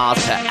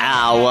 miles per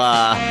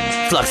hour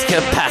flux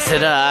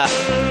capacitor.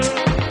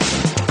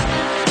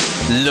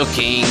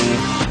 Looking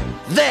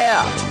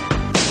there.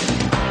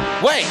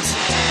 Wait,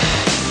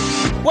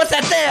 what's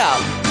that there?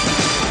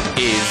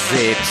 Is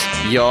it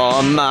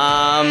your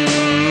mum?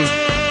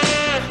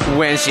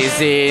 When she's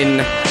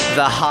in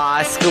the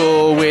high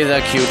school with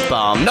a cute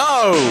bum?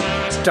 No,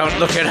 Don't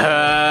look at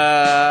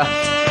her.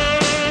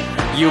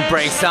 You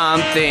break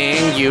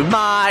something, you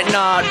might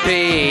not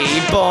be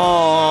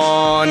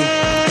born.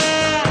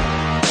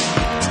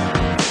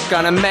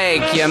 Gonna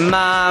make your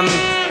mum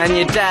and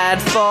your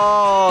dad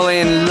fall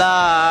in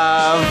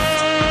love.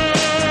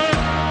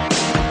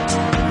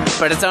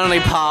 But it's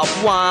only part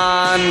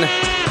 1,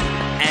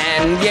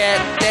 and yet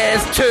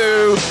there's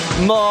 2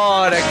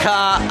 more to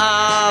come.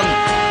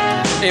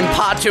 In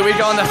part 2 we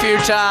go in the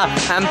future,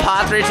 and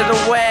part 3 to the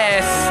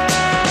west.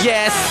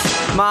 Yes,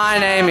 my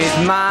name is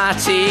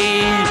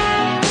Marty.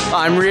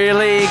 I'm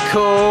really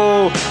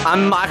cool.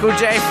 I'm Michael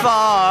J.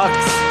 Fox.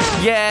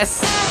 Yes,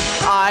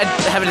 I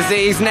have a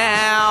disease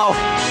now,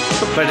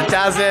 but it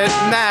doesn't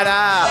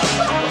matter,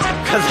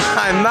 'cause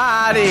I'm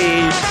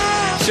Marty.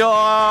 Sure,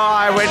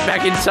 I went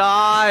back in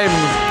time.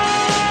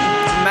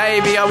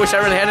 Maybe I wish I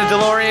really had a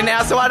DeLorean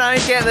now so I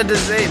don't get the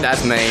disease.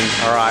 That's mean.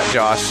 All right,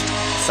 Josh,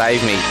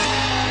 save me.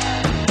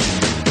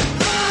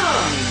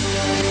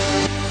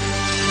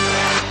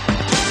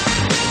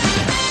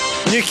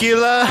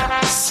 Nuclear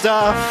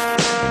stuff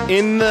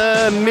in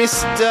the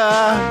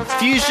Mr.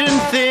 Fusion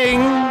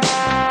thing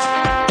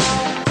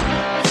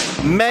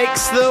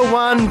makes the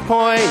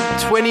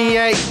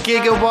 1.28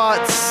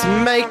 gigawatts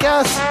make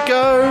us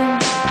go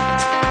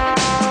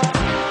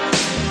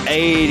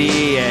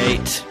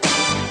 88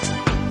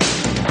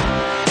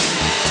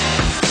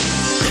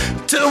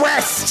 to the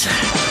west.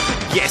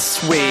 Yes,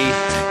 we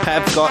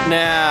have got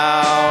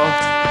now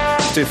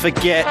to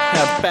forget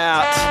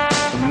about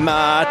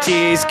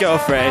Marty's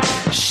girlfriend.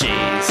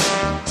 She's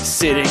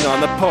sitting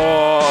on the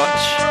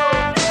porch,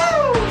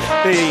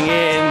 being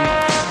in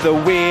the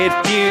weird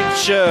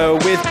future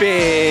with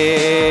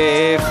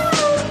Biff.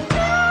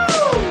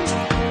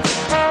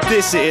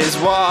 This is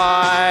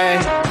why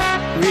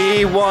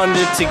we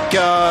wanted to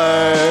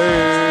go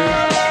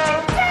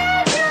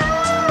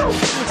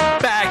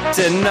back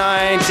to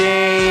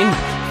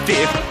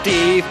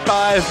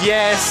 1955.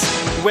 Yes,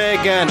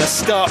 we're gonna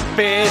stop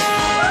Biff,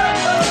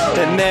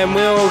 and then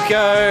we'll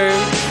go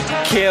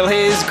kill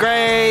his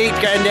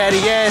great-granddaddy.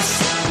 Yes,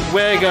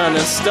 we're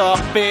gonna stop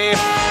Biff.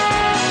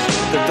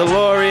 The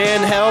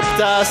DeLorean helped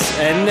us,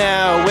 and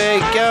now we're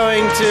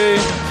going to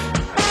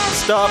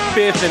stop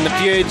Biff in the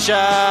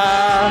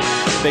future,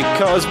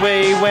 because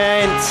we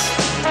went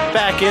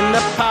back in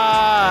the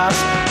past.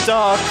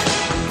 Doc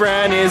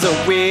Brown is a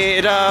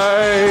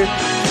weirdo.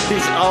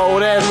 He's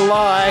old and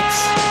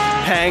likes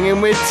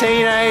hanging with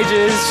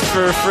teenagers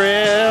for a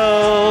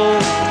thrill.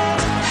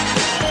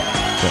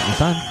 Certainly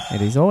fun.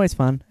 It is always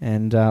fun,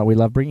 and we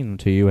love bringing them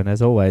to you. And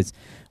as always,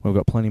 we've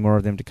got plenty more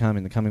of them to come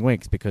in the coming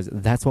weeks, because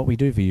that's what we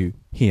do for you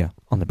here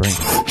on The Brink.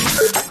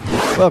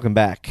 Welcome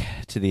back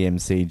to the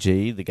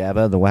MCG, the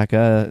Gabba, the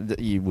Whacker.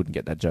 You wouldn't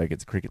get that joke,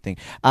 it's a cricket thing.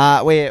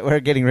 We're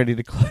getting ready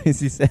to close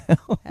this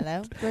out.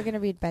 Hello. We're going to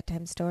read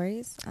bedtime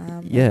stories.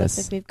 Yes. It looks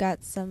like we've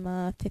got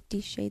some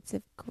 50 Shades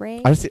of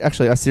Grey. I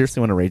seriously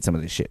want to read some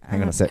of this shit.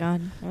 Hang on a sec.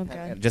 God. Oh,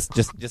 God.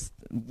 Just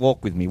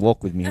walk with me.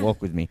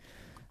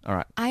 All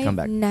right, come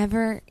back. I've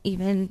never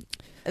even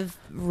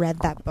read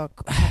that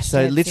book.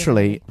 So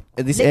literally,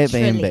 this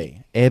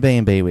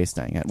Airbnb we're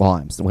staying at.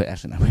 Well, we're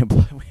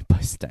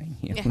both staying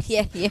here.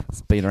 Yeah.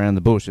 Let's beat around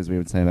the bush, as we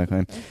would say back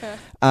home.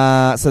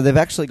 So they've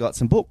actually got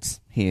some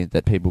books here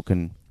that people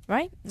can...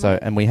 Right. So,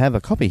 and we have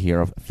a copy here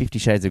of 50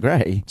 Shades of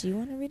Grey. Do you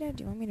want to read it?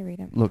 Do you want me to read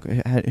it? Look,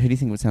 who do you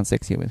think would sound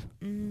sexier with?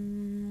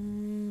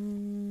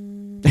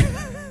 I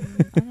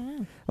don't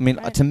know. I mean,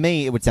 to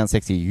me, it would sound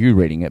sexier you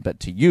reading it, but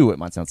to you, it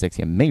might sound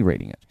sexier me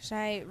reading it. Should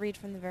I read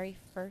from the very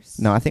first?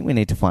 No, I think we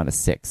need to find a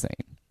sex scene.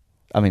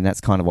 I mean, that's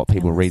kind of what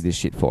people read this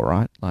shit for,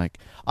 right? Like,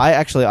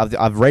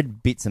 I've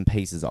read bits and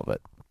pieces of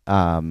it.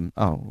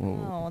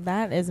 Oh,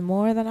 that is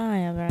more than I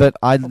have read. But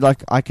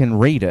I can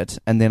read it,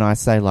 and then I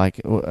say,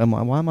 like, why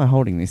am I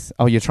holding this?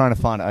 Oh, you're trying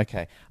to find it.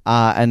 Okay.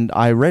 And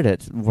I read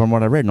it from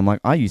what I read, and I'm like,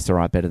 I used to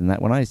write better than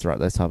that when I used to write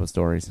those type of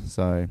stories.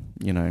 So,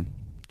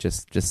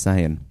 just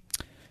saying.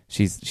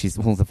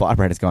 Well, the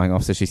vibrator's going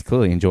off, so she's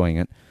clearly enjoying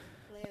it.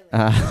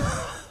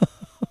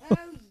 Oh,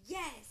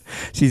 yes!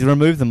 She's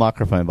removed the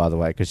microphone, by the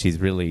way, because she's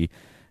really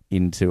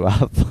into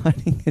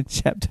finding a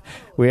chapter.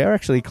 We are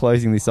actually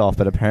closing this off,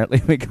 but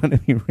apparently we're going to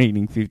be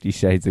reading 50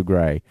 Shades of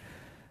Grey.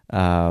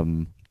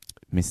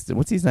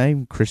 What's his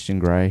name? Christian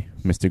Grey?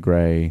 Mr.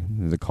 Grey,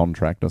 The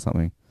Contract or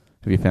something.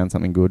 Have you found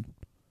something good?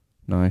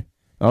 No?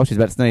 Oh, she's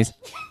about to sneeze.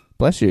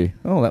 Bless you.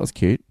 Oh, that was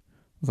cute. It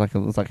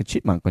was like a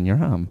chipmunk on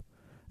your arm.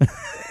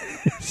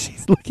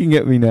 She's looking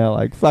at me now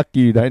like, fuck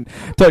you, don't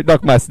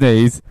knock my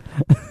sneeze.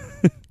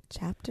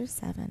 Chapter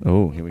 7.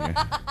 Oh, here we go.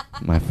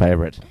 My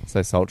favourite.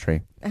 So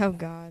sultry. Oh,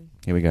 God.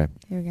 Here we go.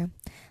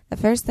 The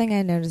first thing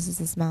I noticed is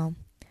the smell.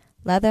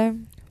 Leather,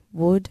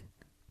 wood,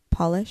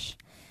 polish,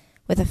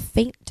 with a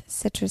faint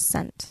citrus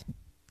scent.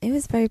 It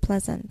was very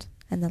pleasant,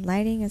 and the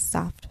lighting is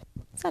soft,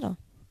 subtle.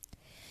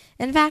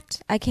 In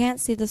fact, I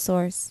can't see the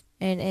source,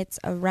 and it's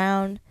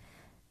around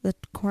the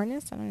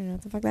cornice. I don't even know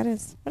what the fuck that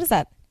is. What is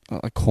that?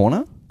 A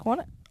corner?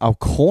 Corner? Oh,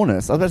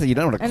 cornice. I was about to say, you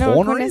don't know what a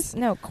corner is?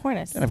 No,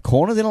 cornice. You don't have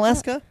corners in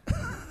Alaska?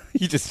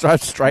 You just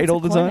drive straight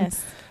all the time?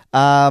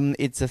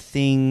 It's a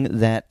thing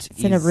that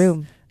It's in a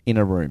room. In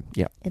a room,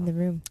 yep. In the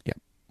room. Yep.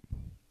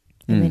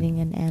 Emitting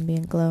an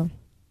ambient glow.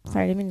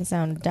 Sorry, I didn't mean to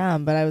sound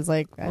dumb, but I was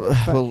like...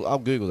 Well, I'll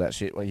Google that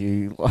shit while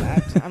you...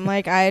 I'm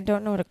like, I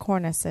don't know what a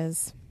cornice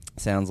is.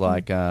 Sounds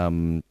like,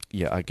 again,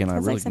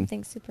 Sounds like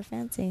something super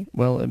fancy.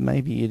 Well,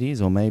 maybe it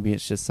is, or maybe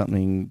it's just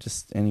something,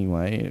 just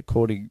anyway,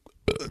 according...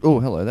 Oh,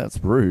 hello,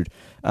 that's rude.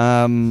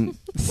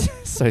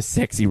 So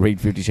sexy,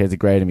 read 50 Shades of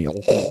Grey to me.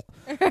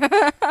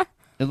 It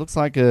looks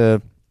like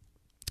a...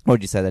 What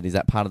would you say that is?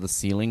 That part of the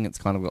ceiling? It's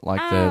kind of got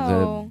like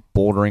the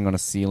bordering on a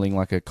ceiling,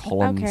 like a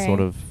column sort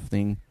of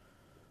thing.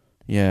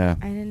 Yeah.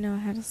 I didn't know it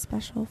had a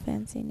special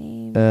fancy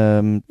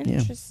name.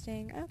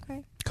 Interesting. Yeah.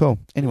 Okay. Cool.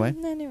 Anyway,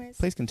 anyways.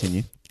 Please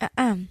continue.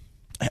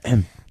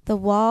 The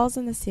walls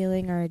and the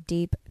ceiling are a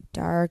deep,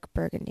 dark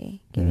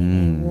burgundy,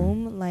 giving a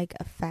womb-like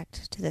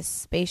effect to this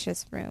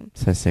spacious room.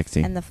 So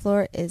sexy. And the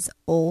floor is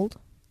old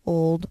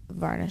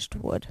varnished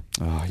wood.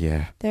 Oh,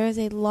 yeah. There is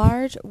a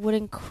large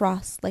wooden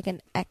cross, like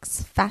an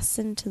X,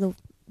 fastened to the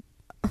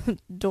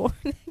door.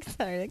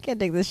 Sorry, I can't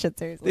take this shit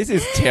seriously. This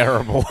is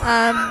terrible.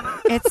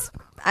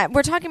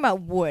 We're talking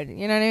about wood,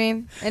 you know what I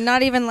mean? And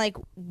not even like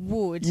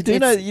wood. You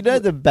know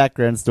the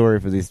background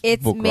story for this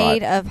it's book,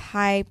 made right? of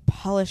high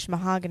polished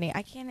mahogany.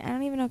 I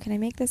don't even know. Can I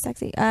make this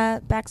sexy?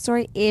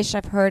 Backstory-ish.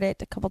 I've heard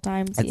it a couple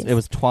times. Yes. It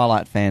was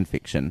Twilight fan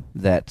fiction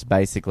that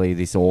basically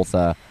this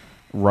author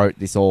wrote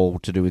this all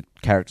to do with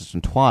characters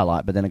from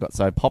Twilight, but then it got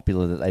so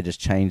popular that they just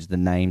changed the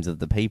names of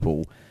the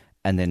people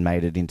and then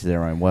made it into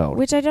their own world.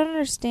 Which I don't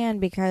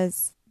understand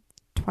because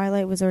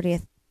Twilight was already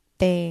a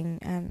thing.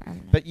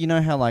 And but you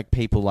know how like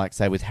people like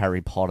say with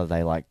Harry Potter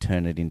they like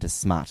turn it into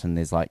smut and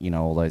there's like, you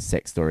know, all those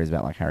sex stories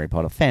about like Harry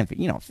Potter fanfic.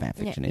 You know what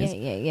fanfiction is.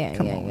 Yeah.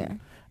 Come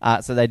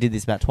on. So they did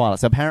this about Twilight.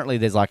 So apparently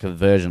there's like a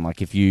version,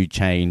 like if you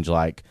change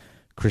like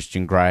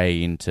Christian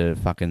Grey into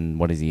fucking,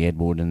 what is he,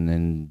 Edward, and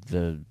then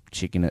the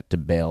chick in it to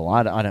Belle.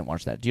 I don't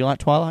watch that. Do you like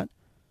Twilight?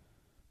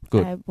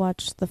 Good. I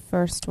watched the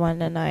first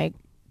one and I...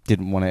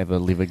 Didn't want to ever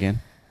live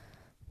again?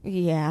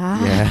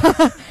 Yeah.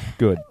 Yeah.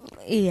 Good.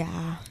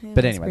 Yeah.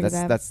 But anyway,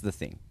 that's the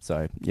thing.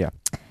 So, yeah.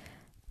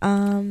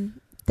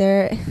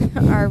 There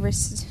are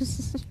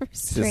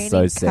restraining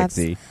so cuffs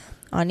sexy.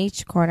 on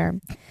each corner.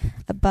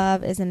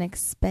 Above is an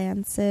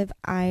expansive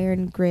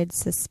iron grid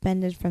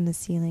suspended from the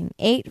ceiling,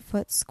 8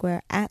 foot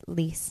square at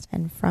least,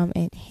 and from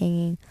it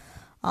hanging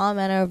all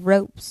manner of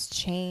ropes,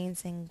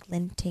 chains, and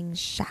glinting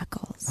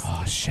shackles.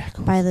 Oh,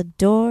 shackles. By the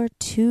door,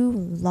 2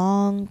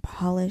 long,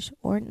 polished,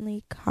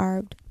 ordinarily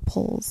carved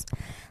poles,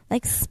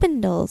 like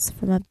spindles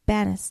from a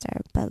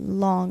banister, but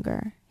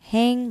longer,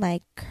 hang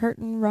like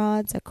curtain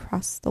rods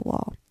across the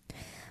wall.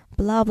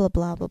 Blah, blah,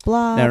 blah, blah,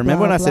 blah. Now, remember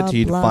blah, when I said blah, to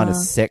you blah. to find a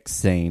sex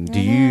scene?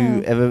 Do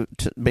you ever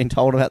been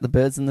told about the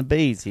birds and the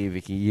bees here,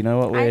 Vicky? You know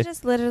what we're... I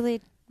just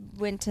literally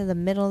went to the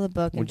middle of the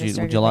book and just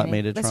started Would you like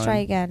reading. me to try? Let's try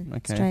again. Okay.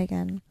 Let's try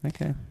again.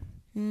 Okay.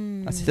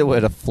 I see the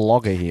word a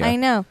flogger here. I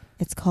know.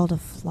 It's called a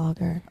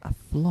flogger. A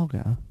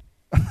flogger?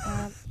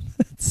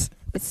 It's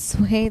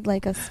swayed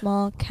like a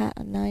small cat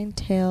o' 9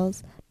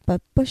 tails,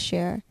 but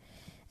bushier.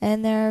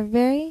 And there are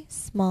very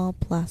small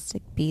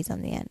plastic bees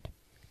on the end.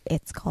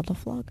 It's called a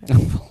flogger. A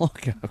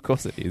flogger, of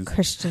course it is.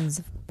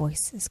 Christian's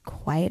voice is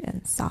quiet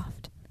and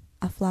soft.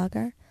 A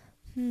flogger?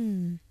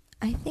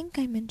 I think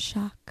I'm in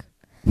shock.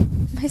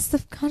 My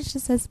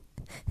subconscious says...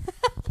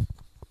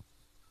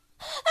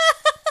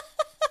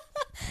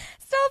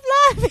 Stop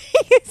laughing!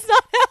 It's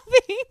not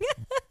helping!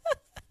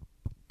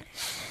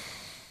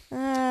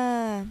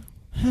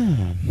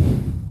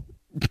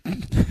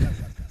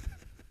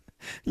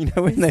 You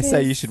know when they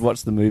say you should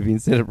watch the movie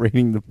instead of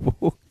reading the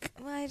book?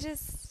 Well, I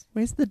just...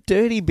 Where's the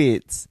dirty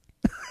bits?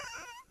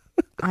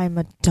 I'm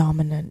a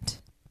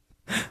dominant.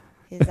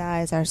 His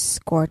eyes are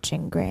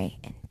scorching gray,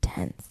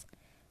 intense.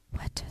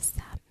 What does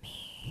that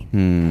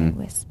mean? I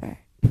whisper.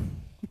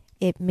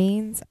 It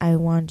means I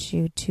want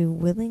you to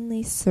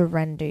willingly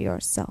surrender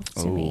yourself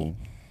to me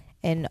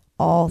in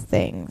all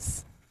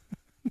things.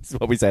 This is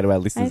what we say to our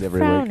listeners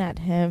every I frown week. at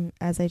him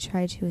as I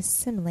try to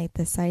assimilate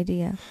this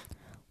idea.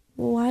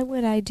 Why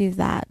would I do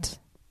that?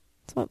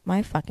 That's what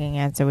my fucking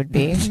answer would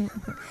be.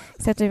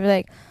 Except to be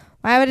like,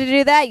 why would I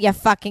do that, you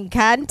fucking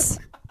cunt?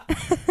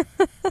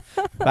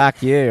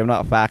 Fuck you. I'm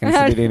not fucking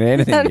sitting in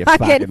anything, I'm you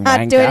fucking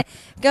not doing wanker. it.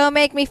 Go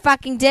make me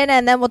fucking dinner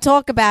and then we'll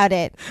talk about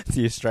it. It's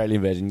the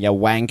Australian version. You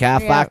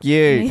wanker. Fuck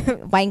you.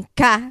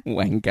 Wanker.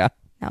 Wanker.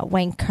 No,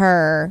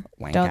 wanker.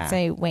 Wanker. Don't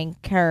say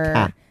wanker.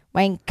 Ha.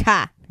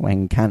 Wanker.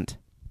 Wankunt.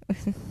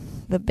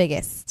 The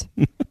biggest.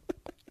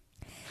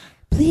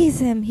 Please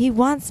him. He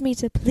wants me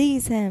to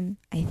please him.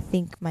 I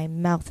think my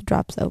mouth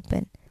drops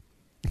open.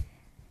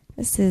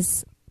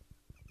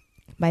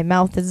 My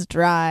mouth is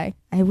dry.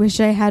 I wish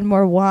I had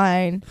more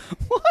wine.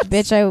 What?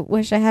 Bitch, I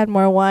wish I had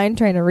more wine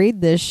trying to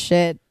read this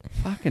shit.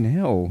 Fucking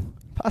hell.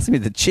 Pass me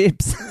the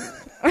chips.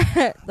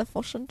 The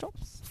fish and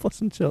chops. Fish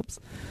and chops.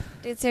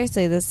 Dude,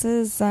 seriously, this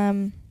is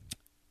I'm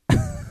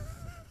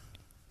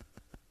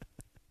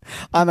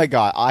a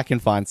guy. I can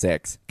find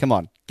sex. Come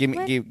on. Give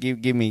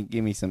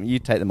me some. You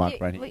take the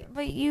microphone here.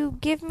 But you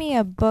give me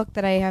a book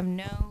that I have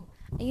no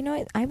You know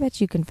what? I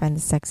bet you can find the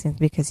sex scenes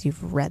because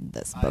you've read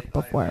this book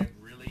before. I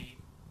really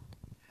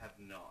have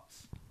not.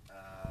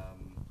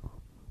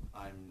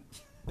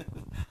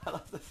 I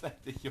love the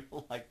fact that you're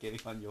like getting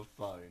on your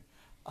phone.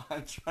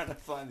 I'm trying to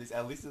find this.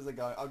 Our listeners are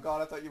going, oh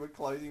God, I thought you were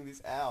closing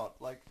this out.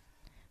 Like,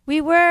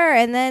 We were,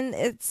 and then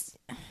it's...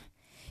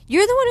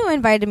 You're the one who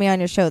invited me on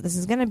your show. This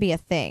is going to be a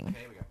thing. okay,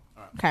 here we go.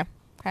 All right.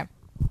 Okay.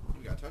 Here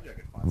we go. I told you I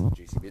could find some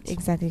juicy bits.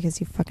 Exactly, because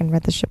you fucking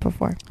read the shit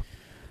before.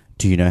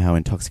 Do you know how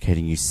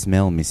intoxicating you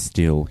smell, Miss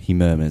Steele? He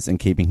murmurs, and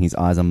keeping his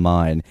eyes on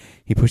mine,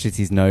 he pushes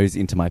his nose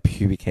into my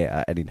pubic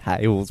hair and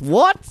inhales.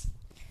 What?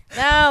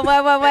 No,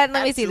 what?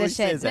 Let me see this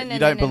shit. Says that. You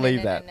don't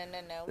believe that.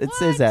 No. It What?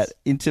 says that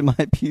into my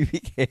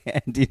pubic hair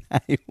and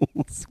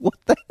inhales. What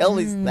the hell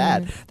is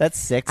that? That's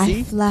sexy.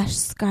 I flush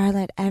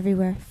scarlet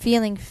everywhere,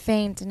 feeling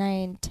faint,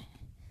 and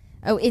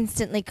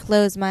instantly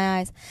close my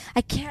eyes.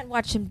 I can't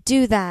watch him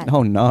do that.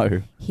 Oh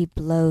no. He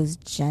blows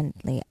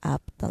gently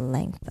up the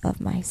length of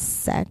my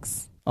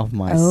sex. Of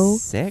my Oh,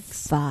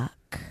 sex?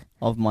 Fuck.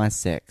 Of my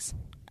sex.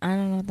 I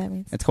don't know what that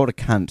means. It's called a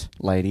cunt,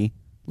 lady.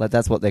 Like,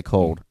 that's what they're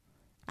called.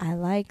 I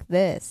like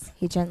this.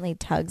 He gently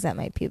tugs at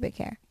my pubic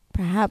hair.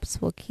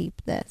 Perhaps we'll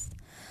keep this.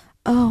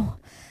 Oh,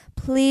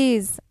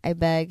 please, I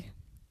beg.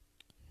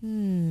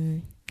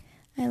 I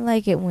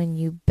like it when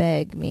you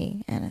beg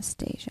me,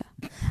 Anastasia.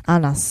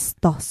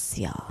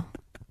 Anastasia.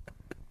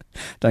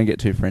 Don't get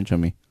too French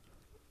on me.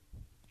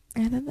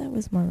 I thought that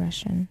was more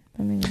Russian.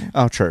 But maybe not.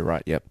 Oh, true,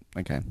 right, yep.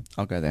 Okay,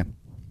 I'll go there.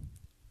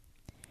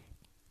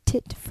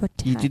 Tit for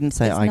tat. You didn't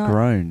say is I not-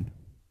 groan.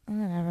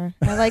 Whatever.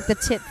 I like the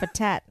tit for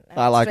tat.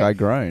 I like I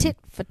groan. Tit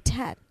for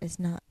tat is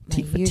not my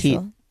Tit for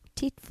usual.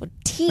 Tit for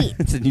teat.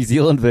 It's a New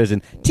Zealand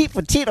version. Tit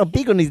for tit, I'm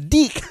big on his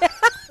dick.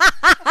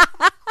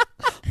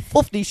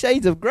 50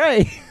 Shades of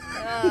Grey.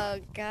 Oh,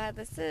 God,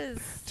 this is...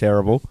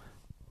 Terrible.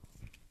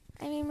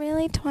 I mean,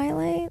 really,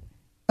 Twilight?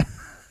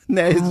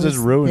 No, it's How's just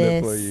ruined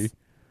it this? for you.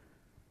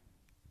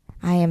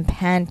 I am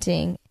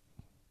panting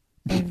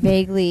and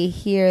vaguely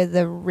hear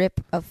the rip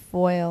of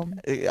foil.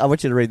 I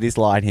want you to read this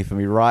line here for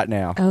me right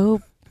now.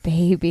 Oh,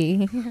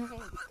 baby.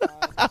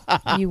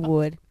 You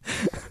would.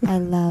 I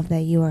love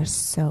that you are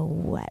so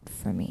wet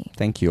for me.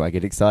 Thank you. I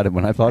get excited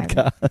when I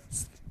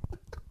podcast.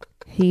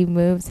 He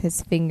moves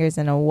his fingers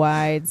in a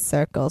wide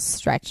circle,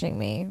 stretching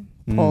me,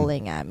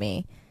 pulling at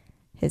me,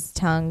 his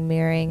tongue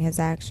mirroring his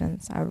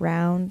actions,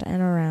 around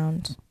and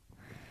around.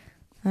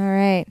 All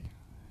right.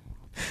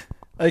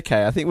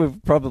 Okay, I think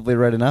we've probably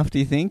read enough, do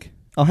you think?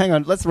 Oh, hang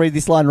on. Let's read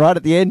this line right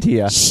at the end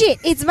here. Shit,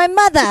 it's my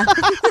mother.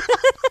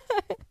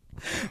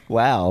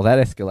 Wow,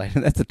 that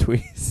escalated. That's a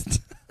twist.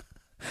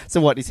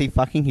 So what, is he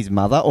fucking his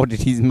mother, or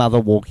did his mother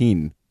walk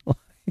in?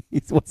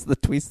 What's the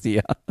twist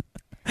here?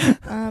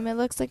 It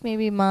looks like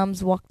maybe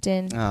mom's walked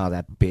in. Oh,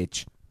 that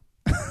bitch.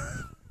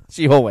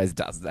 She always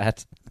does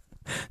that.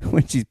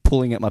 When she's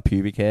pulling at my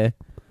pubic hair.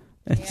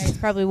 Yeah, he's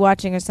probably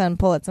watching her son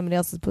pull at somebody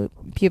else's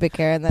pubic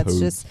hair, and that's Poo.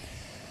 just...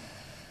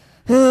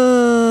 Right,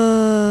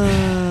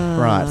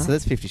 so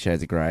that's 50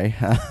 Shades of Grey.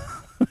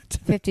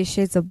 50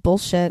 Shades of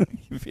bullshit.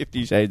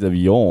 50 Shades of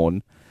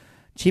Yawn.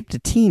 Chip to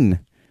tin.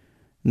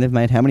 And they've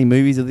made how many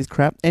movies of this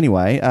crap?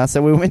 Anyway,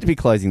 so we were meant to be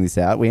closing this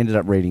out. We ended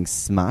up reading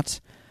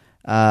Smut.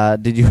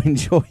 Did you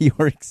enjoy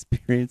your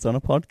experience on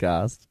a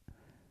podcast?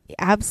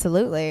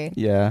 Absolutely.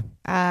 Yeah.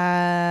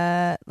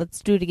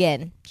 Let's do it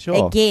again.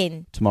 Sure.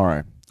 Again.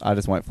 Tomorrow. I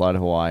just won't fly to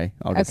Hawaii.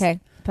 I'll just Okay,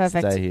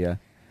 perfect. stay here.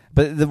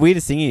 But the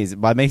weirdest thing is,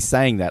 by me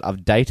saying that,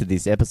 I've dated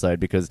this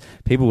episode because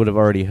people would have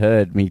already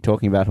heard me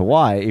talking about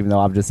Hawaii, even though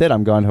I've just said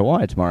I'm going to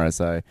Hawaii tomorrow.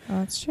 So Oh,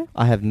 that's true.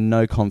 I have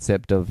no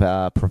concept of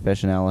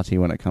professionality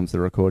when it comes to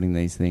recording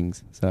these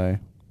things. So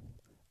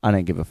I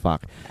don't give a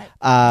fuck.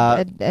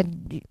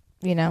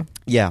 You know.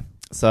 Yeah.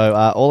 So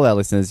all our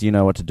listeners, you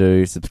know what to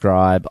do.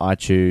 Subscribe,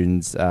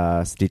 iTunes,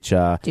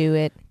 Stitcher, Do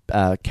it.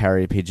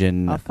 Carrier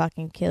Pigeon. I'll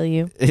fucking kill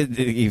you.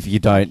 If you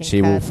don't, Fucking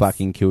she will cunts.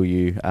 fucking kill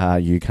you,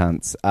 you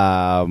cunts.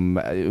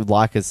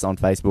 Like us on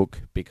Facebook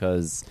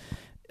because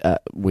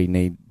we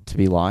need to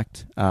be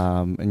liked.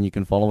 And you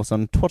can follow us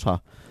on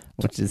Twitter,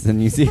 which is the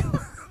New Zealand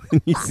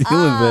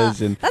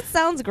version. That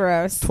sounds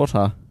gross.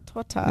 Twitter.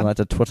 Twitter. You like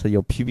to Twitter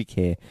your pubic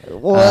hair.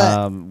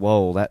 What?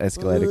 Whoa, that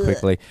escalated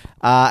quickly.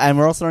 And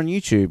we're also on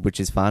YouTube, which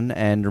is fun.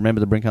 And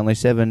remember, the Brink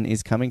Unleashed 7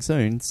 is coming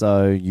soon,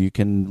 so you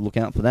can look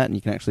out for that, and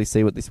you can actually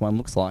see what this one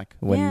looks like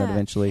when that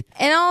eventually...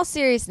 In all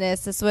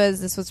seriousness, this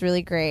was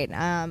really great.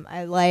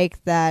 I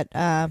like that,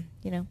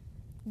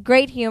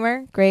 great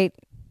humor, great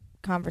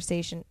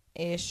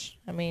conversation-ish.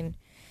 I mean,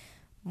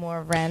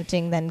 more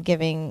ranting than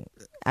giving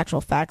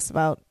actual facts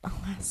about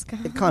Alaska.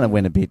 It kind of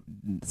went a bit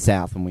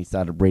south when we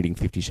started reading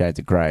 50 Shades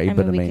of Grey. I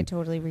but mean, we could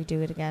totally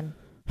redo it again.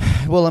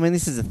 Well, I mean,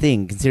 this is the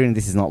thing. Considering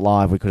this is not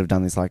live, we could have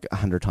done this like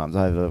 100 times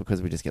over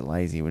because we just get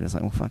lazy. We're just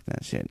like, well, fuck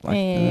that shit. Like,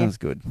 that was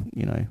good.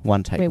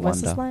 One take Wait, wonder.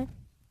 what's this live?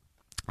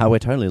 Oh, we're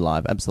totally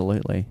live.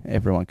 Absolutely.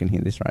 Everyone can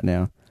hear this right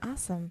now.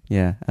 Awesome.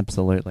 Yeah,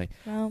 absolutely.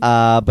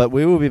 Well, but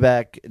we will be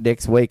back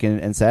next week,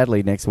 and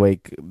sadly, next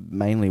week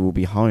mainly we'll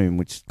be home,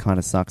 which kind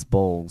of sucks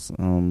balls.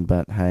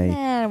 But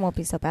hey, it won't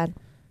be so bad.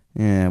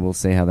 Yeah, we'll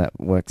see how that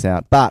works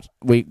out. But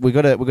we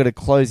got to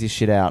close this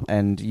shit out,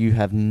 and you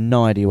have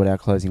no idea what our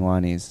closing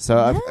line is. So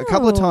a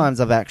couple of times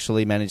I've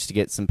actually managed to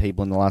get some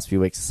people in the last few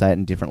weeks to say it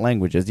in different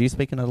languages. Do you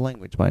speak another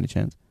language by any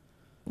chance?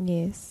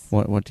 Yes.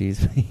 What do you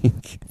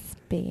speak?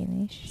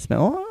 Spanish.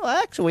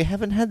 Actually, we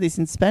haven't had this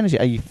in Spanish.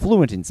 Are you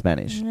fluent in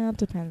Spanish? No, it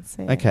depends.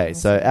 Okay,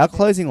 so our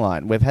closing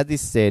line, we've had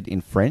this said in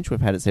French,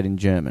 we've had it said in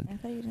German. I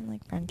thought you didn't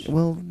like French.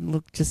 Well,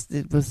 look,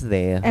 it was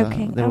there.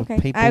 Okay, there were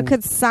people I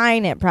could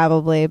sign it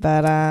probably,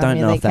 but don't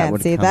know they if that can't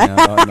would see come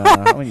that. out. No,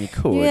 I mean, you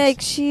could. You're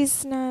like,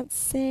 she's not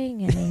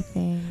saying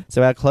anything.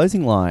 So our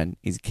closing line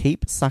is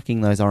keep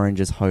sucking those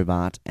oranges,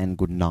 Hobart, and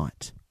good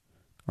night.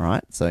 All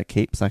right? So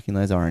keep sucking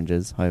those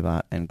oranges,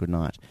 Hobart, and good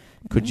night.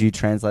 Could you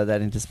translate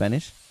that into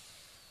Spanish?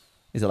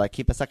 Is it like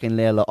keep sucking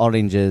los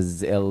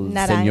oranges, el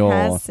señor?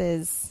 Naranjas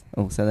is...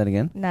 Oh, say that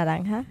again.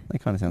 Naranja.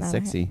 That kind of sounds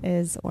sexy.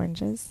 Is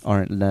oranges.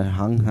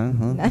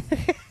 Naranja.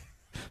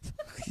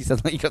 You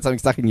sound like you got something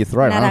stuck in your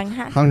throat.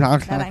 Naranja.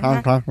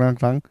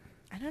 Naranja.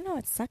 I don't know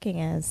what sucking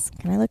is.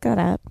 Can I look that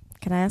up?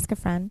 Can I ask a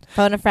friend?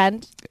 Phone a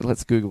friend?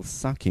 Let's Google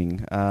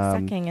sucking.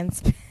 Sucking in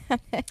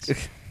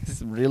Spanish.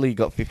 This really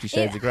got 50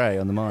 Shades of Grey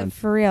on the mind.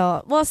 For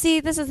real. Well, see,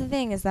 this is the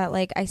thing, is that,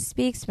 like, I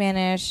speak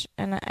Spanish,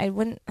 and I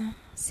wouldn't...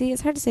 See,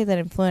 it's hard to say that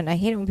I'm fluent. I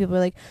hate it when people are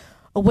like,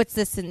 oh, what's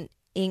this in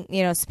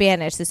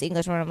Spanish, this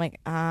English word? I'm like,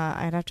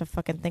 I'd have to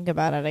fucking think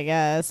about it, I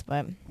guess.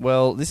 But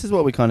well, this is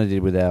what we kind of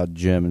did with our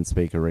German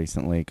speaker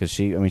recently, because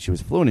she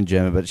was fluent in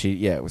German, but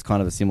it was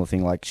kind of a similar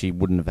thing, like she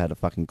wouldn't have had a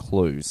fucking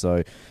clue.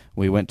 So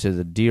we went to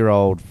the dear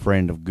old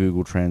friend of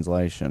Google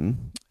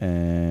Translation,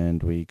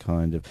 and we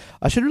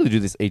I should really do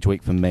this each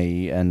week for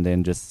me, and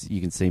then just,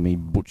 you can see me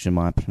butcher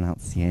my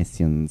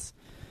pronunciations.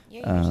 yeah,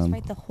 you can just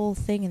write the whole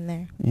thing in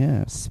there.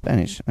 Yeah,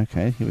 Spanish.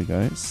 Okay, here we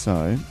go.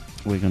 So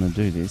we're going to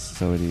do this.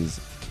 So it is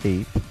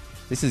keep.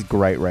 This is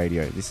great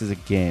radio. This is,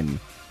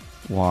 again,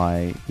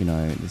 why,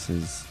 this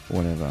is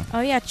whatever. Oh,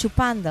 yeah,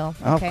 chupando.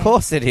 Okay. Of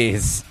course it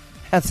is.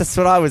 That's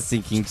what I was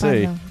thinking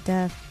chupando. too.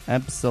 Duh.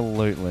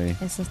 Absolutely.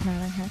 This is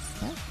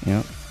naranjas.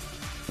 Yep.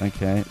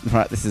 Okay.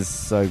 Right, this is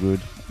so good.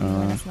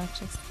 Buenas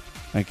noches.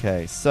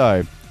 Okay,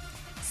 so...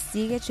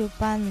 Sigue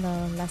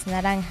chupando las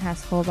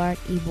naranjas, Hobart,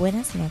 y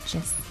buenas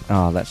noches.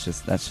 Oh, that's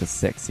just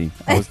sexy.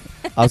 I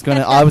was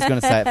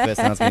gonna say it first,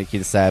 and I was gonna get you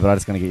to say it, but I'm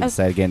just gonna get you to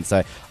say it again.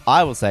 So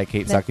I will say,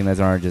 keep sucking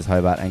those oranges,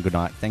 Hobart, and good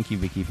night. Thank you,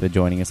 Vicky, for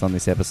joining us on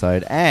this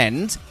episode.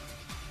 And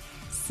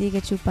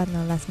sigue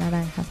chupando las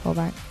naranjas,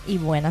 Hobart, y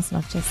buenas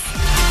noches.